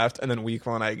the draft, and then week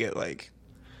 1 I get like,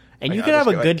 and you could have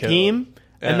a good team,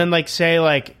 and then like say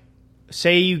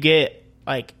you get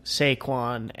like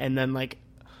Saquon, and then like,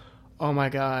 oh my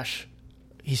gosh,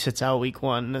 he sits out week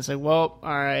 1, and it's like, well,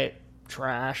 all right.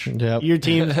 Trash. Yep. Your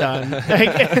team's done.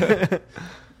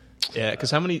 Yeah, because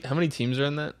how many teams are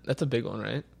in that? That's a big one,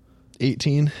 right?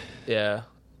 18. Yeah.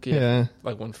 Yeah.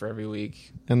 Like one for every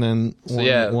week. And then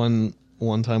one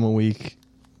time a week,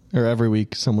 or every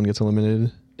week, someone gets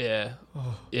eliminated. Yeah.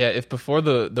 Yeah, if before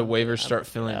the waivers start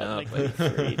filling up,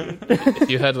 if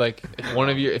you had like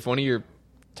if one of your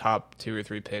top 2 or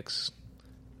 3 picks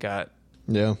got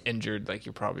injured, like,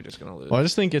 you're probably just gonna lose. Well, I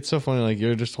just think it's so funny, like,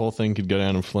 your just whole thing could go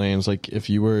down in flames. Like, if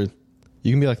you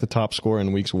can be like the top scorer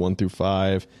in weeks 1 through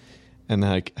 5 and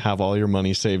like have all your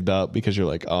money saved up because you're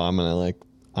like, oh, I'm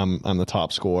the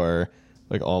top scorer,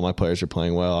 like all my players are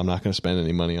playing well, I'm not gonna spend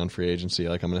any money on free agency,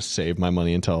 like I'm gonna save my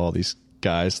money until all these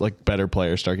guys, like better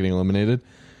players, start getting eliminated.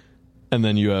 And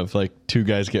then you have like 2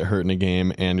 guys get hurt in a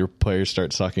game and your players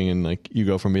start sucking, and like you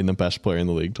go from being the best player in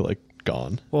the league to like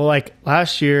gone. Well, like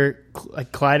last year,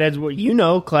 like Clyde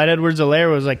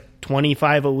Edwards-Helaire was like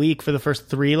 25 a week for the first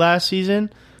 3 last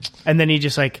season, and then he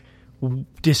just like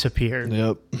disappeared.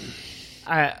 Yep.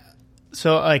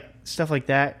 So like stuff like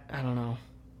that, I don't know.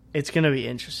 It's gonna be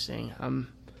interesting. I'm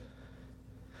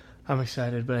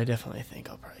excited, but I definitely think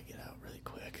I'll probably get out really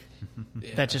quick.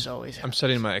 Yeah. That just always I'm happens.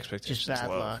 setting my expectations Just bad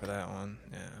low luck. for that one.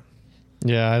 Yeah.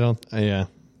 Yeah, I don't. Yeah.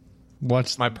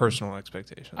 What's My personal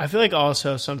expectation. I feel like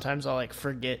also sometimes I'll like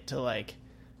forget to like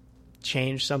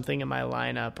change something in my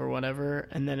lineup or whatever,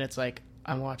 and then it's like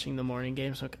I'm watching the morning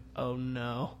game, so like, oh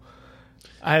no,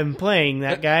 I'm playing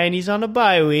that guy and he's on a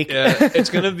bye week. Yeah, it's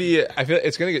gonna be. I feel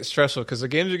it's gonna get stressful because the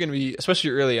games are gonna be,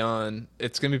 especially early on.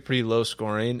 It's gonna be pretty low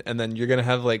scoring, and then you're gonna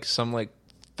have like some like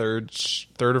third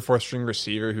or fourth string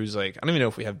receiver who's like, I don't even know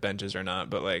if we have benches or not,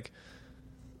 but like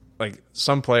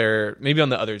some player maybe on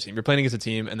the other team. You're playing against a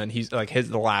team, and then he's like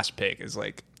the last pick is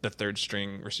like the third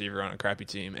string receiver on a crappy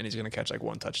team, and he's gonna catch like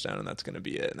one touchdown, and that's gonna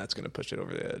be it, and that's gonna push it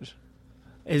over the edge.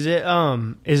 Is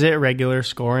it regular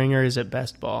scoring or is it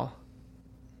best ball?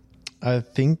 I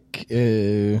think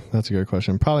that's a good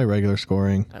question. Probably regular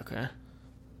scoring, Okay,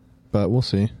 but we'll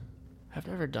see. I've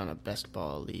never done a best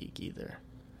ball league either.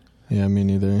 Yeah, me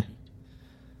neither.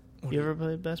 You ever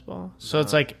played best ball? So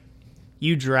it's like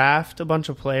you draft a bunch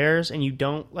of players and you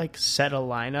don't like set a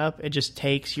lineup. It just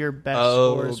takes your best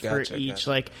scores for each.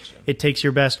 Gotcha. It takes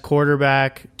your best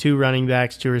quarterback, 2 running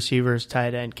backs, 2 receivers,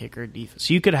 tight end, kicker, defense.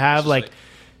 So you could have like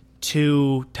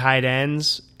 2 tight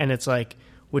ends, and it's like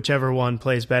whichever one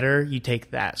plays better, you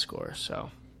take that score. So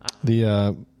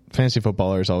the fantasy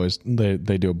footballers always they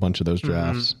do a bunch of those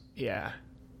drafts. Yeah,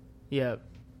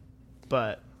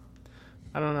 but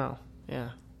I don't know. Yeah.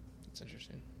 It's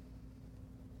interesting.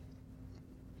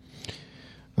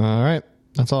 All right,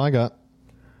 that's all I got.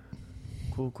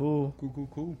 Cool.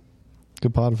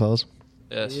 Good pod, fellas.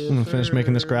 Yes. I'm gonna finish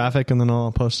making this graphic, and then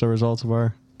I'll post the results of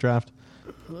our draft.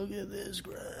 Look at this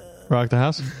graph. Rock the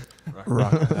house.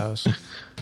 Rock the house.